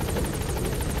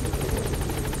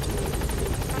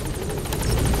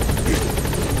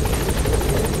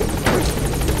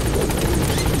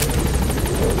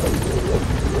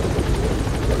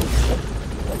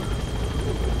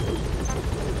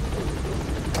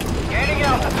 Gaining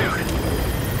altitude.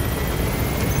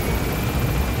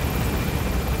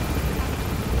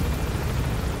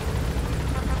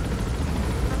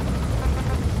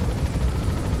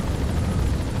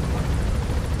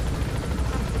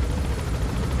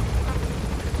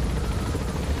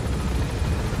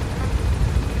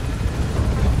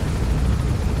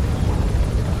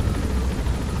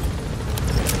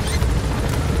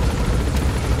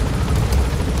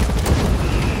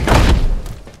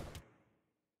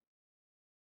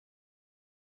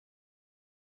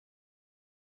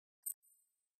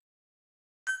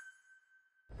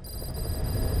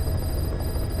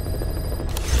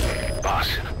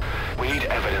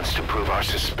 chance to prove our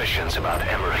suspicions about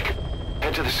Emmerich.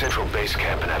 Head to the central base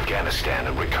camp in Afghanistan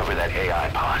and recover that AI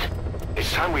pod.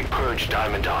 It's time we purge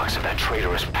Diamond Dogs of that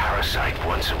traitorous parasite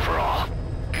once and for all.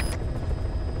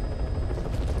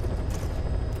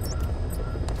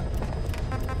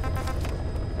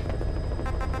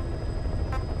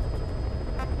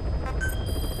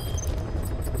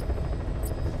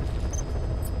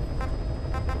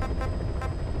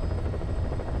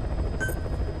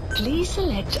 Please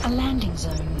select a landing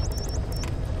zone.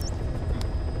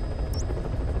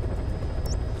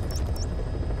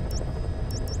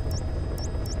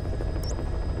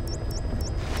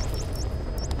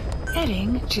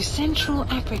 Heading to Central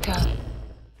Africa.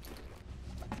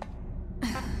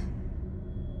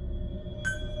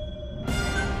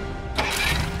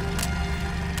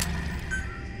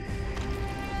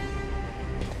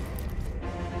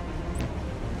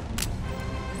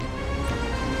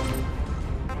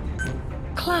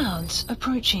 Clouds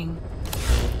approaching.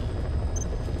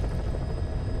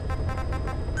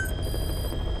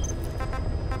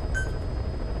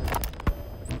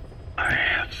 I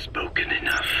have spoken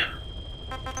enough.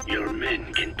 Your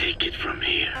men can take it from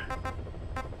here.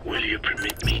 Will you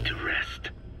permit me to rest?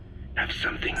 Have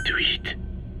something to eat?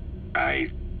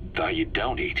 I thought you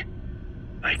don't eat.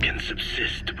 I can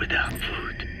subsist without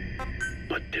food.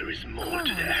 But there is more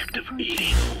to the act of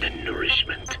eating than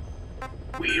nourishment.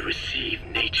 We receive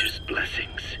nature's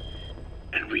blessings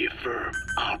and reaffirm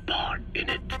our part in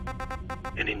it.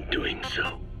 And in doing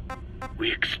so,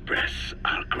 we express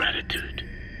our gratitude.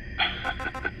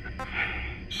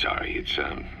 Sorry, it's,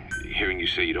 hearing you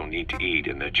say you don't need to eat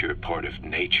and that you're part of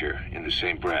nature in the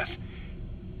same breath.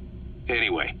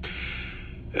 Anyway,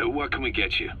 what can we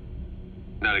get you?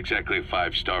 Not exactly a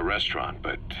 5-star restaurant,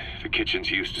 but the kitchen's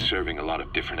used to serving a lot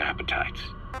of different appetites.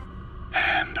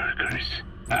 Hamburgers.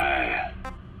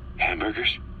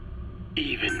 Hamburgers?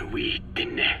 Even we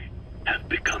Dinne have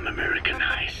become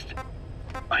Americanized.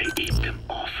 I eat them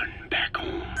often back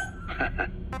home.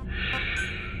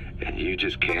 And you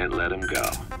just can't let them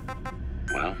go.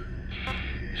 Well,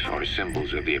 as far as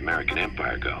symbols of the American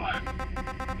Empire go,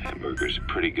 hamburgers are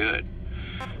pretty good.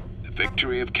 The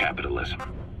victory of capitalism.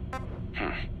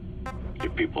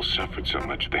 Your people suffered so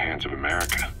much at the hands of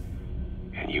America.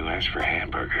 And you ask for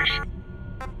hamburgers.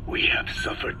 We have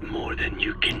suffered more than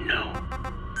you can know.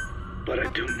 But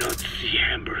I do not see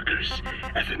hamburgers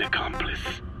as an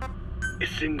accomplice. A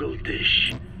single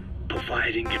dish,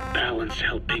 providing a balanced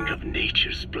helping of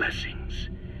nature's blessings.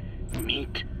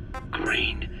 Meat,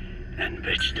 grain, and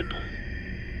vegetable.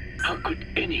 How could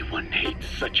anyone hate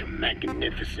such a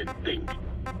magnificent thing?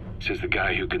 Says the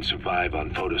guy who can survive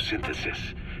on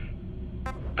photosynthesis.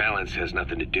 Balance has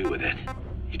nothing to do with it.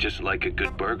 You just like a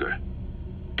good burger.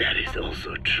 That is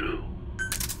also true.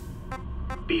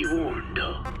 Be warned,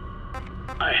 though.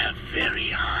 I have very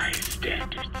high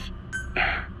standards.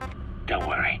 Don't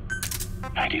worry.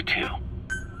 I do too.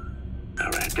 All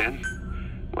right then.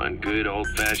 One good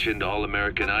old-fashioned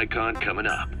all-American icon coming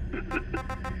up.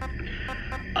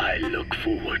 I look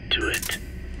forward to it.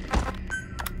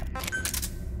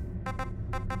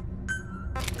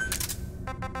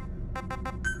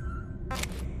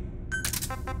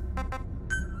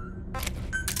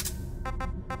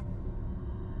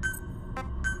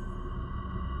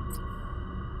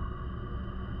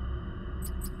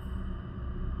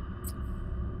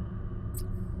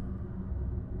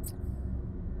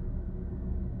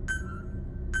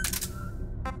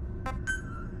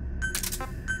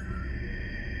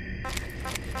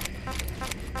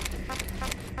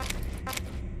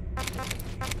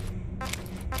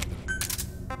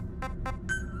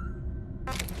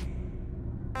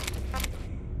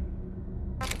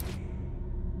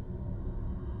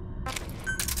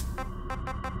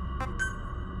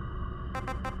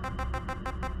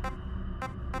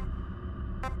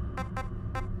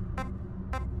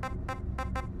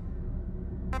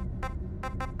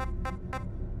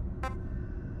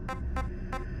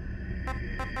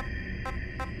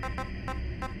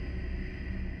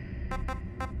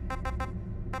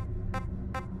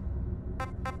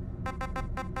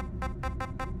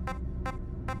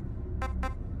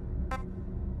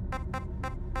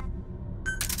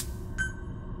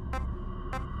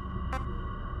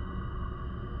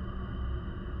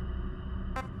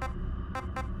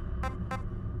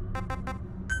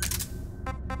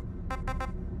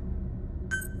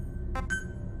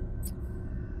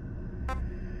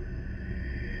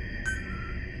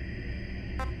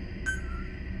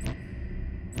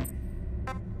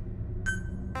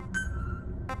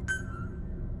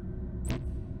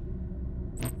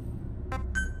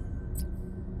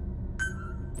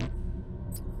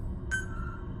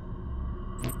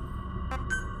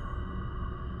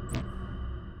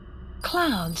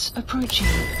 Clouds approaching.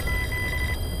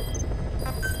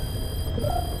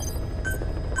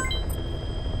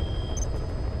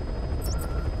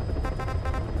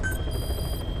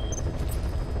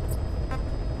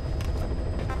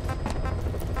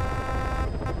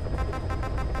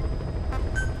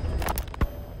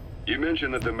 You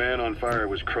mentioned that the man on fire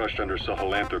was crushed under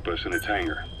Sahelanthropus in its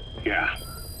hangar. Yeah.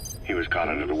 He was caught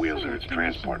under the wheels of its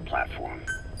transport platform.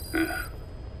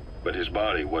 But his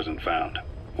body wasn't found.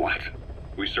 What?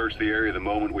 We searched the area the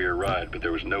moment we arrived, but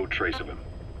there was no trace of him.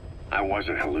 I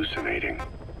wasn't hallucinating.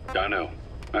 I know.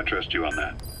 I trust you on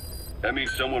that. That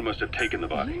means someone must have taken the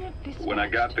body. When I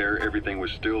got there, everything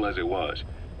was still as it was.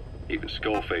 Even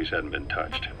Skullface hadn't been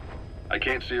touched. I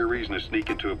can't see a reason to sneak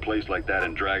into a place like that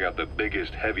and drag out the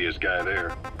biggest, heaviest guy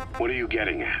there. What are you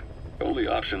getting at? The only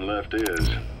option left is...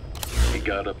 he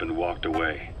got up and walked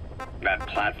away. That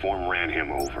platform ran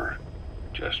him over.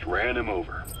 Just ran him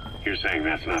over. You're saying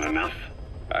that's not enough?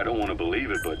 I don't want to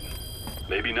believe it, but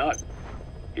maybe not.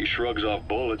 He shrugs off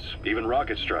bullets, even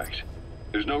rocket strikes.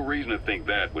 There's no reason to think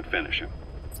that would finish him.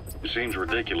 It seems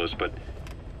ridiculous, but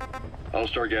I'll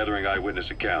start gathering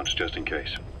eyewitness accounts just in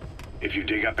case. If you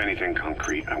dig up anything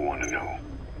concrete, I want to know.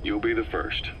 You'll be the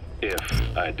first,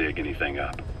 if I dig anything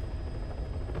up.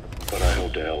 But I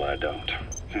hope to hell I don't.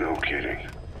 No kidding.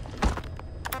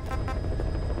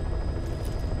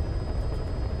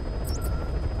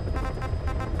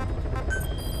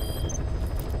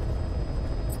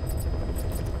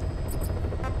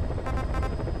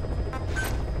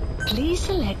 Please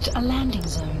select a landing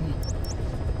zone.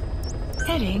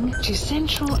 Heading to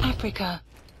Central Africa.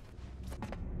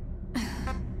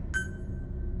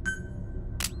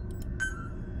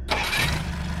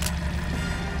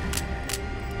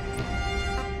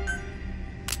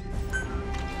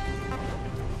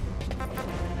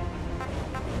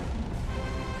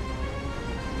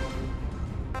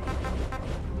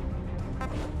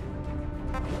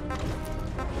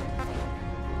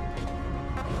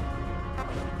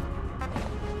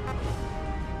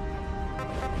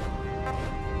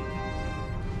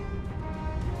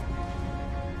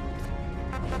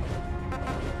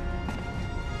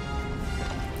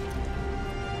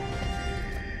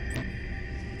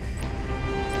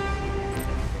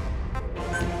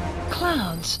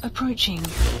 Clouds approaching.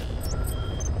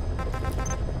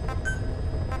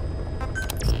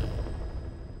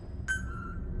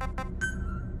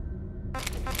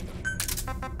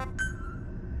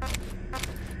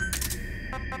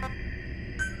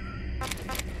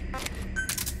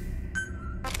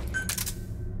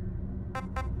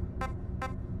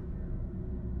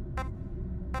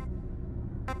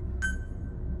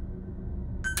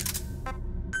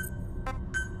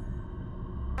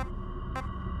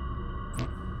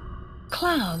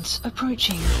 Clouds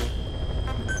approaching.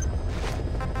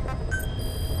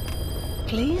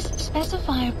 Please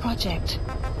specify a project.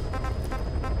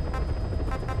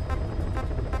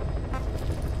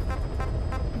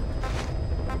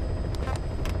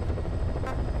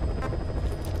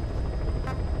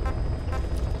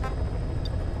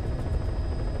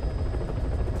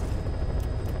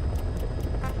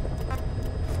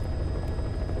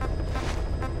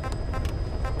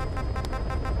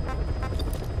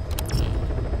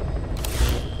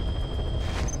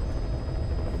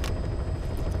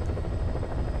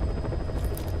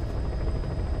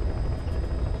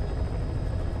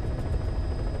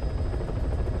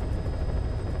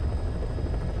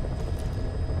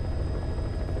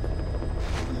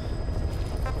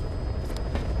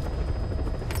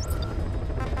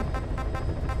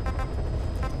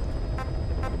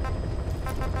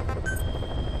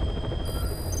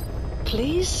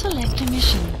 Please select a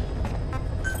mission.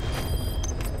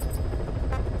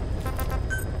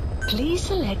 Please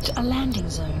select a landing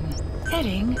zone.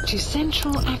 Heading to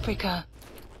Central Africa.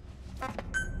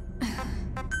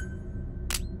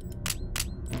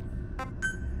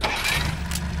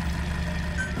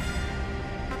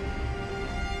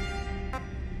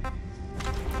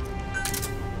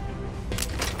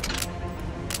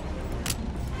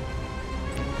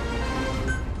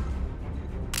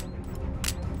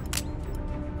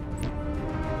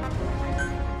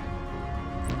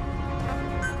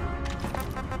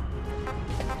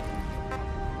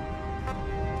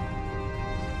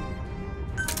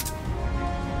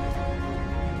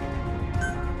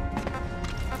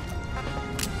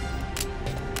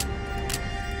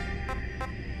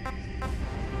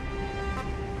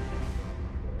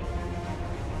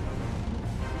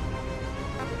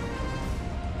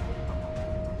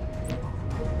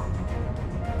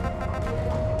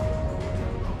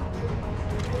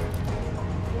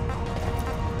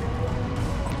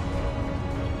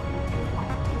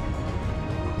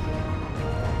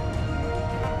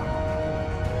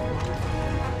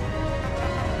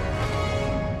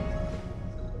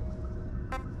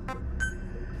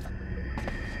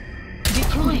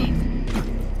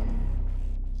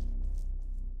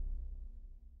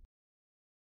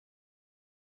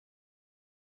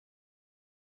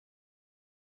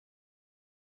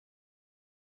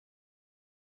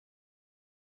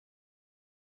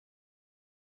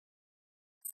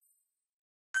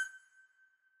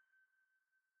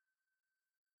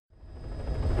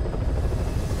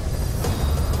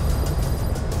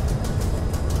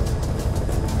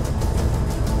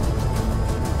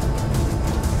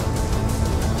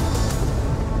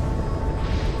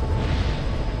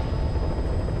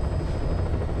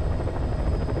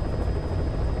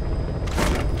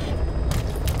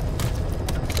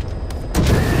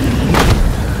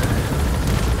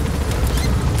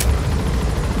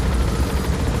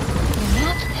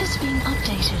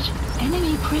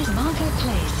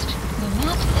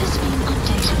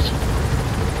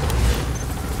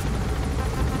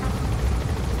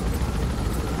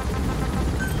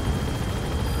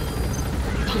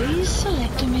 Please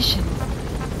select a mission.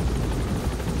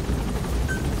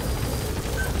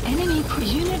 Enemy per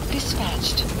unit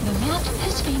dispatched. The map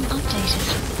has been updated.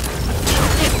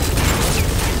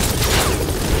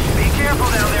 Be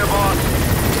careful down there, boss.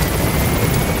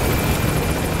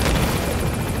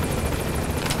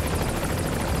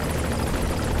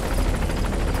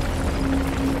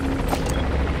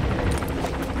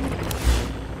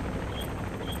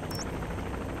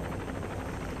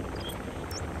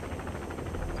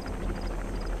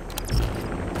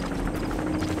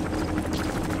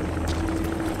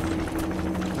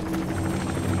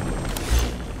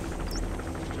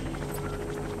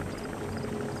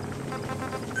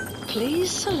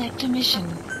 Please select a mission.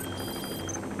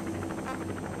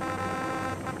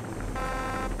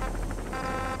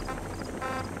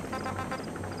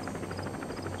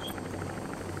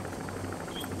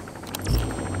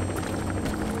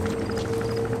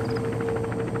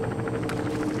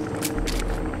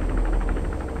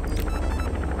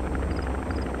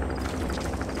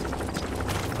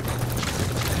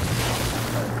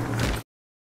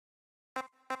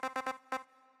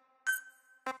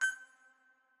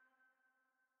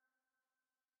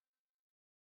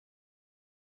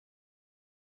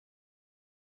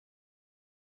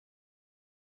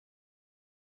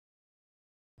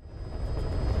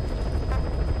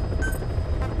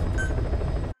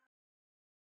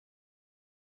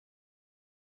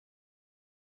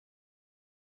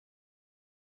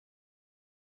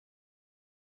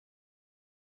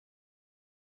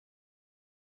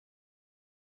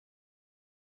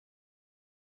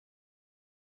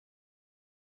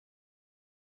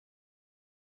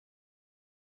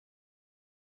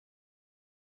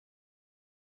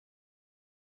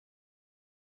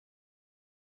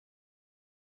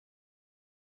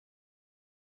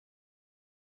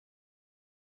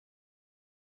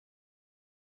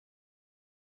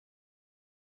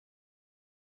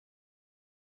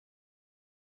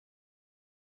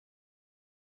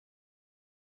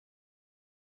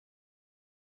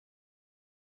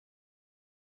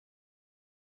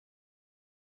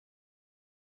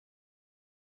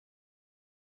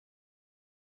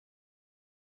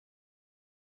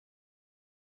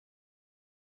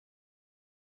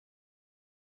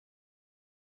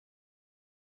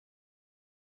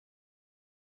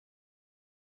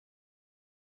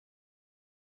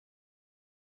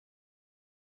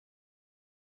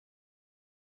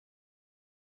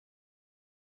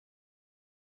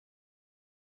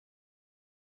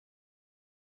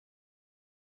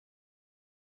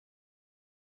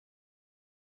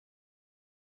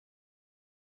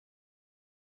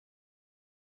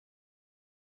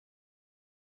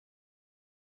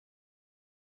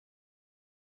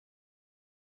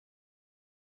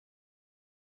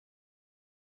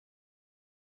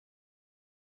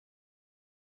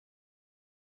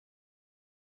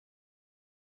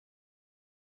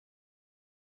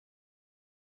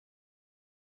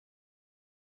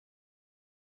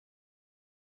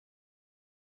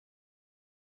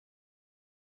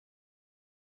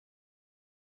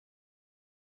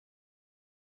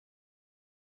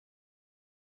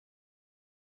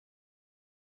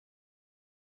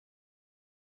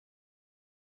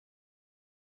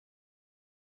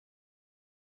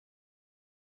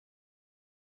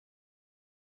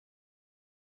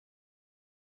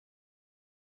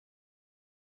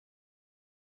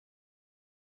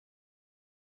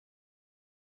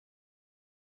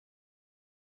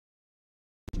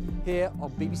 Here on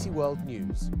BBC World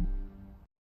News.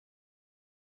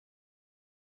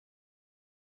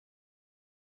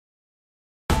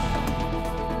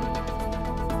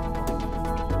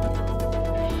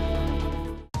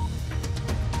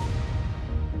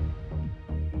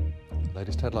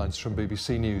 Latest headlines from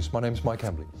BBC News. My name's Mike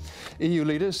Embley. EU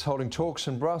leaders holding talks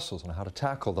in Brussels on how to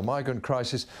tackle the migrant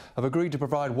crisis have agreed to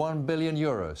provide €1 billion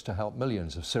to help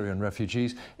millions of Syrian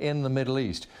refugees in the Middle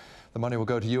East. The money will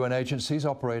go to UN agencies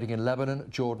operating in Lebanon,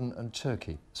 Jordan and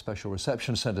Turkey. Special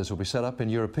reception centres will be set up in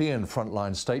European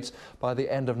frontline states by the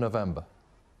end of November.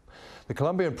 The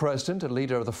Colombian president and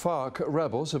leader of the FARC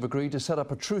rebels have agreed to set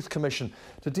up a truth commission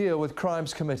to deal with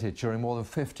crimes committed during more than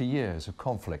 50 years of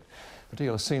conflict. The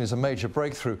deal is seen as a major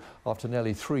breakthrough after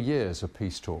nearly 3 years of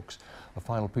peace talks. A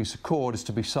final peace accord is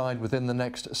to be signed within the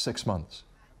next 6 months.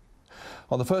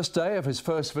 On the first day of his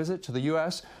first visit to the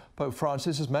US, Pope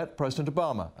Francis has met President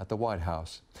Obama at the White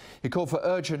House. He called for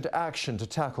urgent action to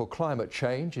tackle climate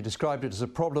change. He described it as a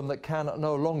problem that can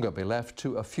no longer be left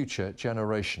to a future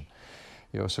generation.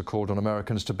 He also called on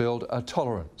Americans to build a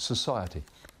tolerant society.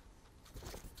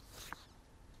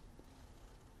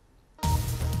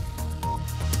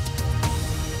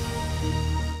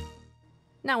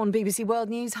 Now on BBC World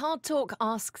News, Hard Talk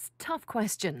asks tough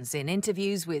questions in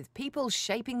interviews with people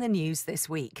shaping the news this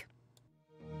week.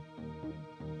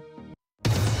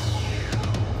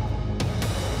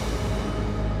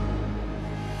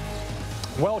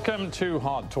 Welcome to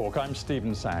Hard Talk. I'm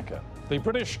Stephen Sacker. The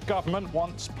British government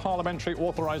wants parliamentary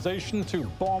authorization to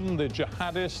bomb the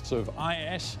jihadists of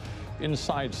IS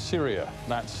inside Syria.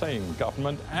 That same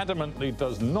government adamantly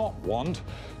does not want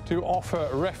to offer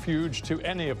refuge to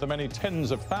any of the many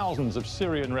tens of thousands of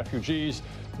Syrian refugees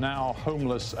now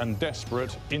homeless and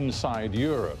desperate inside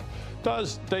Europe.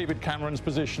 Does David Cameron's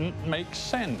position make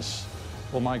sense?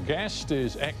 Well, my guest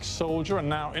is ex-soldier and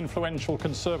now influential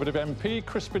Conservative MP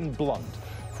Crispin Blunt.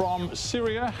 From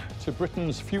Syria to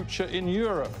Britain's future in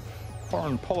Europe,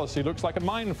 foreign policy looks like a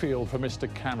minefield for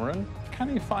Mr. Cameron. Can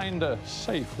he find a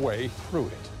safe way through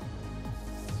it?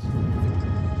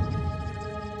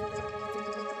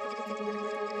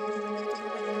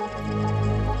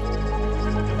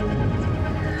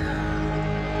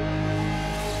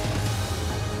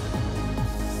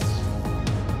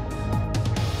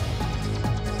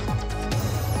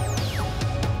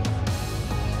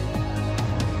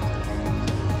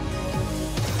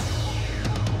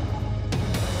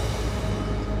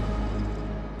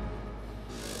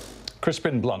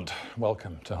 Crispin Blunt,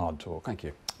 welcome to Hard Talk. Thank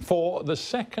you. For the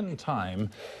second time,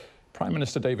 Prime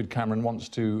Minister David Cameron wants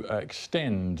to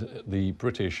extend the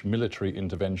British military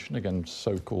intervention against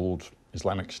so-called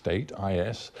Islamic State,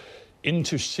 IS,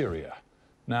 into Syria.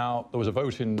 Now, there was a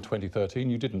vote in 2013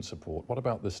 you didn't support. What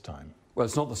about this time? Well,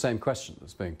 it's not the same question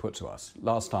that's being put to us.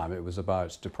 Last time it was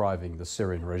about depriving the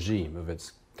Syrian regime of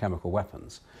its chemical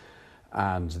weapons.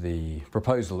 And the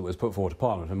proposal that was put forward to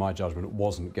Parliament, in my judgment,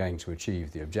 wasn't going to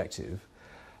achieve the objective.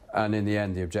 And in the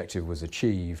end, the objective was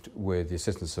achieved with the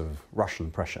assistance of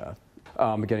Russian pressure,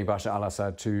 getting Bashar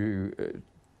al-Assad to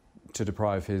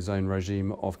deprive his own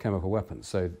regime of chemical weapons.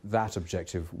 So that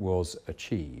objective was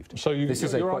achieved. So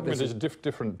your argument is a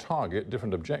different target,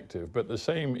 different objective, but the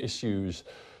same issues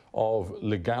of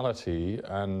legality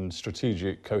and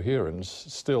strategic coherence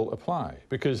still apply.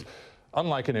 Because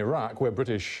unlike in Iraq, where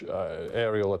British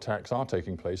aerial attacks are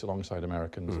taking place alongside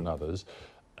Americans and others,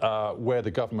 where the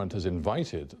government has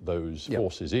invited those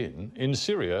forces in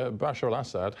Syria, Bashar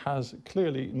al-Assad has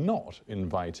clearly not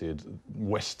invited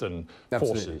Western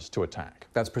forces to attack.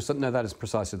 That is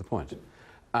precisely the point.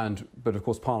 But of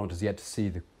course, Parliament has yet to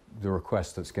see the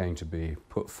request that's going to be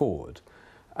put forward.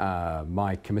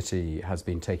 My committee has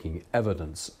been taking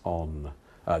evidence on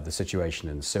the situation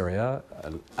in Syria,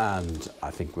 and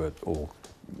I think we're all,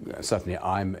 certainly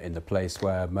I'm in the place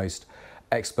where most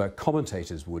expert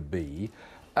commentators would be,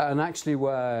 and actually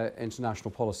where international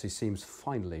policy seems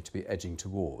finally to be edging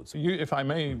towards. If I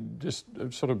may just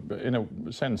sort of, in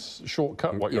a sense,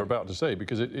 shortcut what you're about to say,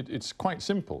 because it's quite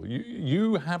simple.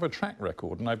 You have a track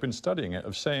record, and I've been studying it,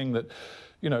 of saying that,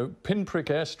 you know, pinprick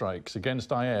airstrikes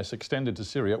against IS extended to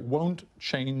Syria won't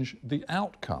change the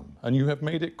outcome. And you have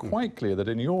made it quite clear that,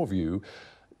 in your view,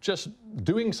 just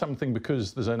doing something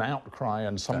because there's an outcry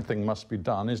and something must be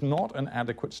done is not an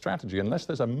adequate strategy. Unless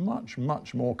there's a much,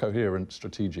 much more coherent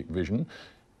strategic vision,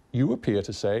 you appear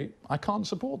to say, I can't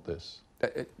support this.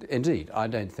 Indeed, I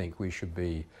don't think we should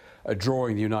be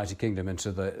drawing the United Kingdom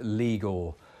into the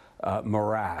legal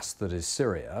morass that is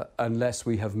Syria unless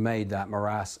we have made that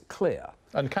morass clear.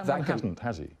 And Cameron hasn't,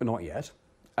 has he? Not yet.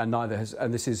 And neither has,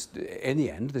 and this is, in the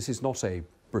end, this is not a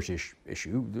British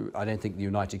issue. I don't think the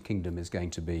United Kingdom is going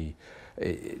to be,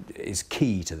 is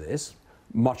key to this.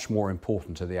 Much more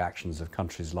important are the actions of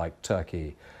countries like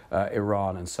Turkey,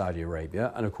 Iran and Saudi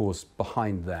Arabia, and of course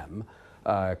behind them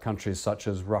countries such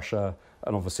as Russia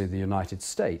and obviously the United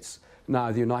States.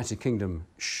 Now, the United Kingdom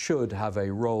should have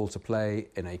a role to play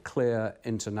in a clear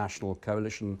international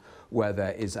coalition where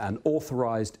there is an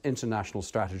authorized international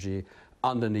strategy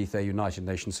underneath a United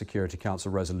Nations Security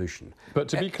Council resolution. But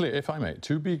to be clear, if I may,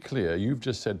 to be clear, you've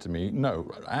just said to me,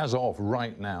 no, as of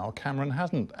right now, Cameron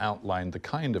hasn't outlined the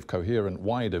kind of coherent,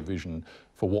 wider vision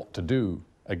for what to do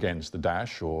against the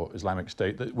Daesh or Islamic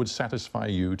State that would satisfy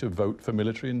you to vote for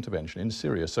military intervention in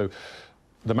Syria. So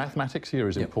the mathematics here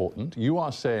is important. You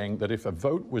are saying that if a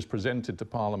vote was presented to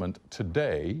Parliament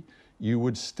today, you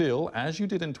would still, as you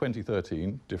did in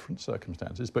 2013, different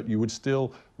circumstances, but you would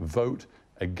still vote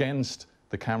against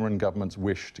the Cameron government's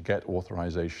wish to get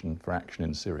authorization for action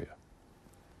in Syria.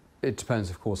 It depends,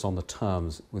 of course, on the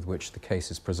terms with which the case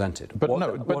is presented. But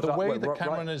the way that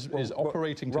Cameron is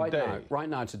operating today... Right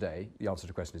now, today, the answer to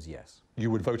the question is yes. You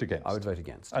would vote against? I would vote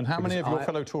against. And how many of your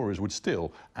fellow Tories would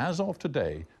still, as of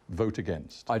today, vote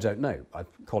against? I don't know.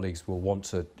 Colleagues will want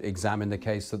to examine the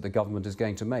case that the government is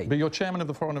going to make. But you're chairman of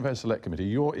the Foreign Affairs Select Committee.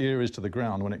 Your ear is to the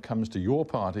ground when it comes to your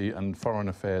party and foreign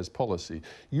affairs policy.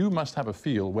 You must have a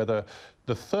feel whether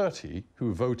the 30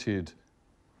 who voted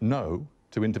no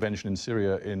to intervention in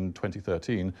Syria in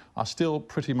 2013 are still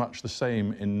pretty much the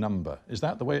same in number. Is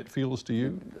that the way it feels to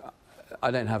you?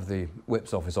 I don't have the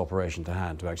Whip's office operation to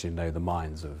hand to actually know the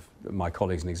minds of my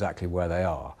colleagues and exactly where they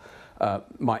are.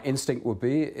 My instinct would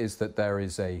be is that there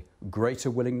is a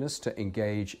greater willingness to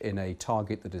engage in a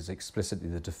target that is explicitly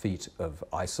the defeat of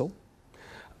ISIL.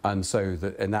 And so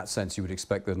that in that sense you would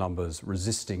expect the numbers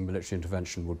resisting military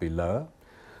intervention would be lower.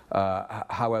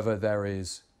 However, there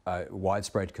is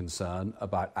widespread concern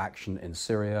about action in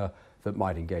Syria that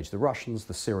might engage the Russians,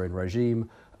 the Syrian regime,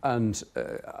 and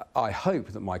I hope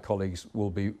that my colleagues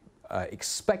will be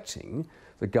expecting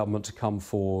the government to come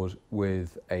forward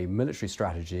with a military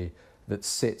strategy that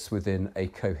sits within a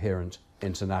coherent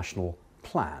international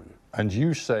plan. And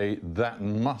you say that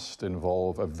must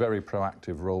involve a very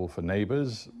proactive role for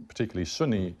neighbours, particularly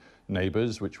Sunni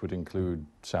neighbours, which would include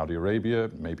Saudi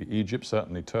Arabia, maybe Egypt,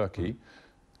 certainly Turkey.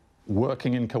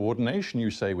 Working in coordination,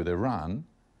 you say, with Iran,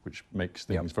 which makes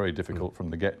things very difficult from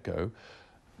the get-go.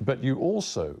 But you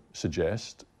also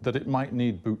suggest that it might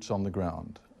need boots on the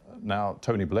ground. Now,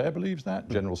 Tony Blair believes that,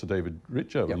 General Sir David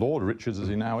Richards, Lord Richards as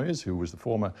he now is, who was the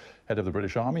former head of the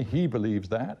British Army, he believes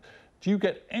that. Do you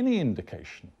get any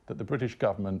indication that the British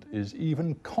government is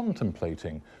even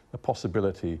contemplating the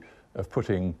possibility of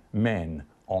putting men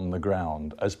on the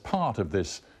ground as part of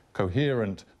this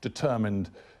coherent, determined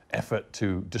effort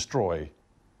to destroy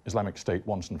Islamic State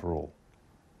once and for all?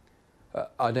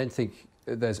 I don't think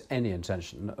there's any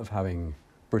intention of having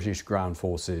British ground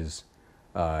forces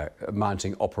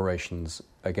mounting operations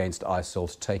against ISIL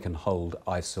to take and hold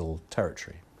ISIL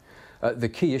territory. The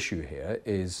key issue here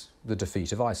is the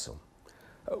defeat of ISIL.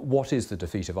 What is the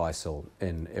defeat of ISIL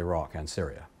in Iraq and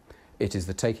Syria? It is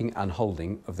the taking and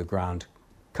holding of the ground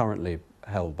currently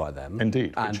held by them.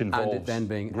 Indeed, which involves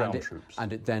ground troops.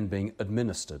 And it then being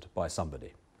administered by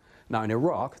somebody. Now, in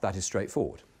Iraq, that is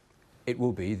straightforward. It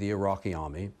will be the Iraqi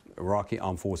army, Iraqi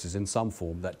armed forces in some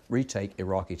form that retake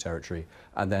Iraqi territory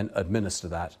and then administer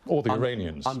that. Or the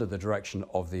Iranians. Under the direction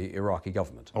of the Iraqi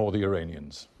government. Or the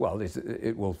Iranians. Well,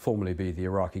 it will formally be the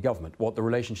Iraqi government. What the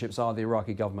relationships are the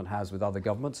Iraqi government has with other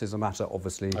governments is a matter,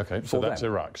 obviously, okay, so that's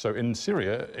them. Iraq. So in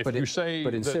Syria, if you say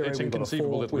that it's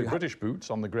inconceivable that there will be British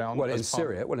boots on the ground... Well, in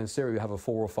Syria, we have a 4-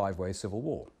 or 5-way civil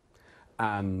war.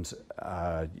 And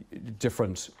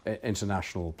different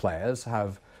international players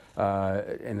have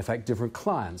in effect, different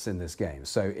clients in this game.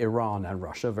 So Iran and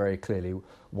Russia very clearly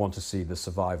want to see the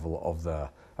survival of the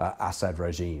Assad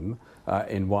regime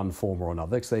in one form or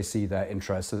another, because they see their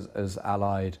interests as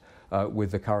allied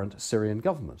with the current Syrian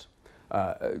government.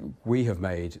 We have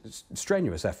made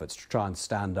strenuous efforts to try and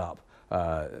stand up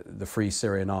the Free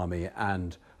Syrian Army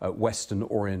and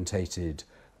Western-orientated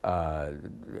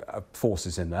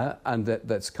forces in there, and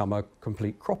that's come a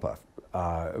complete cropper,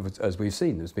 as we've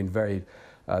seen. There's been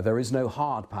there is no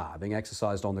hard power being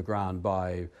exercised on the ground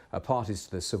by parties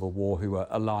to the civil war who are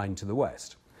aligned to the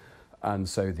West. And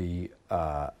so the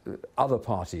other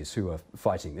parties who are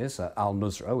fighting this,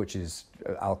 al-Nusra, which is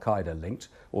al-Qaeda linked,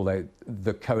 although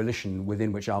the coalition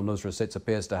within which al-Nusra sits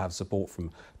appears to have support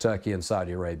from Turkey and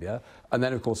Saudi Arabia. And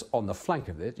then, of course, on the flank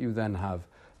of it, you then have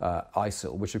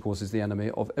ISIL, which of course is the enemy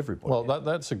of everybody. Well,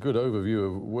 that's a good overview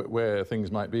of where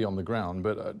things might be on the ground,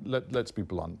 but let's be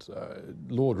blunt.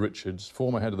 Lord Richards,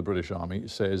 former head of the British Army,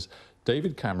 says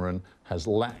David Cameron has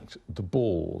lacked the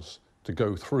balls to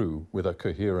go through with a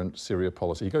coherent Syria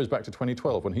policy. He goes back to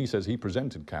 2012 when he says he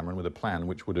presented Cameron with a plan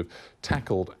which would have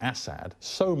tackled Assad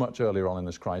so much earlier on in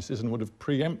this crisis and would have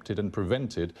preempted and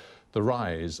prevented the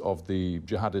rise of the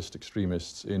jihadist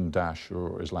extremists in Daesh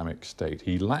or Islamic State.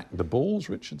 He lacked the balls,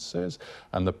 Richards says,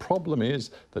 and the problem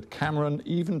is that Cameron,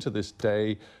 even to this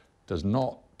day, does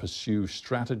not pursue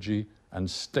strategy and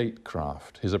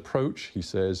statecraft. His approach, he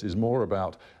says, is more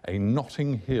about a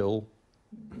Notting Hill,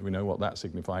 we know what that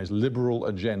signifies, liberal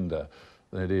agenda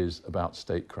than it is about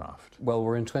statecraft. Well,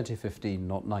 we're in 2015,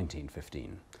 not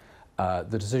 1915.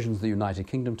 The decisions the United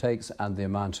Kingdom takes and the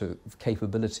amount of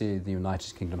capability the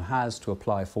United Kingdom has to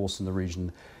apply force in the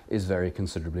region is very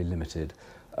considerably limited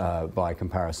by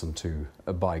comparison to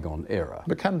a bygone era.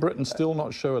 But can Britain still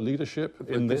not show a leadership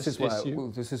in this issue? Well,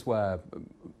 this is where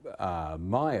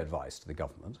my advice to the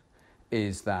government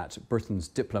is that Britain's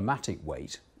diplomatic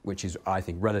weight which is, I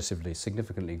think, relatively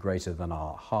significantly greater than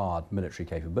our hard military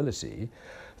capability,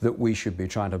 that we should be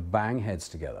trying to bang heads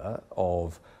together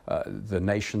of the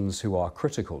nations who are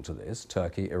critical to this,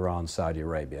 Turkey, Iran, Saudi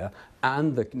Arabia,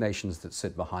 and the nations that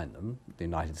sit behind them, the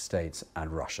United States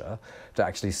and Russia, to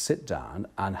actually sit down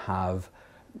and have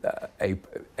a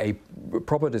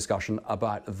proper discussion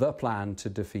about the plan to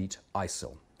defeat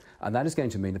ISIL. And that is going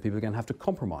to mean that people are going to have to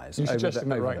compromise. You're suggesting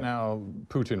that right now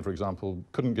Putin, for example,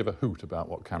 couldn't give a hoot about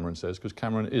what Cameron says because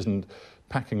Cameron isn't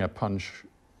packing a punch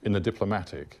in the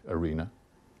diplomatic arena?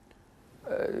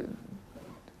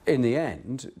 In the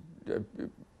end,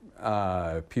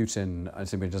 Putin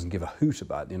simply doesn't give a hoot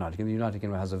about the United Kingdom. The United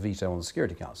Kingdom has a veto on the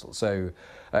Security Council. So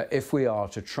if we are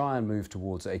to try and move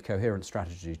towards a coherent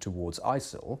strategy towards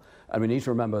ISIL, and we need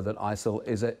to remember that ISIL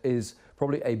is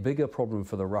probably a bigger problem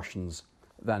for the Russians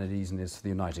than it even is for the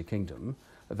United Kingdom.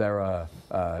 There are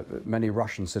many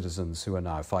Russian citizens who are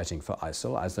now fighting for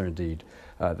ISIL, as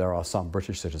there are some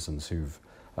British citizens who've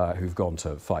gone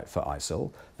to fight for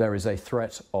ISIL. There is a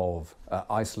threat of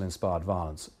ISIL-inspired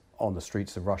violence on the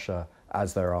streets of Russia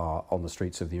as there are on the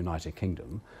streets of the United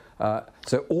Kingdom.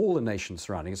 So all the nations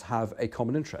surrounding us have a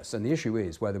common interest. And the issue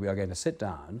is whether we are going to sit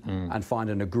down and find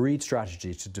an agreed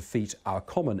strategy to defeat our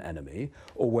common enemy,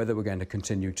 or whether we're going to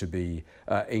continue to be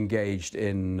engaged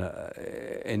in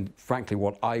frankly,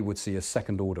 what I would see as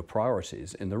second-order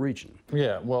priorities in the region.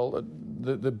 Yeah, well,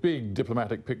 the big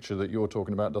diplomatic picture that you're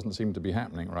talking about doesn't seem to be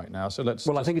happening right now. So let's.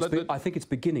 Well, I think it's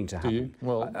beginning to happen. Do you?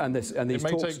 Well, and these it may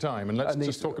talks, take time, and let's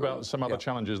just talk about some other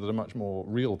challenges that are much more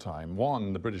real time.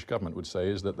 One, the British government would say,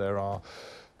 is that there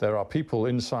are people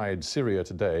inside Syria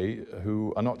today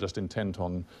who are not just intent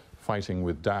on fighting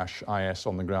with Daesh, IS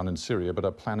on the ground in Syria, but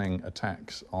are planning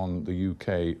attacks on the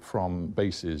UK from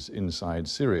bases inside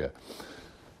Syria.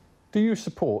 Do you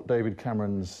support David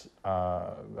Cameron's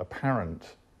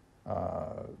apparent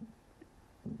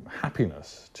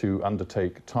happiness to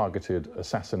undertake targeted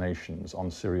assassinations on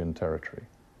Syrian territory?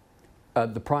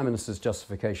 The Prime Minister's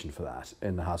justification for that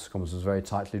in the House of Commons was very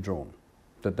tightly drawn,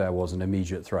 that there was an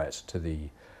immediate threat to the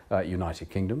United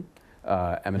Kingdom.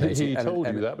 He told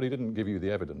you that, but he didn't give you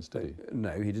the evidence, did he?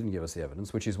 No, he didn't give us the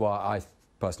evidence, which is why I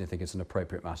personally think it's an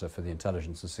appropriate matter for the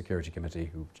Intelligence and Security Committee,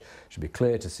 who should be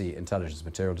clear to see intelligence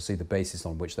material, to see the basis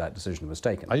on which that decision was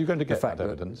taken. Are you going to get that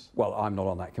evidence? Well, I'm not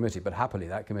on that committee, but happily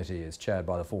that committee is chaired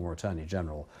by the former Attorney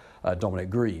General, Dominic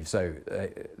Grieve, so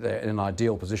they're in an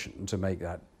ideal position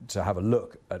to have a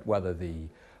look at whether the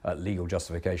legal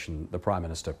justification the Prime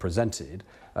Minister presented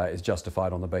is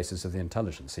justified on the basis of the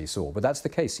intelligence he saw. But that's the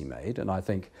case he made, and I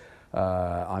think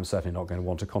I'm certainly not going to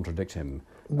want to contradict him.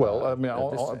 Well, I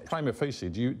mean, prima facie,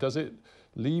 does it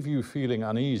leave you feeling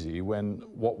uneasy when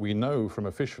what we know from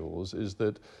officials is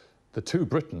that the two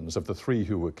Britons of the three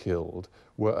who were killed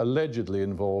were allegedly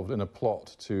involved in a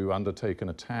plot to undertake an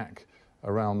attack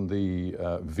around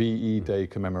the VE Day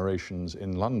commemorations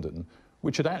in London,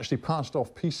 which had actually passed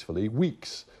off peacefully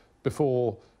weeks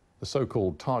before the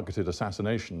so-called targeted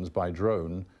assassinations by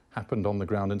drone happened on the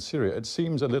ground in Syria? It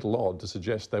seems a little odd to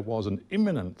suggest there was an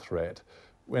imminent threat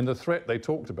when the threat they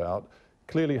talked about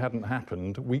clearly hadn't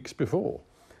happened weeks before.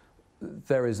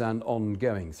 There is an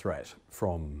ongoing threat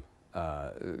from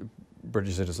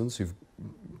British citizens who've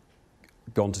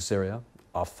gone to Syria,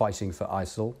 are fighting for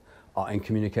ISIL, are in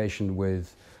communication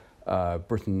with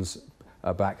Britons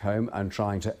back home and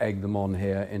trying to egg them on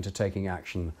here into taking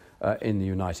action in the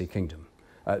United Kingdom.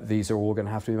 These are all going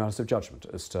to have to be matters of judgment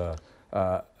as to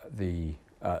the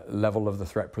level of the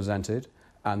threat presented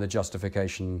and the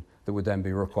justification that would then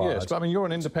be required. Yes, but I mean, you're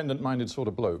an independent-minded sort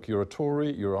of bloke. You're a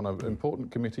Tory, you're on an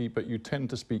important committee, but you tend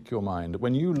to speak your mind.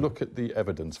 When you look at the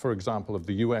evidence, for example, of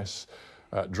the US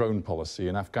drone policy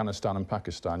in Afghanistan and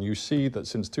Pakistan, you see that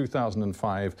since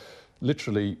 2005,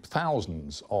 literally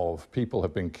thousands of people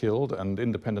have been killed, and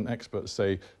independent experts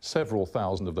say several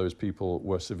thousand of those people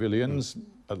were civilians.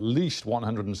 At least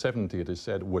 170, it is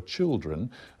said, were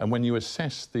children. And when you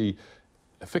assess the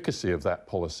efficacy of that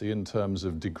policy in terms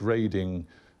of degrading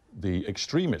the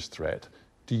extremist threat,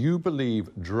 do you believe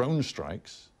drone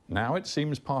strikes, now it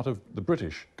seems part of the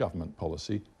British government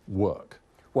policy, work?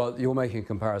 Well, you're making a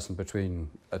comparison between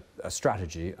a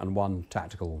strategy and one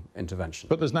tactical intervention.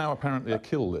 But there's now apparently a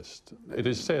kill list. It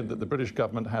is said that the British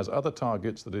government has other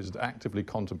targets that it is actively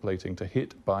contemplating to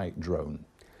hit by drone.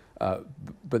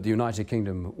 But the United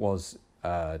Kingdom was,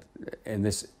 in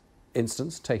this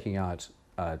instance, taking out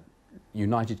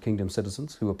United Kingdom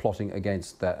citizens who were plotting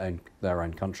against their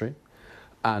own country,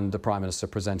 and the Prime Minister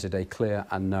presented a clear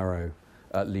and narrow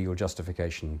legal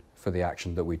justification for the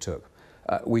action that we took.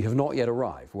 We have not yet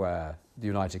arrived where the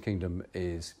United Kingdom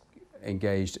is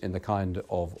engaged in the kind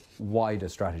of wider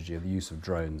strategy of the use of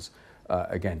drones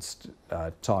against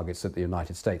targets that the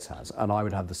United States has. And I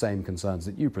would have the same concerns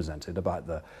that you presented about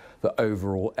the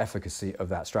overall efficacy of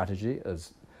that strategy,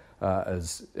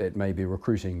 as it may be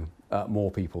recruiting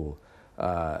more people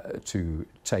to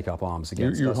take up arms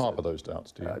against us. You harbour those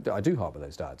doubts, do you? I do harbour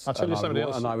those doubts. I'll tell you somebody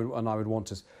else. And I would want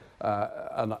to,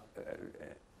 and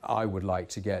I would like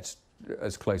to get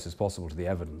as close as possible to the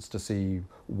evidence to see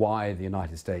why the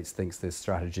United States thinks this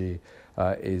strategy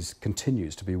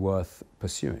continues to be worth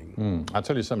pursuing. I'll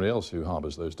tell you somebody else who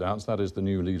harbours those doubts. That is the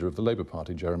new leader of the Labour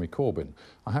Party, Jeremy Corbyn.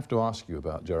 I have to ask you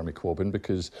about Jeremy Corbyn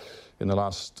because in the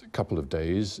last couple of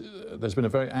days there's been a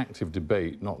very active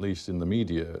debate, not least in the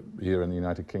media here in the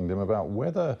United Kingdom, about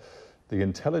whether the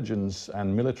intelligence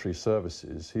and military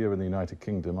services here in the United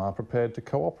Kingdom are prepared to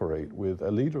cooperate with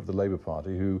a leader of the Labour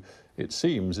Party who, it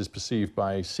seems, is perceived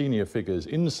by senior figures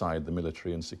inside the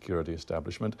military and security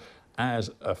establishment as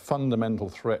a fundamental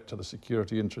threat to the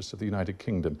security interests of the United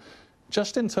Kingdom.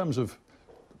 Just in terms of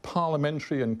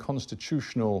parliamentary and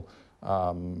constitutional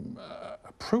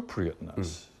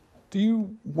appropriateness, do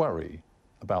you worry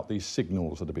about these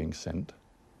signals that are being sent?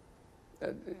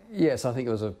 Yes, I think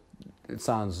it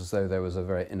sounds as though there was a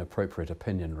very inappropriate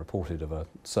opinion reported of a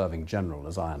serving general,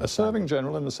 as I understand. A serving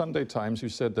general in the Sunday Times who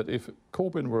said that if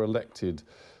Corbyn were elected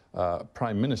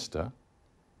Prime Minister,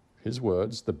 his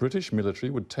words, the British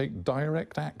military would take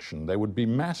direct action. There would be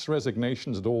mass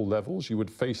resignations at all levels. You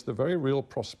would face the very real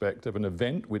prospect of an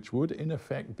event which would, in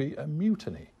effect, be a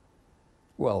mutiny.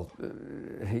 Well,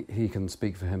 he can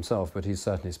speak for himself, but he's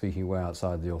certainly speaking way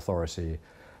outside the authority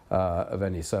of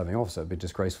any serving officer. It'd be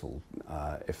disgraceful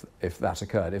if that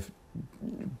occurred. If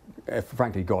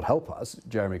frankly, God help us,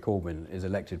 Jeremy Corbyn is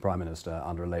elected Prime Minister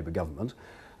under a Labour government,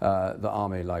 the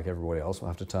army, like everybody else, will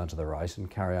have to turn to the right and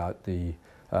carry out the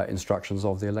instructions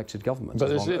of the elected government. But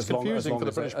it's confusing for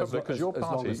the British public because your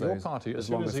party, as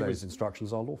long as those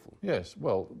instructions are lawful. Yes,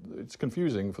 well, it's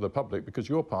confusing for the public because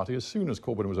your party, as soon as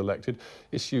Corbyn was elected,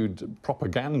 issued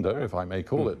propaganda, if I may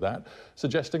call it that,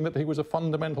 suggesting that he was a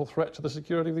fundamental threat to the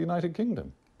security of the United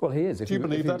Kingdom. Well, he is. Do you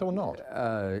believe that or not?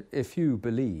 If you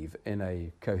believe in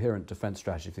a coherent defence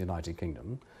strategy for the United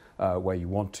Kingdom, where you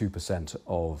want 2%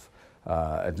 of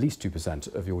at least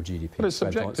 2% of your GDP but it's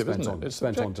subjective, isn't it? It's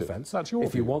spent on defence. That's your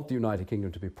If view. you want the United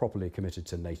Kingdom to be properly committed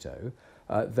to NATO,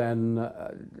 then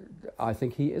I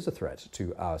think he is a threat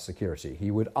to our security. He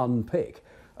would unpick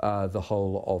the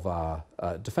whole of our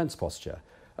defence posture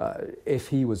if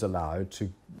he was allowed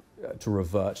to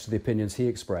revert to the opinions he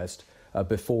expressed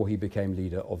before he became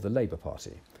leader of the Labour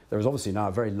Party. There is obviously now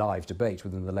a very live debate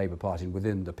within the Labour Party and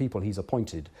within the people he's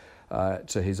appointed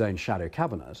to his own shadow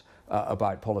cabinet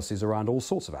about policies around all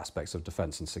sorts of aspects of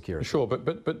defence and security. Sure,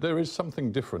 but there is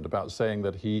something different about saying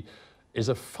that he is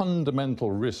a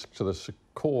fundamental risk to the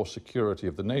core security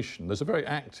of the nation. There's a very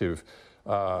active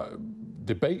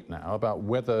debate now about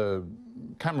whether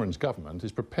Cameron's government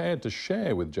is prepared to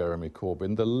share with Jeremy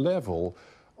Corbyn the level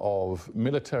of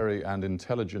military and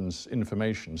intelligence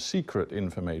information, secret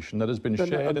information that has been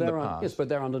shared in the past. Yes, but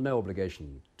they're under no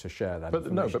obligation to share that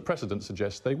information. No, but precedent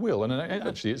suggests they will. And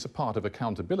actually, it's a part of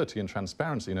accountability and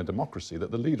transparency in a democracy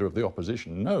that the leader of the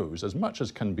opposition knows as much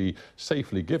as can be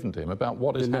safely given to him about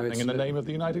what is happening in the name of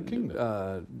the United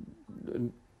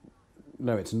Kingdom.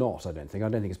 No, it's not, I don't think. I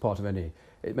don't think it's part of any...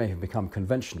 It may have become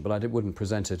conventional, but I wouldn't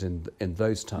present it in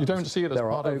those terms. You don't see it as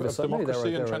part of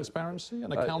democracy and transparency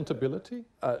and accountability?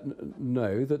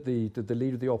 No, that the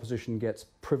leader of the opposition gets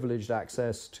privileged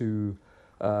access to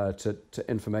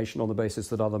information on the basis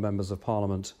that other members of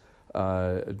Parliament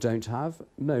don't have?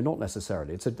 No, not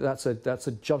necessarily. That's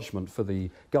a judgment for the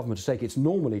government to take. It's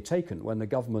normally taken when the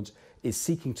government is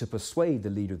seeking to persuade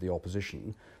the leader of the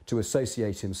opposition to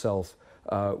associate himself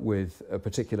with a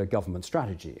particular government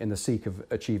strategy in the seek of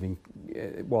achieving,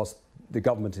 whilst the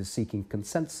government is seeking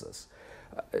consensus.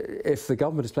 If the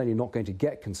government is plainly not going to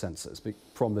get consensus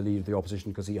from the leader of the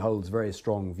opposition because he holds very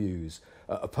strong views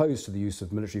opposed to the use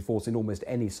of military force in almost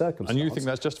any circumstance... And you think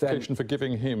that's justification for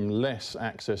giving him less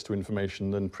access to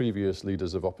information than previous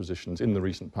leaders of oppositions in the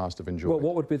recent past have enjoyed? Well,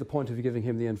 what would be the point of giving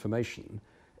him the information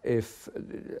if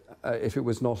it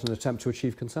was not an attempt to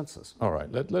achieve consensus? All right,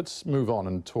 let's move on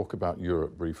and talk about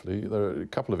Europe briefly. There are a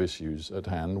couple of issues at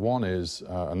hand. One is,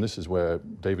 and this is where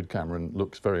David Cameron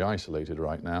looks very isolated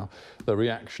right now, the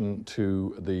reaction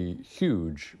to the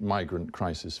huge migrant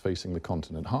crisis facing the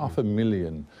continent.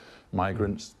 500,000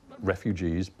 migrants,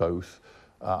 refugees, both,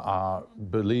 are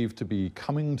believed to be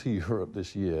coming to Europe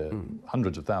this year.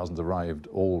 Hundreds of thousands arrived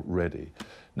already.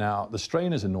 Now, the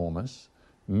strain is enormous.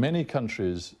 Many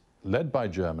countries, led by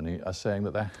Germany, are saying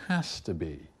that there has to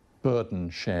be burden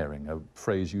sharing, a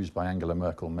phrase used by Angela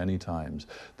Merkel many times,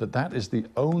 that is the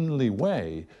only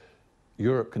way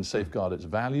Europe can safeguard its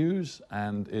values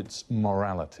and its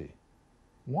morality.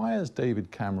 Why has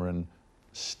David Cameron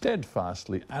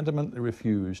steadfastly, adamantly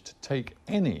refused to take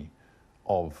any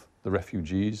of the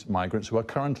refugees, migrants who are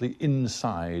currently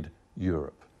inside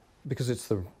Europe? Because it's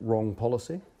the wrong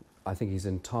policy. I think he's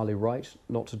entirely right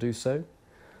not to do so.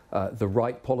 The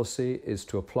right policy is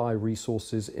to apply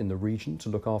resources in the region to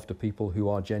look after people who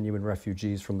are genuine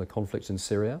refugees from the conflict in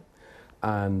Syria.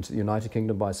 And the United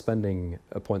Kingdom, by spending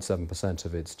 0.7%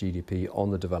 of its GDP on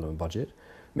the development budget,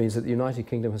 means that the United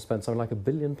Kingdom has spent something like £1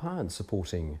 billion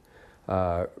supporting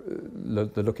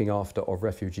the looking after of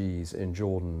refugees in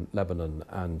Jordan, Lebanon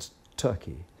and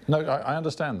Turkey. No, I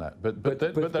understand that,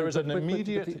 but there is an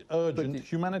immediate, urgent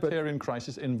humanitarian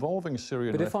crisis involving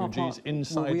Syrian refugees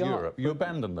inside Europe. You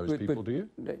abandon those people, do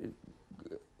you?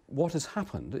 What has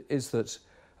happened is that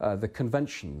the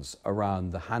conventions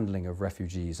around the handling of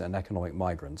refugees and economic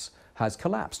migrants has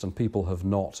collapsed, and people have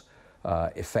not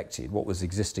effected what was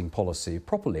existing policy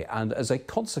properly. And as a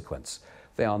consequence,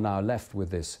 they are now left with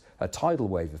this tidal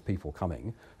wave of people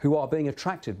coming who are being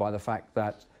attracted by the fact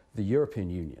that the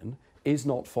European Union is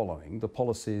not following the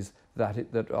policies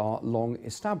that are long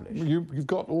established. You've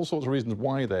got all sorts of reasons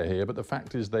why they're here, but the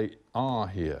fact is they are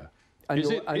here.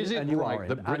 Is it right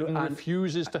that Britain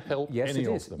refuses to help any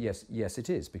of them? Yes,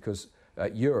 it is, because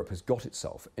Europe has got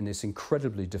itself in this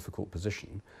incredibly difficult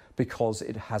position because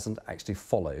it hasn't actually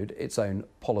followed its own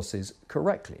policies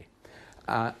correctly.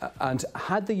 And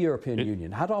had the European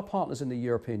Union, had our partners in the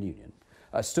European Union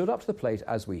stood up to the plate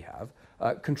as we have,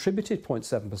 contributed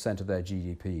 0.7% of their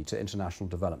GDP to international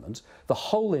development, the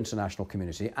whole international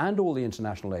community and all the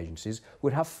international agencies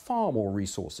would have far more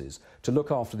resources to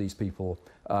look after these people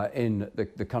in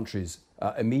the countries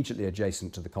immediately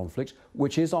adjacent to the conflict,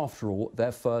 which is, after all,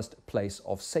 their first place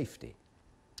of safety.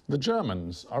 The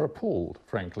Germans are appalled,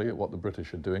 frankly, at what the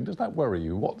British are doing. Does that worry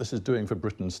you, what this is doing for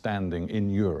Britain's standing in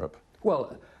Europe?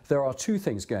 Well, there are two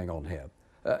things going on here.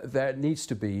 There needs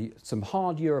to be some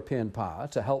hard European power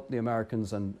to help the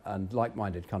Americans and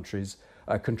like-minded countries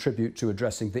contribute to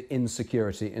addressing the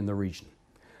insecurity in the region.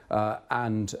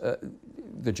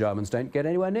 The Germans don't get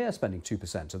anywhere near spending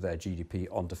 2% of their GDP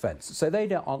on defence. So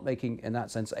they aren't making, in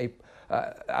that sense,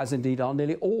 as indeed are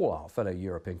nearly all our fellow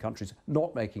European countries,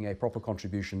 not making a proper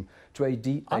contribution to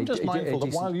I'm just mindful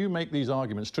that while you make these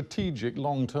arguments, strategic,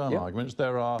 long-term arguments,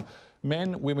 there are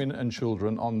men, women and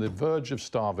children on the verge of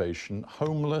starvation,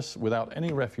 homeless, without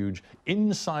any refuge,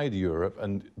 inside Europe,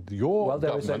 and your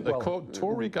government, the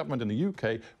Tory government in the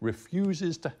UK,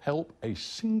 refuses to help a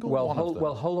single one of them.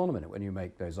 Well, hold on a minute when you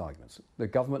make those arguments. The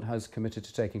government has committed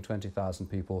to taking 20,000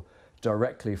 people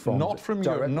directly from... Not from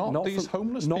Europe, not these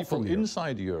homeless people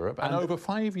inside Europe, and over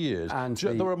 5 years.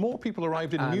 There are more people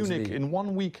arrived in Munich in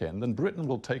 1 weekend than Britain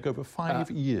will take over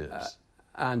 5 years.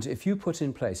 And if you put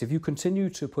in place, if you continue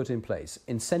to put in place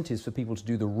incentives for people to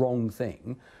do the wrong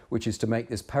thing, which is to make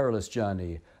this perilous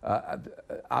journey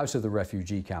out of the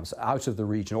refugee camps, out of the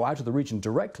region, or out of the region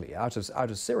directly, out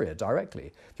of Syria directly,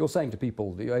 if you're saying to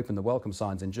people that you open the welcome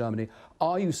signs in Germany,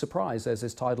 are you surprised there's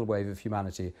this tidal wave of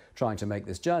humanity trying to make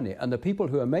this journey? And the people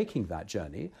who are making that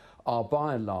journey are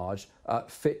by and large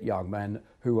fit young men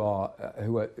who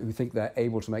think they're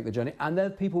able to make the journey, and they're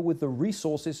people with the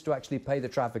resources to actually pay the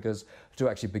traffickers to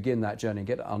actually begin that journey and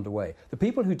get it underway. The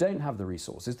people who don't have the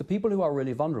resources, the people who are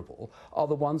really vulnerable, are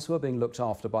the ones who are being looked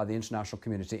after by the international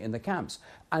community in the camps,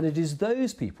 and it is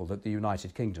those people that the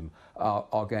United Kingdom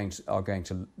are going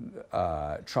to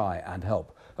try and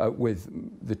help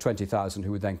with the 20,000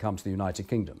 who would then come to the United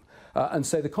Kingdom. And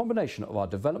so the combination of our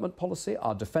development policy,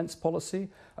 our defence policy,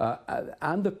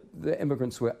 and the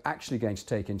immigrants we're actually going to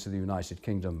take into the United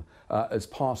Kingdom as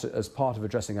part of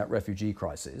addressing that refugee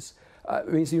crisis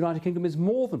means the United Kingdom is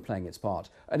more than playing its part.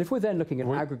 And if we're then looking at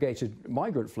aggregated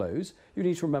migrant flows, you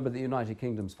need to remember the United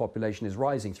Kingdom's population is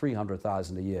rising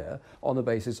 300,000 a year on the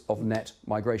basis of net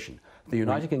migration. The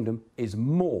United Kingdom is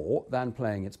more than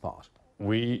playing its part.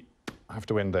 We have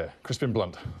to end there. Crispin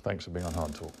Blunt, thanks for being on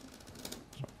Hard Talk.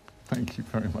 Thank you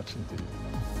very much indeed.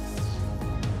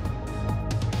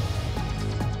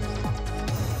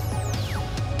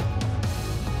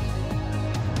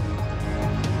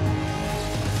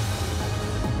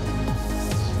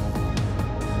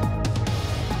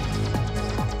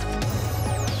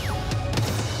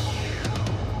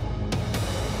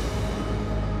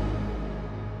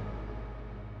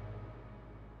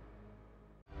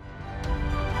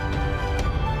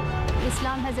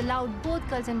 Islam has allowed both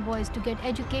girls and boys to get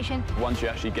education. Once you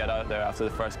actually get out there after the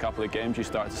first couple of games, you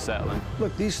start to settle in.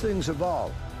 Look, these things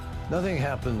evolve. Nothing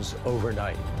happens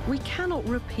overnight. We cannot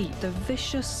repeat the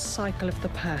vicious cycle of the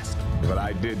past. But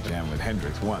I did jam with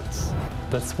Hendrix once.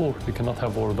 That's war. We cannot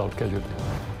have war without casualty.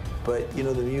 But, you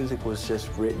know, the music was just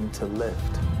written to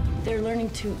lift. They're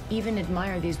learning to even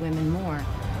admire these women more.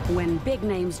 When big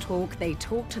names talk, they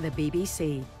talk to the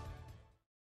BBC.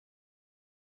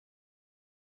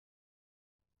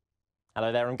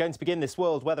 Hello there, I'm going to begin this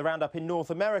World Weather Roundup in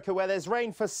North America, where there's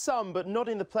rain for some, but not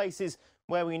in the places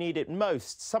where we need it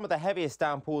most. Some of the heaviest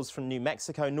downpours from New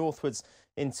Mexico northwards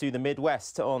into the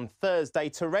Midwest on Thursday.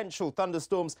 Torrential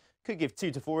thunderstorms could give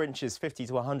 2 to 4 inches, 50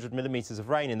 to 100 millimetres of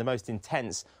rain in the most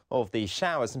intense of these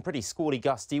showers. Some pretty squally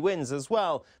gusty winds as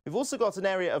well. We've also got an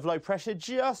area of low pressure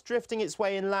just drifting its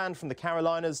way inland from the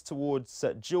Carolinas towards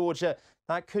Georgia.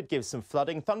 That could give some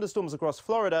flooding. Thunderstorms across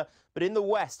Florida, but in the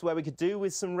west, where we could do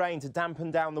with some rain to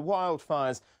dampen down the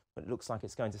wildfires. But it looks like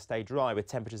it's going to stay dry with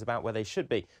temperatures about where they should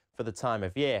be for the time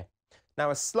of year.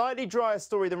 Now, a slightly drier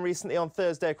story than recently on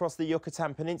Thursday across the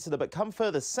Yucatan Peninsula, but come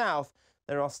further south,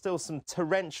 there are still some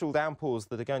torrential downpours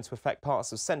that are going to affect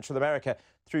parts of Central America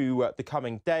through the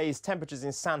coming days. Temperatures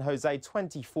in San Jose,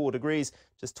 24 degrees,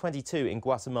 just 22 in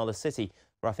Guatemala City,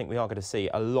 where I think we are going to see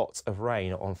a lot of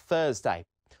rain on Thursday.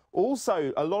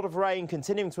 Also, a lot of rain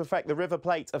continuing to affect the river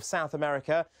plate of South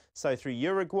America. So through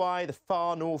Uruguay, the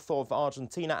far north of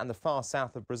Argentina and the far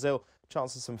south of Brazil,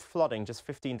 chance of some flooding, just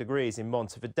 15 degrees in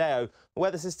Montevideo. A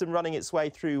weather system running its way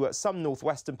through some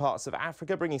northwestern parts of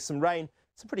Africa, bringing some rain,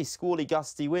 some pretty squally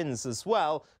gusty winds as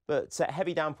well. But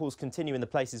heavy downpours continue in the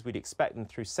places we'd expect them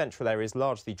through central areas,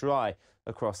 largely dry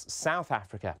across South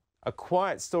Africa. A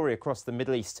quiet story across the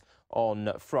Middle East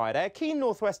on Friday. A keen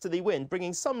northwesterly wind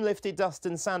bringing some lifted dust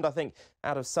and sand, I think,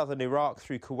 out of southern Iraq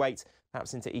through Kuwait,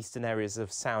 perhaps into eastern areas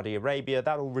of Saudi Arabia.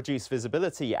 That'll reduce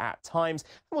visibility at times,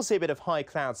 and we'll see a bit of high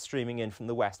clouds streaming in from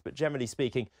the west. But generally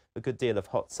speaking, a good deal of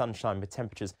hot sunshine with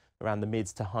temperatures around the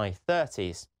mids to high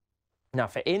 30s. Now,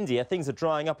 for India, things are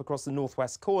drying up across the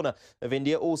northwest corner of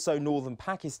India, also northern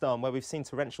Pakistan, where we've seen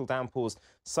torrential downpours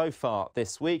so far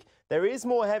this week. There is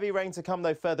more heavy rain to come,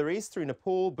 though, further east through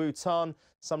Nepal, Bhutan,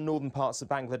 some northern parts of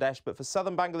Bangladesh. But for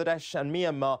southern Bangladesh and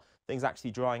Myanmar, things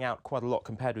actually drying out quite a lot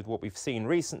compared with what we've seen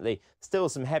recently. Still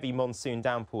some heavy monsoon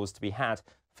downpours to be had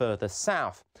further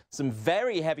south. Some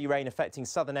very heavy rain affecting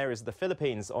southern areas of the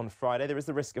Philippines on Friday. There is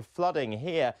the risk of flooding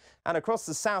here. And across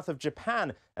the south of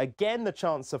Japan, again the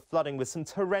chance of flooding with some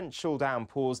torrential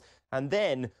downpours. And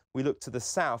then we look to the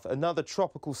south, another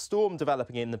tropical storm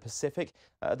developing in the Pacific.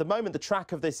 At the moment, the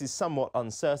track of this is somewhat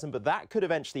uncertain, but that could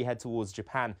eventually head towards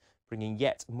Japan, bringing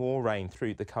yet more rain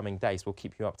through the coming days. We'll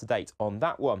keep you up to date on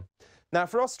that one. Now,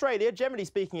 for Australia, generally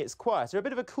speaking, it's quieter. A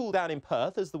bit of a cool down in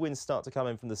Perth as the winds start to come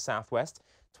in from the southwest.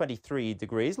 23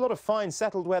 degrees. A lot of fine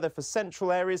settled weather for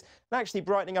central areas and actually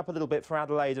brightening up a little bit for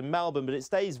Adelaide and Melbourne, but it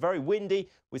stays very windy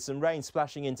with some rain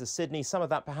splashing into Sydney, some of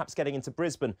that perhaps getting into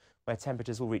Brisbane, where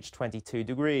temperatures will reach 22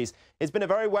 degrees. It's been a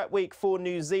very wet week for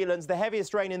New Zealand. The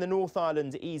heaviest rain in the North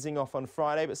Island easing off on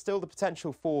Friday, but still the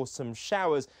potential for some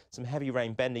showers, some heavy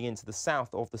rain bending into the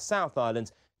south of the South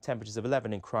Island. Temperatures of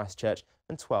 11 in Christchurch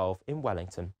and 12 in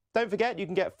Wellington. Don't forget, you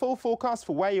can get full forecasts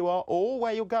for where you are or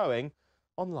where you're going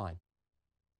online.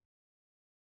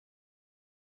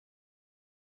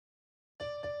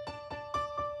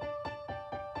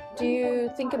 Do you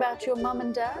think about your mum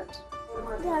and dad?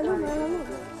 Yeah, I love my mom.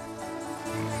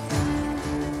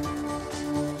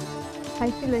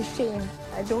 I feel ashamed.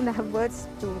 I don't have words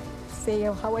to say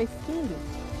how I feel.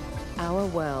 Our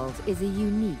World is a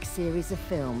unique series of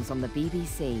films on the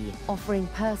BBC, offering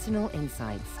personal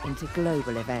insights into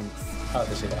global events.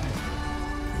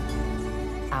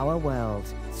 Our World,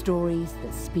 stories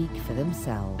that speak for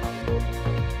themselves.